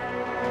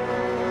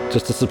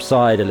just to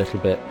subside a little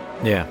bit.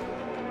 Yeah.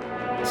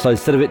 So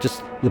instead of it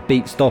just the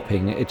beat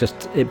stopping,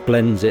 it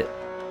blends it.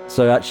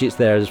 So actually it's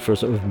there as for a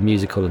sort of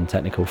musical and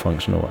technical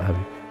function or what have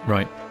you.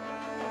 Right.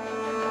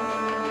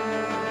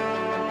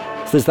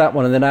 So there's that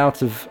one, and then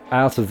out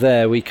of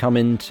there we come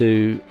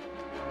into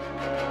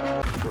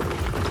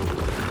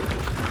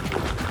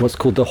what's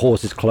called the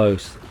horses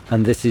close,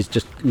 and this is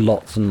just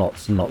lots and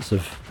lots and lots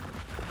of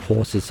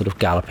horses sort of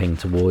galloping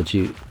towards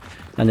you.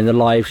 And in the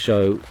live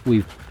show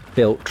we've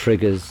built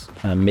triggers,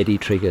 MIDI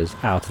triggers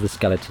out of the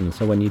skeleton,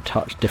 so when you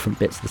touch different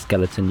bits of the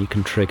skeleton you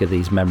can trigger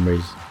these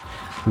memories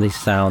and these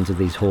sounds of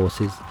these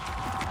horses.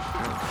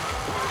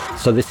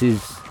 So this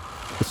is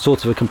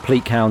sort of a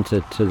complete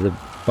counter to the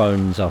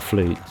bones are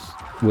flutes,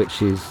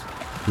 which is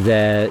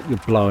there, you're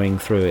blowing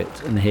through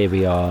it, and here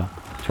we are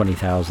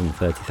 20,000,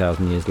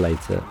 30,000 years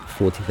later,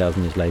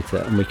 40,000 years later,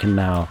 and we can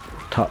now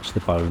touch the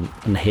bone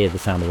and hear the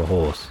sound of a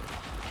horse,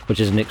 which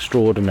is an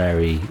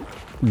extraordinary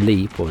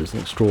leap, or it's an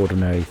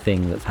extraordinary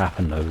thing that's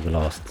happened over the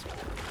last,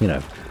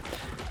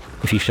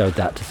 if you showed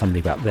that to somebody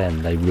back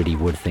then, they really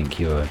would think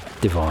you were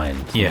divine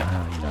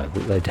somehow,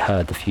 that they'd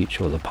heard the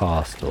future or the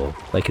past, or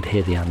they could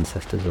hear the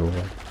ancestors or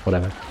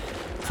whatever.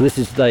 So this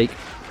is like,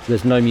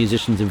 there's no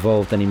musicians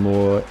involved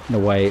anymore. In a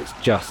way, it's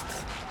just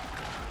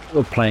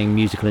playing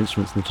musical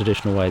instruments in the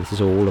traditional way. This is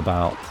all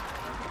about,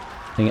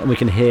 and we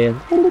can hear,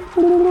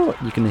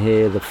 you can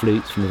hear the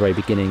flutes from the very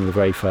beginning, the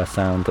very first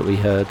sound that we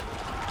heard.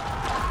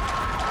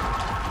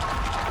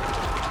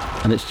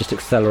 And it's just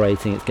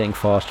accelerating, it's getting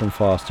faster and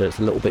faster. It's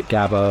a little bit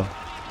gabba,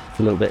 it's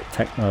a little bit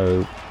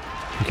techno.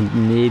 You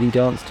can nearly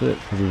dance to it,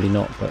 probably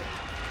not, but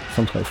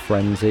some kind of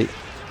frenzy.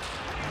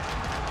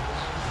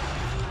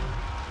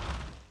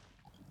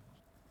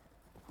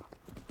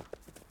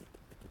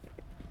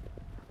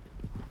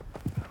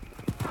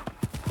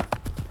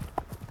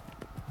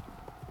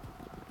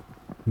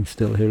 You can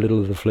still hear a little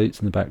of the flutes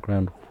in the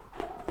background.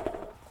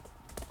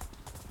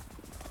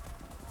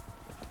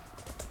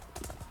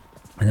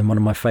 And then one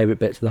of my favourite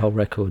bits of the whole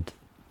record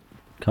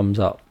comes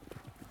up,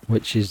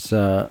 which is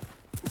you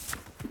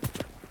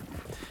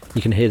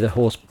can hear the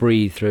horse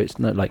breathe through its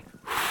note, like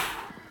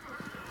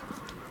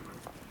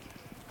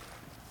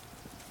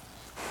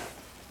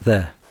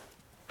there.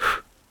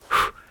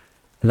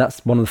 And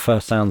that's one of the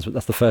first sounds,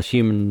 that's the first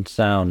human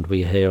sound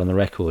we hear on the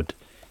record,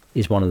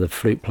 is one of the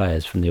flute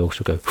players from the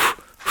orchestra go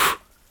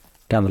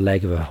down the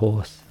leg of a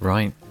horse.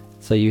 Right.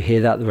 So you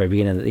hear that at the very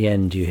beginning, and at the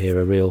end you hear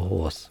a real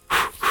horse.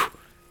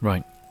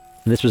 Right.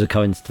 And this was a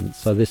coincidence.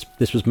 So this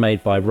was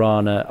made by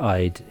Rana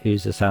Eid,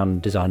 who's a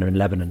sound designer in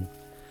Lebanon.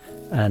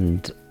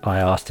 And I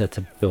asked her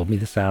to build me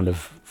the sound of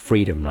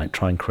freedom, like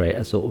try and create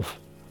a sort of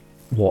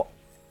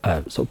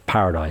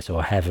paradise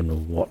or heaven, or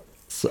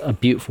what's a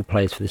beautiful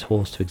place for this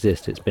horse to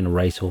exist. It's been a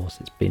racehorse.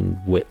 It's been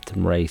whipped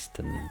and raced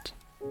and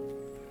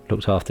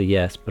looked after,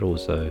 yes, but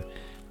also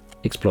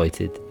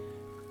exploited.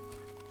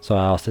 So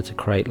I asked her to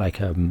create like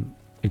a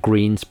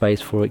green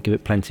space for it, give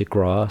it plenty of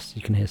grass.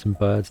 You can hear some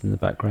birds in the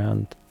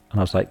background. And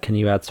I was like, can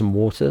you add some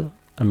water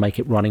and make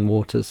it running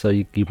water?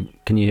 So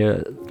can you hear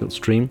a little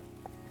stream?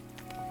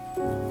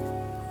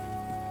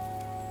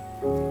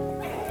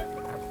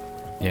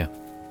 Yeah.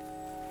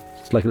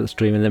 It's like a little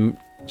stream, and then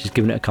she's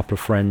given it a couple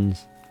of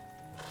friends.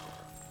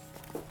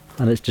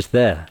 And it's just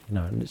there,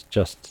 and it's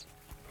just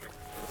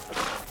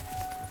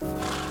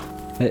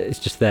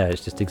there,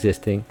 it's just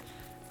existing.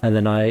 And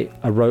then I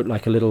wrote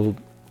like a little,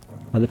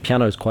 the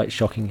piano's quite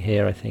shocking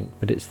here, I think,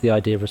 but it's the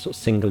idea of a sort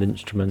of single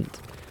instrument.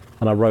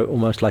 And I wrote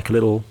almost like a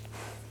little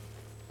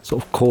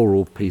sort of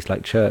choral piece,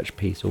 like church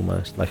piece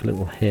almost, like a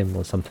little hymn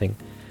or something.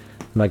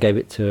 And I gave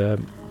it to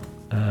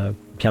a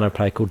piano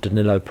player called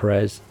Danilo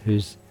Perez,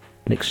 who's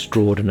an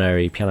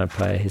extraordinary piano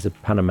player. He's a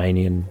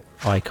Panamanian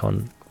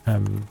icon, a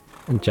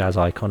jazz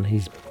icon.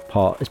 He's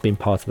been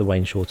part of the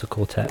Wayne Shorter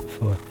Quartet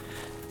for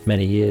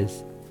many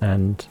years,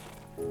 and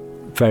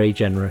very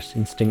generous,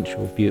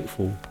 instinctual,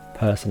 beautiful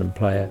person and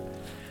player.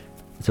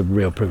 It's a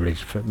real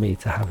privilege for me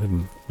to have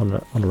him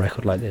on a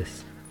record like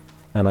this.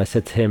 And I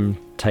said to him,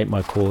 take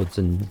my chords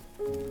and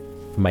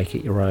make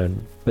it your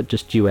own, but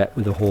just duet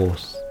with a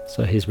horse.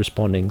 So he's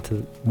responding to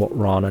what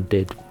Rana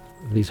did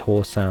with these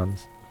horse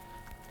sounds.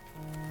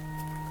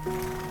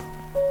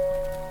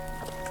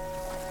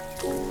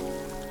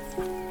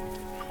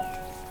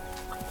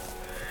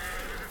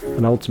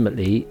 And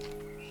ultimately,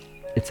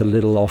 it's a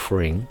little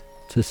offering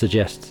to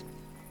suggest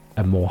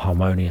a more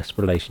harmonious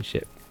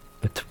relationship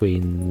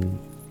between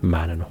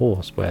man and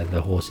horse, where the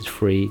horse is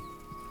free,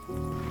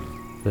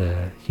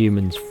 the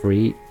human's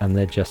free, and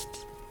they're just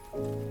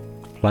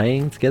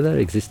playing together,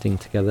 existing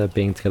together,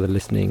 being together,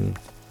 listening,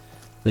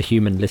 the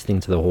human listening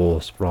to the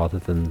horse rather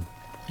than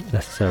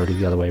necessarily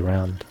the other way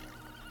around.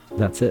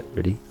 That's it,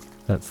 really.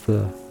 That's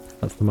the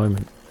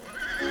moment.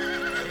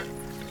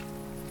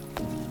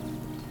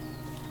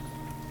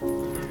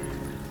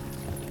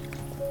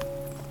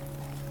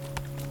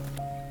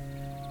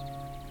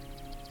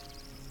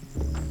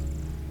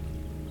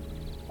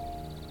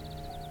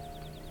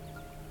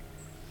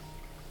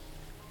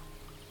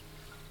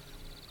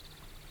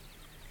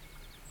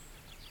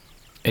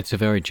 It's a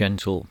very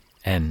gentle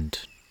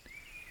end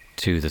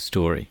to the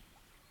story.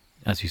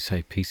 as you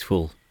say,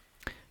 peaceful,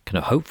 kind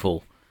of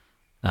hopeful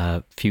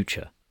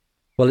future.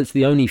 Well, it's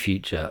the only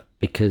future,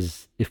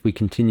 because if we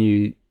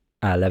continue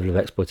our level of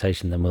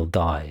exploitation, then we'll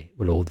die.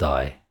 We'll all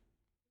die.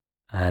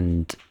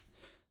 And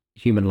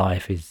human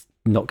life is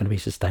not going to be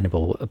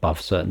sustainable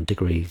above certain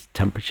degrees,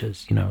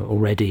 temperatures.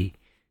 Already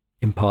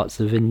in parts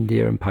of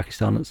India and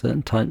Pakistan at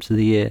certain times of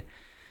the year,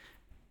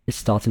 it's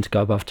starting to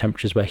go above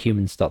temperatures where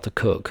humans start to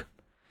cook.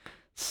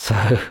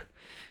 So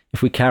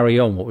if we carry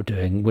on what we're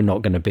doing, we're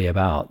not going to be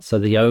about. So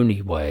the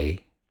only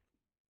way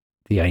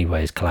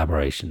is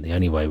collaboration. The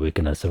only way we're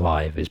going to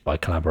survive is by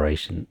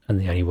collaboration. And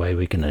the only way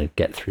we're going to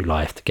get through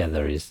life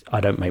together is,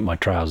 I don't make my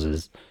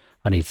trousers.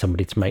 I need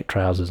somebody to make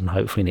trousers, and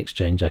hopefully in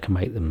exchange I can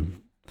make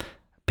them a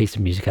piece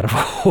of music out of a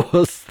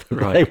horse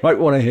that they might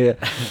want to hear.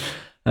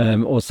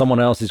 Or someone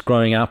else is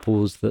growing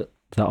apples that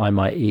I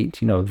might eat.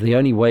 The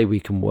only way we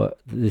can work,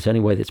 the only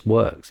way this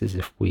works is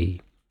if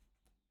we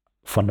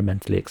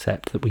fundamentally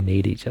accept that we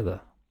need each other.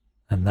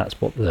 And that's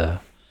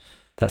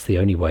the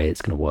only way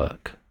it's going to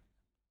work.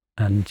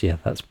 And yeah,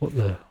 that's what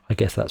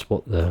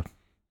the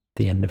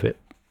end of it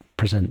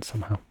presents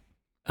somehow.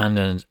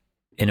 And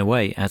in a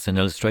way, as an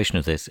illustration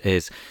of this,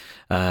 is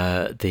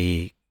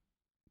the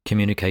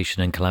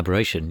communication and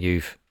collaboration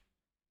you've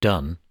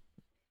done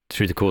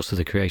through the course of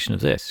the creation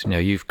of this.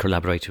 You've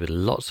collaborated with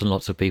lots and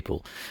lots of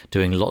people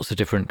doing lots of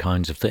different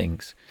kinds of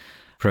things,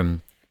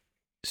 from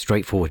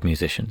straightforward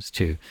musicians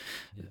to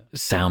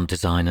sound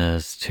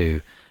designers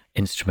to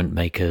instrument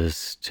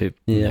makers to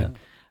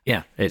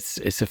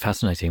it's a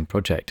fascinating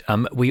project.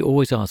 We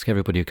always ask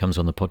everybody who comes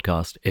on the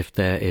podcast if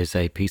there is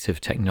a piece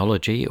of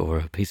technology or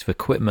a piece of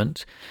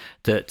equipment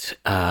that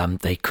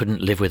they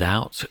couldn't live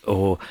without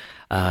or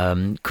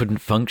couldn't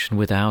function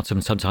without,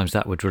 and sometimes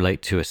that would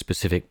relate to a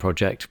specific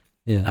project.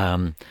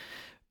 What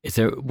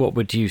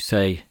would you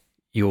say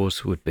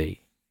yours would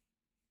be?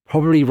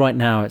 Probably right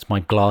now it's my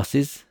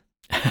glasses,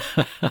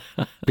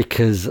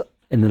 because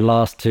in the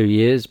last 2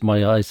 years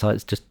my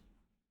eyesight's just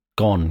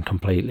gone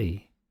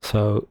completely.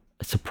 So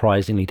it's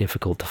surprisingly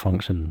difficult to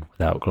function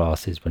without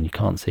glasses when you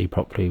can't see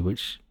properly, and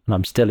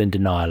I'm still in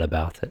denial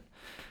about it.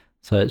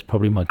 So it's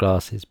probably my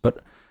glasses.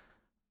 But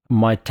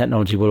my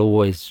technology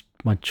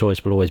my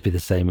choice will always be the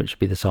same, which would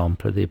be the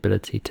sampler, the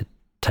ability to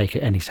take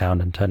any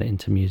sound and turn it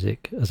into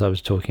music. As I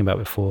was talking about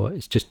before,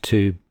 it's just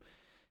too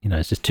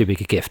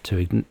big a gift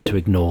to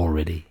ignore,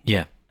 really.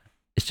 Yeah.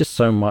 It's just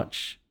so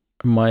much.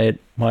 My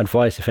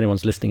advice, if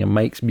anyone's listening and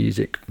makes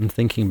music and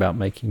thinking about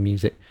making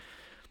music,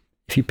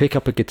 if you pick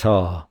up a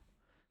guitar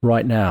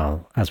right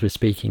now, as we're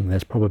speaking,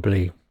 there's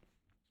probably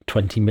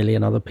 20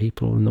 million other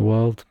people in the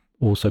world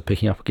also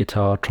picking up a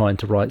guitar, trying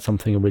to write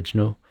something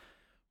original.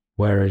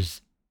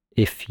 Whereas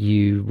if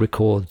you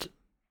record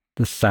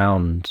the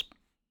sound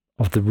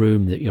of the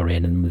room that you're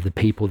in and with the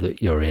people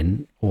that you're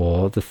in,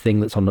 or the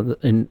thing that's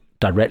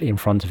directly in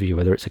front of you,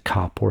 whether it's a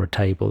cup or a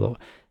table, or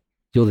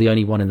you're the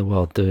only one in the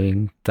world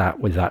doing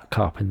that with that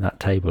cup and that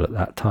table at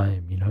that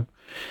time,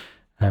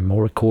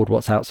 or record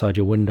what's outside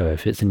your window.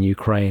 If it's in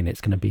Ukraine,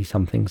 it's going to be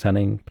something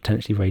sounding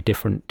potentially very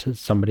different to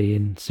somebody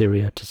in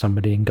Syria, to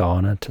somebody in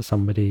Ghana, to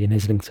somebody in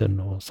Islington,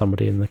 or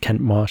somebody in the Kent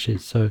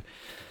marshes. So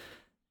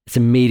it's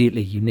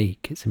immediately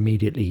unique, it's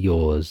immediately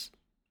yours,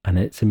 and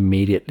it's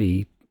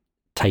immediately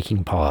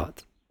taking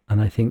part. And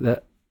I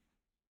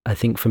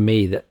think for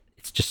me that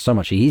it's just so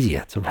much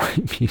easier to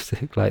write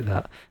music like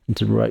that and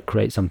to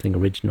create something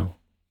original.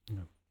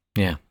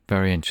 Yeah,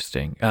 very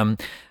interesting.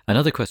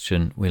 Another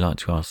question we like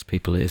to ask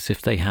people is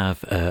if they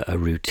have a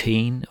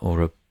routine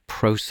or a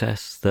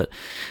process that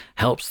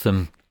helps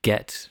them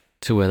get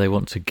to where they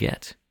want to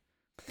get.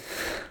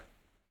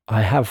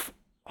 I have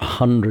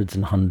hundreds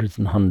and hundreds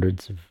and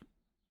hundreds of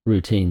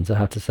routines, I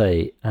have to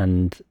say,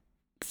 and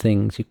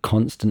things you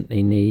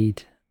constantly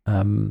need.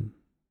 You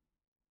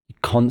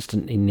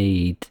constantly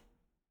need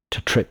to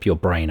trip your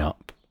brain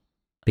up,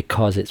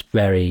 because it's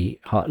very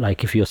hard.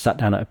 Like if you're sat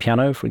down at a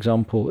piano, for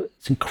example,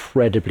 it's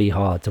incredibly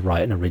hard to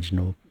write an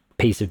original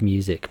piece of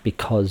music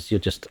because you're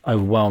just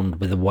overwhelmed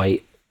with the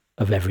weight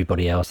of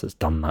everybody else that's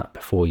done that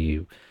before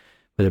you,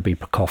 whether it be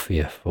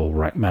Prokofiev or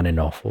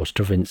Rachmaninoff or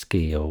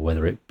Stravinsky, or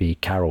whether it be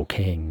Carole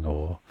King,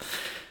 or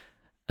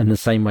in the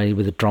same way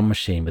with a drum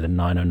machine, with a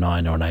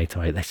 909 or an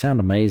 808, they sound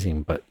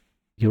amazing, but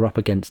you're up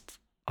against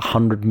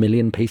 100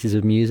 million pieces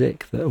of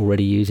music that are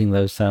already using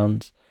those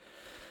sounds.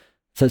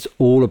 So it's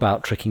all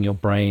about tricking your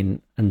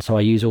brain. And so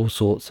I use all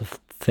sorts of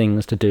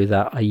things to do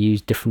that. I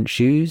use different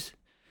shoes.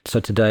 So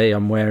today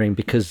I'm wearing,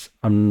 because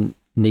I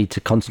need to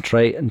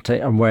concentrate, and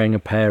I'm wearing a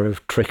pair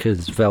of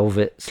Trickers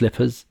velvet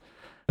slippers,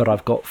 but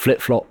I've got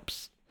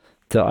flip-flops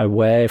that I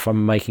wear if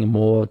I'm making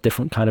more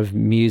different kind of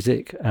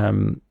music.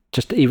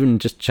 Just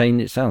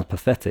change, it sounds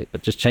pathetic,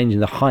 but just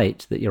changing the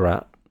height that you're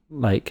at.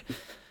 Like,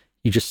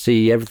 you just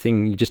see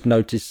everything, you just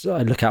notice,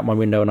 I look out my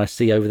window and I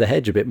see over the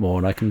hedge a bit more,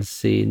 and I can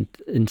see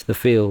into the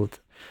field.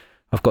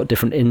 I've got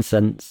different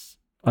incense.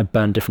 I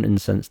burn different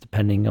incense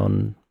depending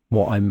on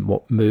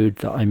what mood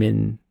that I'm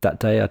in that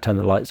day. I turn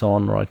the lights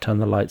on or I turn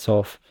the lights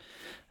off.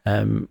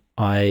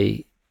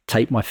 I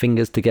tape my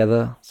fingers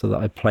together so that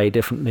I play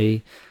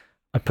differently.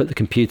 I put the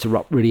computer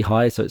up really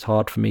high, so it's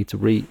hard for me to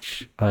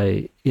reach.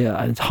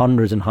 It's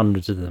hundreds and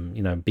hundreds of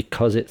them,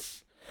 because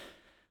it's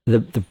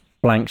the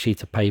blank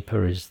sheet of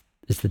paper is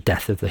the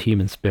death of the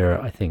human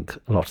spirit, I think,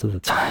 a lot of the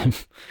time.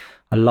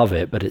 I love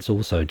it, but it's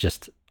also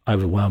just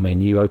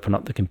overwhelming. You open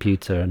up the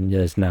computer and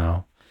there's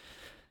now,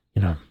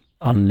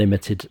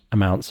 unlimited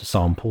amounts of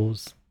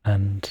samples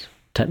and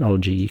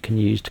technology you can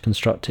use to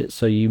construct it.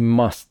 So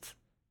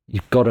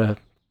you've got to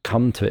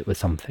come to it with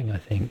something, I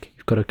think.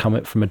 You've got to come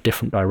at it from a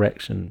different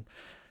direction.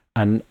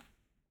 And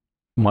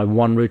my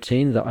one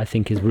routine that I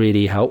think is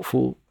really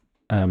helpful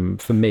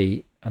for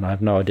me, and I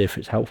have no idea if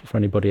it's helpful for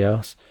anybody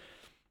else,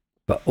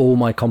 but all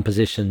my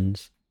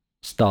compositions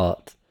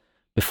start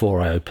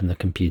before I open the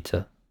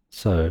computer.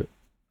 So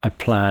I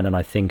plan and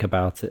I think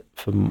about it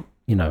from,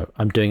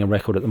 I'm doing a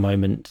record at the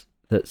moment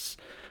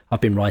I've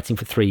been writing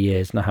for 3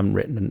 years and I haven't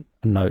written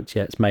a note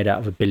yet. It's made out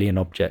of 1 billion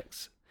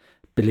objects,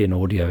 1 billion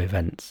audio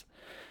events.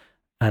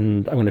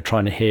 And I'm going to try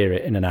and hear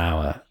it in an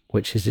hour,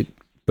 which is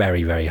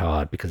very, very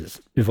hard because it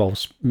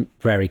involves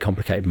very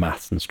complicated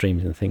maths and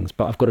streams and things.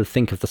 But I've got to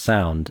think of the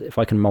sound. If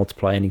I can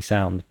multiply any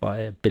sound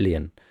by 1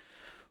 billion,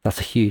 that's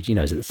a huge,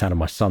 is it the sound of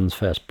my son's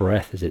first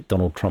breath? Is it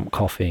Donald Trump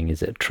coughing?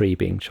 Is it a tree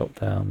being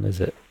chopped down?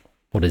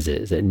 What is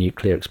it? Is it a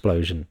nuclear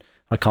explosion?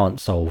 I can't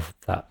solve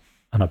that.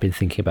 And I've been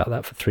thinking about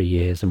that for 3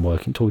 years and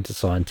talking to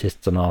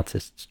scientists and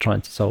artists,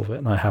 trying to solve it.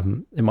 And I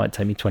haven't, it might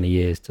take me 20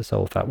 years to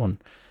solve that one.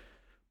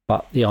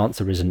 But the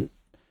answer isn't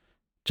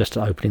just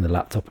opening the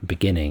laptop and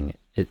beginning.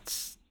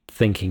 It's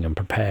thinking and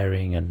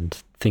preparing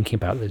and thinking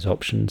about those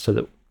options so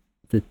that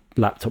the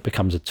laptop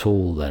becomes a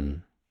tool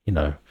then,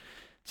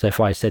 So if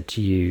I said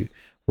to you,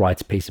 write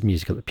a piece of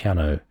music at the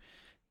piano,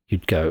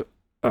 you'd go,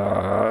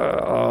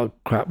 oh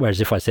crap.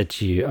 Whereas if I said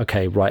to you,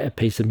 okay, write a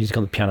piece of music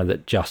on the piano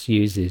that just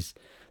uses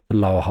the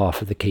lower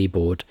half of the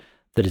keyboard,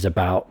 that is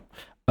about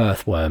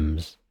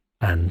earthworms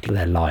and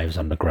their lives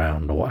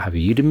underground or what have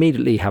you, you'd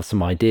immediately have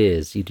some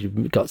ideas.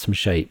 You'd got some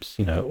shapes,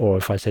 Or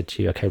if I said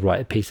to you, okay,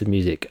 write a piece of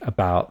music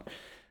about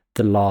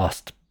the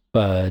last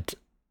bird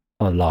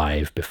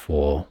alive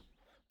before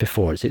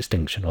its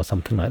extinction or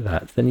something like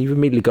that, then you've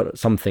immediately got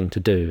something to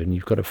do and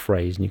you've got a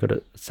phrase and you've got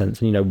a sense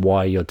and you know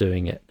why you're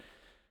doing it.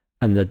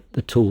 And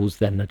the tools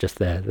then are just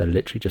there. They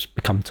literally just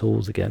become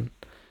tools again.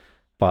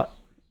 But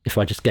if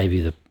I just gave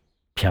you the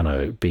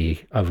piano, it'd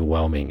be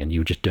overwhelming and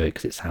you would just do it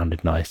because it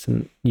sounded nice.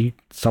 And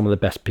some of the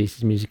best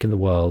pieces of music in the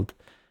world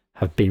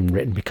have been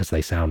written because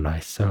they sound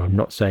nice. So I'm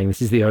not saying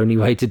this is the only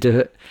way to do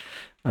it.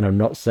 And I'm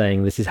not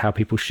saying this is how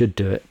people should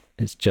do it.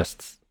 It's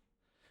just,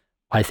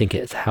 I think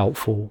it's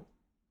helpful.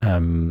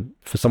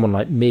 For someone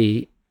like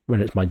me,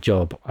 when it's my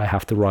job, I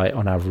have to write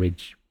on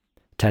average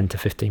 10 to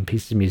 15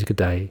 pieces of music a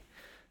day.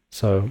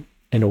 So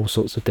in all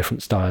sorts of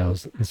different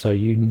styles. And so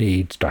you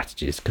need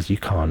strategies because you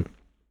can't,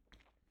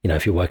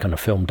 if you work on a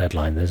film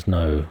deadline, there's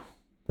no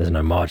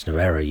margin of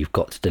error. You've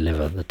got to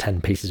deliver the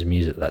 10 pieces of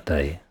music that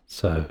day.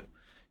 So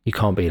you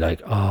can't be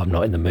like, oh, I'm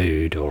not in the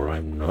mood or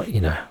I'm not,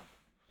 you've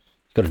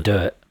got to do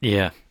it.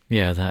 Yeah,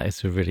 that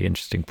is a really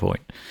interesting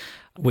point.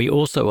 We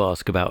also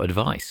ask about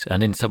advice,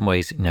 and in some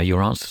ways,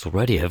 your answers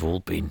already have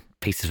all been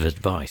pieces of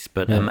advice,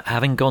 but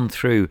having gone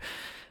through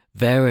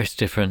various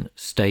different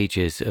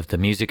stages of the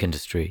music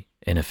industry,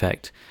 in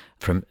effect,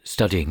 from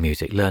studying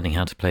music, learning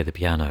how to play the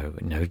piano,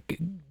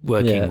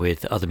 working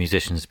with other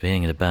musicians,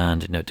 being in a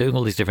band, doing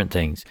all these different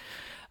things,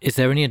 is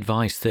there any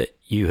advice that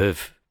you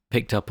have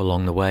picked up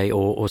along the way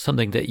or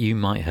something that you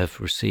might have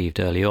received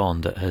early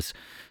on that has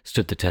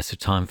stood the test of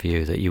time for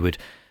you that you would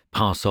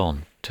pass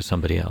on to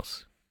somebody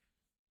else?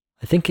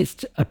 I think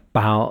it's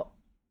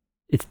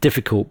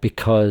difficult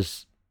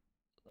because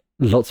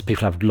lots of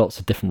people have lots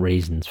of different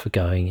reasons for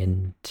going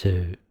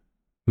into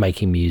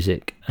making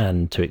music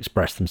and to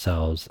express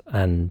themselves,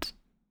 and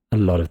a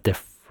lot of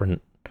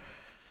different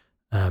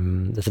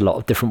there's a lot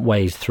of different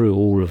ways through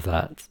all of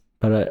that.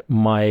 But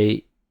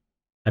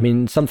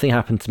something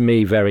happened to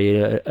me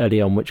very early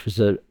on, which was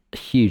a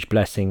huge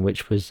blessing,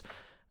 which was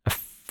a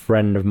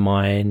friend of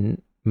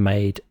mine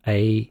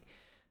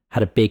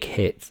had a big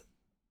hit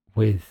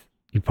with,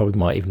 you probably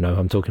might even know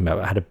who I'm talking about,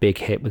 but had a big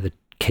hit with a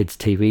kids'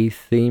 TV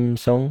theme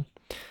song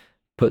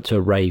put to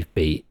a rave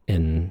beat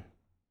in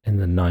the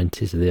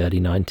 90s or the early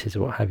 90s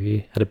or what have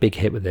you. Had a big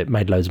hit with it,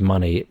 made loads of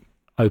money,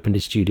 opened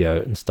his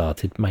studio and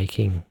started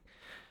making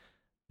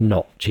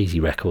not cheesy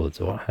records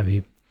or what have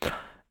you.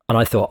 And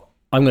I thought,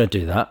 I'm going to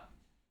do that.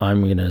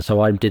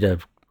 So I did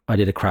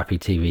a crappy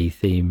TV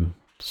theme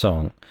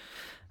song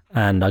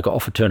and I got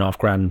offered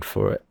 $2,500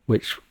 for it,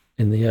 which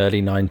in the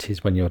early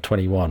 90s when you're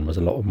 21 was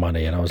a lot of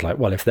money. And I was like,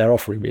 well, if they're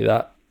offering me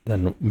that,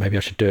 then maybe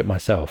I should do it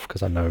myself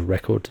because I know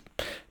record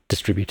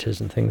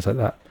distributors and things like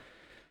that.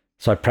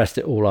 So I pressed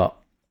it all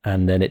up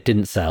and then it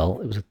didn't sell.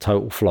 It was a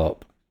total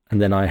flop.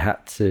 And then I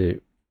had to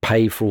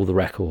pay for all the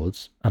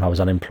records, and I was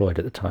unemployed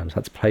at the time, so I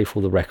had to pay for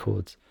all the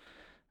records.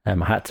 I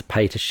had to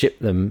pay to ship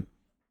them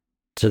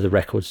to the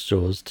record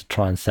stores to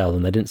try and sell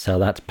them. They didn't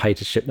sell. I had to pay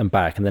to ship them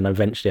back, and then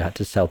eventually I had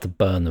to sell to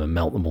burn them and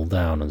melt them all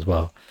down as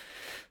well.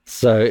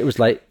 So it was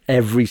like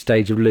every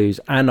stage of Lose,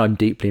 and I'm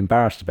deeply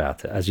embarrassed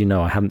about it. As you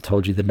know, I haven't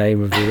told you the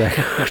name of the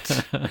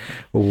record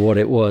or what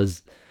it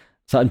was.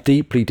 So I'm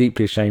deeply,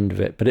 deeply ashamed of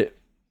it. But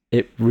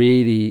it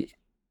really,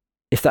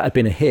 if that had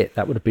been a hit,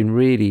 that would have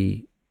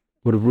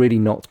really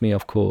knocked me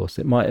off course.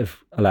 It might have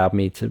allowed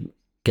me to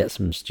get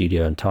some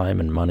studio and time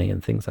and money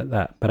and things like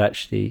that. But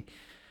actually,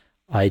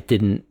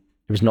 it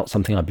was not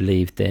something I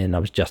believed in. I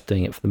was just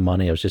doing it for the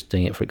money. I was just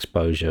doing it for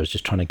exposure. I was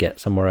just trying to get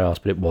somewhere else,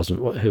 but it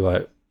wasn't who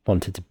I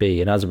wanted to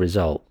be. And as a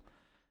result,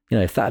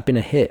 if that had been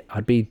a hit,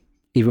 I'd be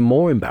even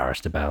more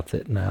embarrassed about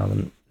it now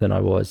than I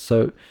was.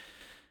 So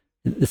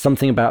there's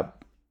something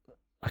about,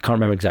 I can't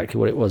remember exactly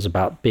what it was,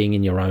 about being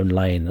in your own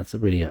lane. That's a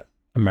really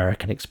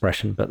American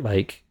expression, but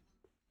like,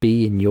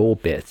 be in your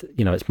bit.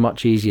 It's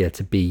much easier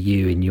to be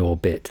you in your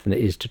bit than it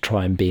is to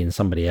try and be in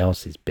somebody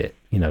else's bit.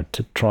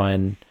 To try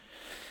and,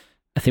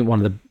 I think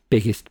one of the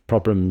biggest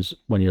problems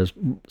when you're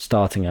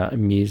starting out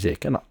in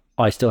music, and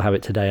I still have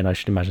it today, and I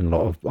should imagine a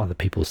lot of other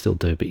people still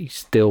do, but you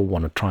still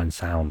want to try and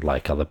sound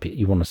like other people.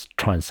 You want to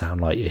try and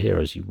sound like your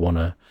heroes. You want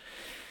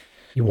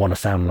to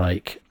sound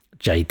like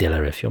Jay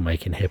Dilla if you're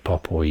making hip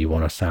hop, or you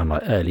want to sound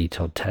like early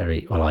Todd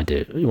Terry. Well, I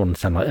do. You want to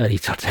sound like early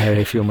Todd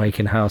Terry if you're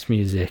making house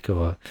music,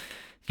 or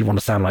you want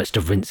to sound like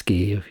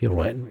Stravinsky if you're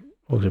writing.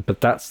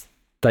 But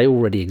they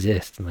already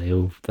exist, and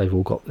they've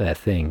all got their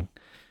thing.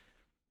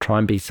 Try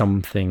and be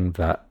something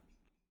that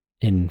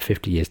in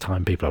 50 years'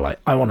 time people are like,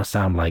 I want to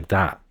sound like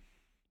that.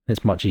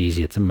 It's much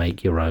easier to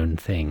make your own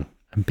thing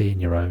and be in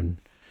your own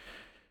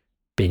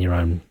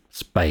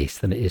space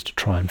than it is to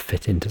try and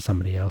fit into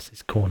somebody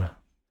else's corner.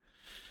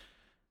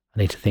 I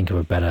need to think of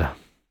a better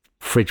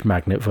fridge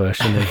magnet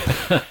version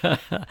of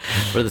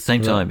but at the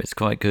same time, it's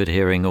quite good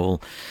hearing all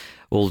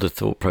the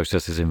thought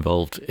processes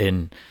involved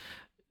in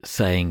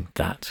saying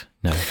that.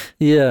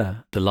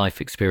 The life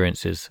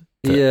experiences.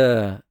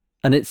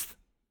 And it's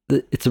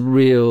a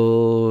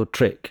real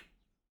trick,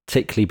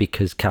 particularly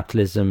because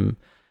capitalism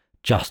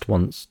just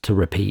wants to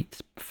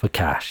repeat for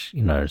cash.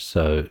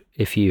 So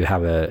if you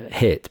have a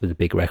hit with a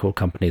big record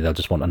company, they'll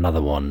just want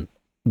another one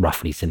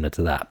roughly similar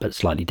to that, but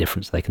slightly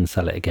different, so they can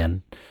sell it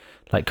again.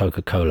 Like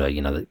Coca-Cola,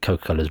 that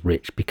Coca-Cola's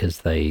rich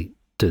because they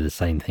do the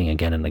same thing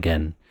again and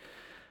again.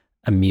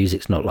 And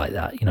music's not like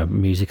that.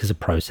 Music is a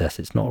process,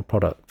 it's not a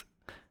product.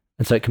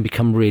 And so it can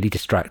become really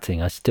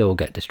distracting. I still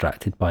get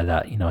distracted by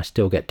that. I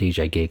still get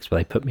DJ gigs where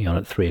they put me on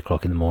at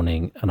 3:00 in the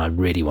morning and I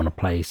really want to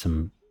play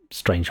some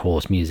strange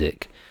horse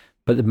music.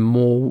 But the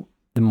more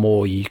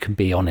you can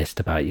be honest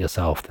about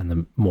yourself, then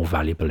the more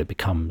valuable it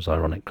becomes,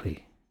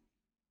 ironically.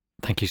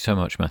 Thank you so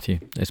much, Matthew.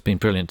 It's been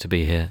brilliant to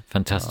be here.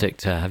 Fantastic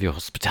to have your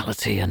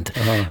hospitality and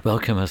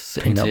welcome us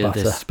into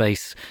this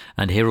space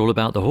and hear all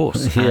about the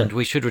horse. Yeah. And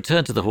we should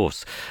return to the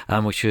horse.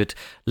 We should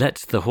let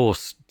the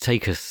horse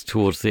take us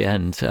towards the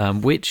end.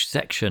 Which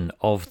section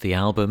of the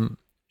album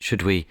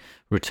should we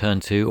return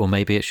to? Or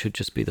maybe it should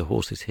just be The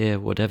Horse Is Here,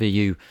 whatever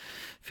you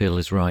feel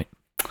is right.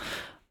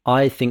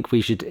 I think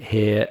we should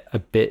hear a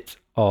bit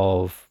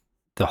of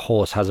The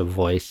Horse Has a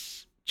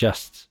Voice.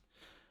 Just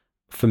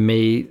for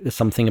me, there's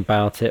something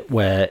about it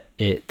where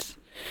it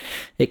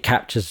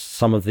captures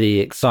some of the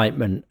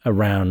excitement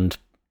around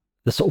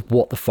the sort of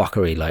what the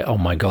fuckery, like, oh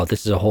my God,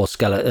 this is a horse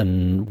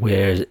skeleton.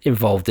 We're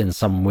involved in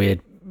some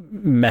weird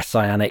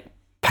messianic,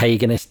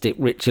 paganistic,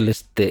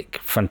 ritualistic,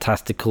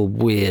 fantastical,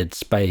 weird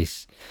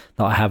space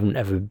that I haven't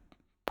ever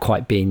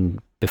quite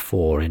been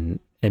before in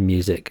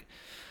music.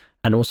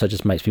 And also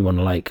just makes me want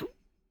to like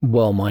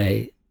whirl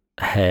my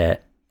hair.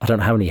 I don't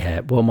have any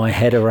hair. Whirl my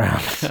head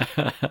around.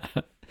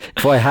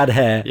 If I had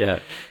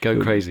hair,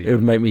 go crazy. It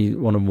would make me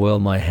want to whirl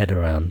my head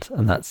around,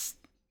 and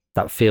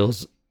that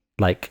feels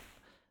like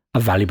a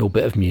valuable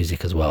bit of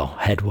music as well.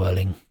 Head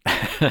whirling.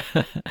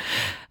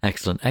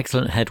 Excellent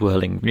head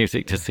whirling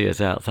music to see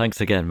us out. Thanks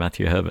again,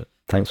 Matthew Herbert.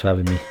 Thanks for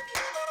having me.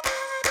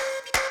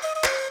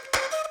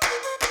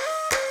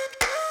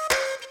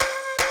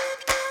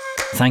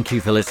 Thank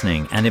you for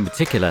listening, and in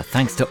particular,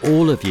 thanks to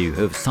all of you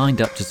who have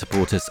signed up to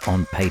support us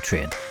on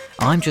Patreon.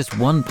 I'm just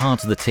one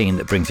part of the team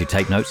that brings you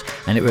Take Notes,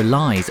 and it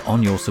relies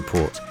on your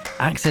support.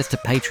 Access to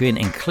Patreon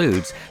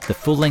includes the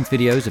full-length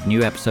videos of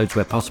new episodes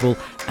where possible,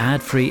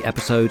 ad-free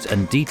episodes,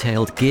 and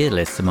detailed gear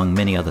lists, among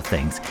many other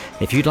things.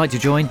 If you'd like to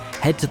join,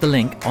 head to the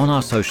link on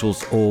our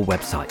socials or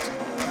website.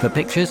 For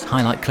pictures,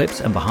 highlight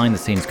clips, and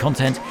behind-the-scenes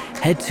content,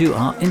 head to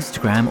our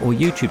Instagram or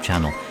YouTube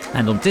channel.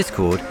 And on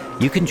Discord,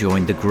 you can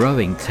join the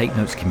growing Take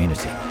Notes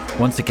community.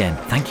 Once again,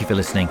 thank you for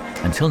listening.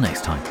 Until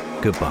next time,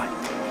 goodbye.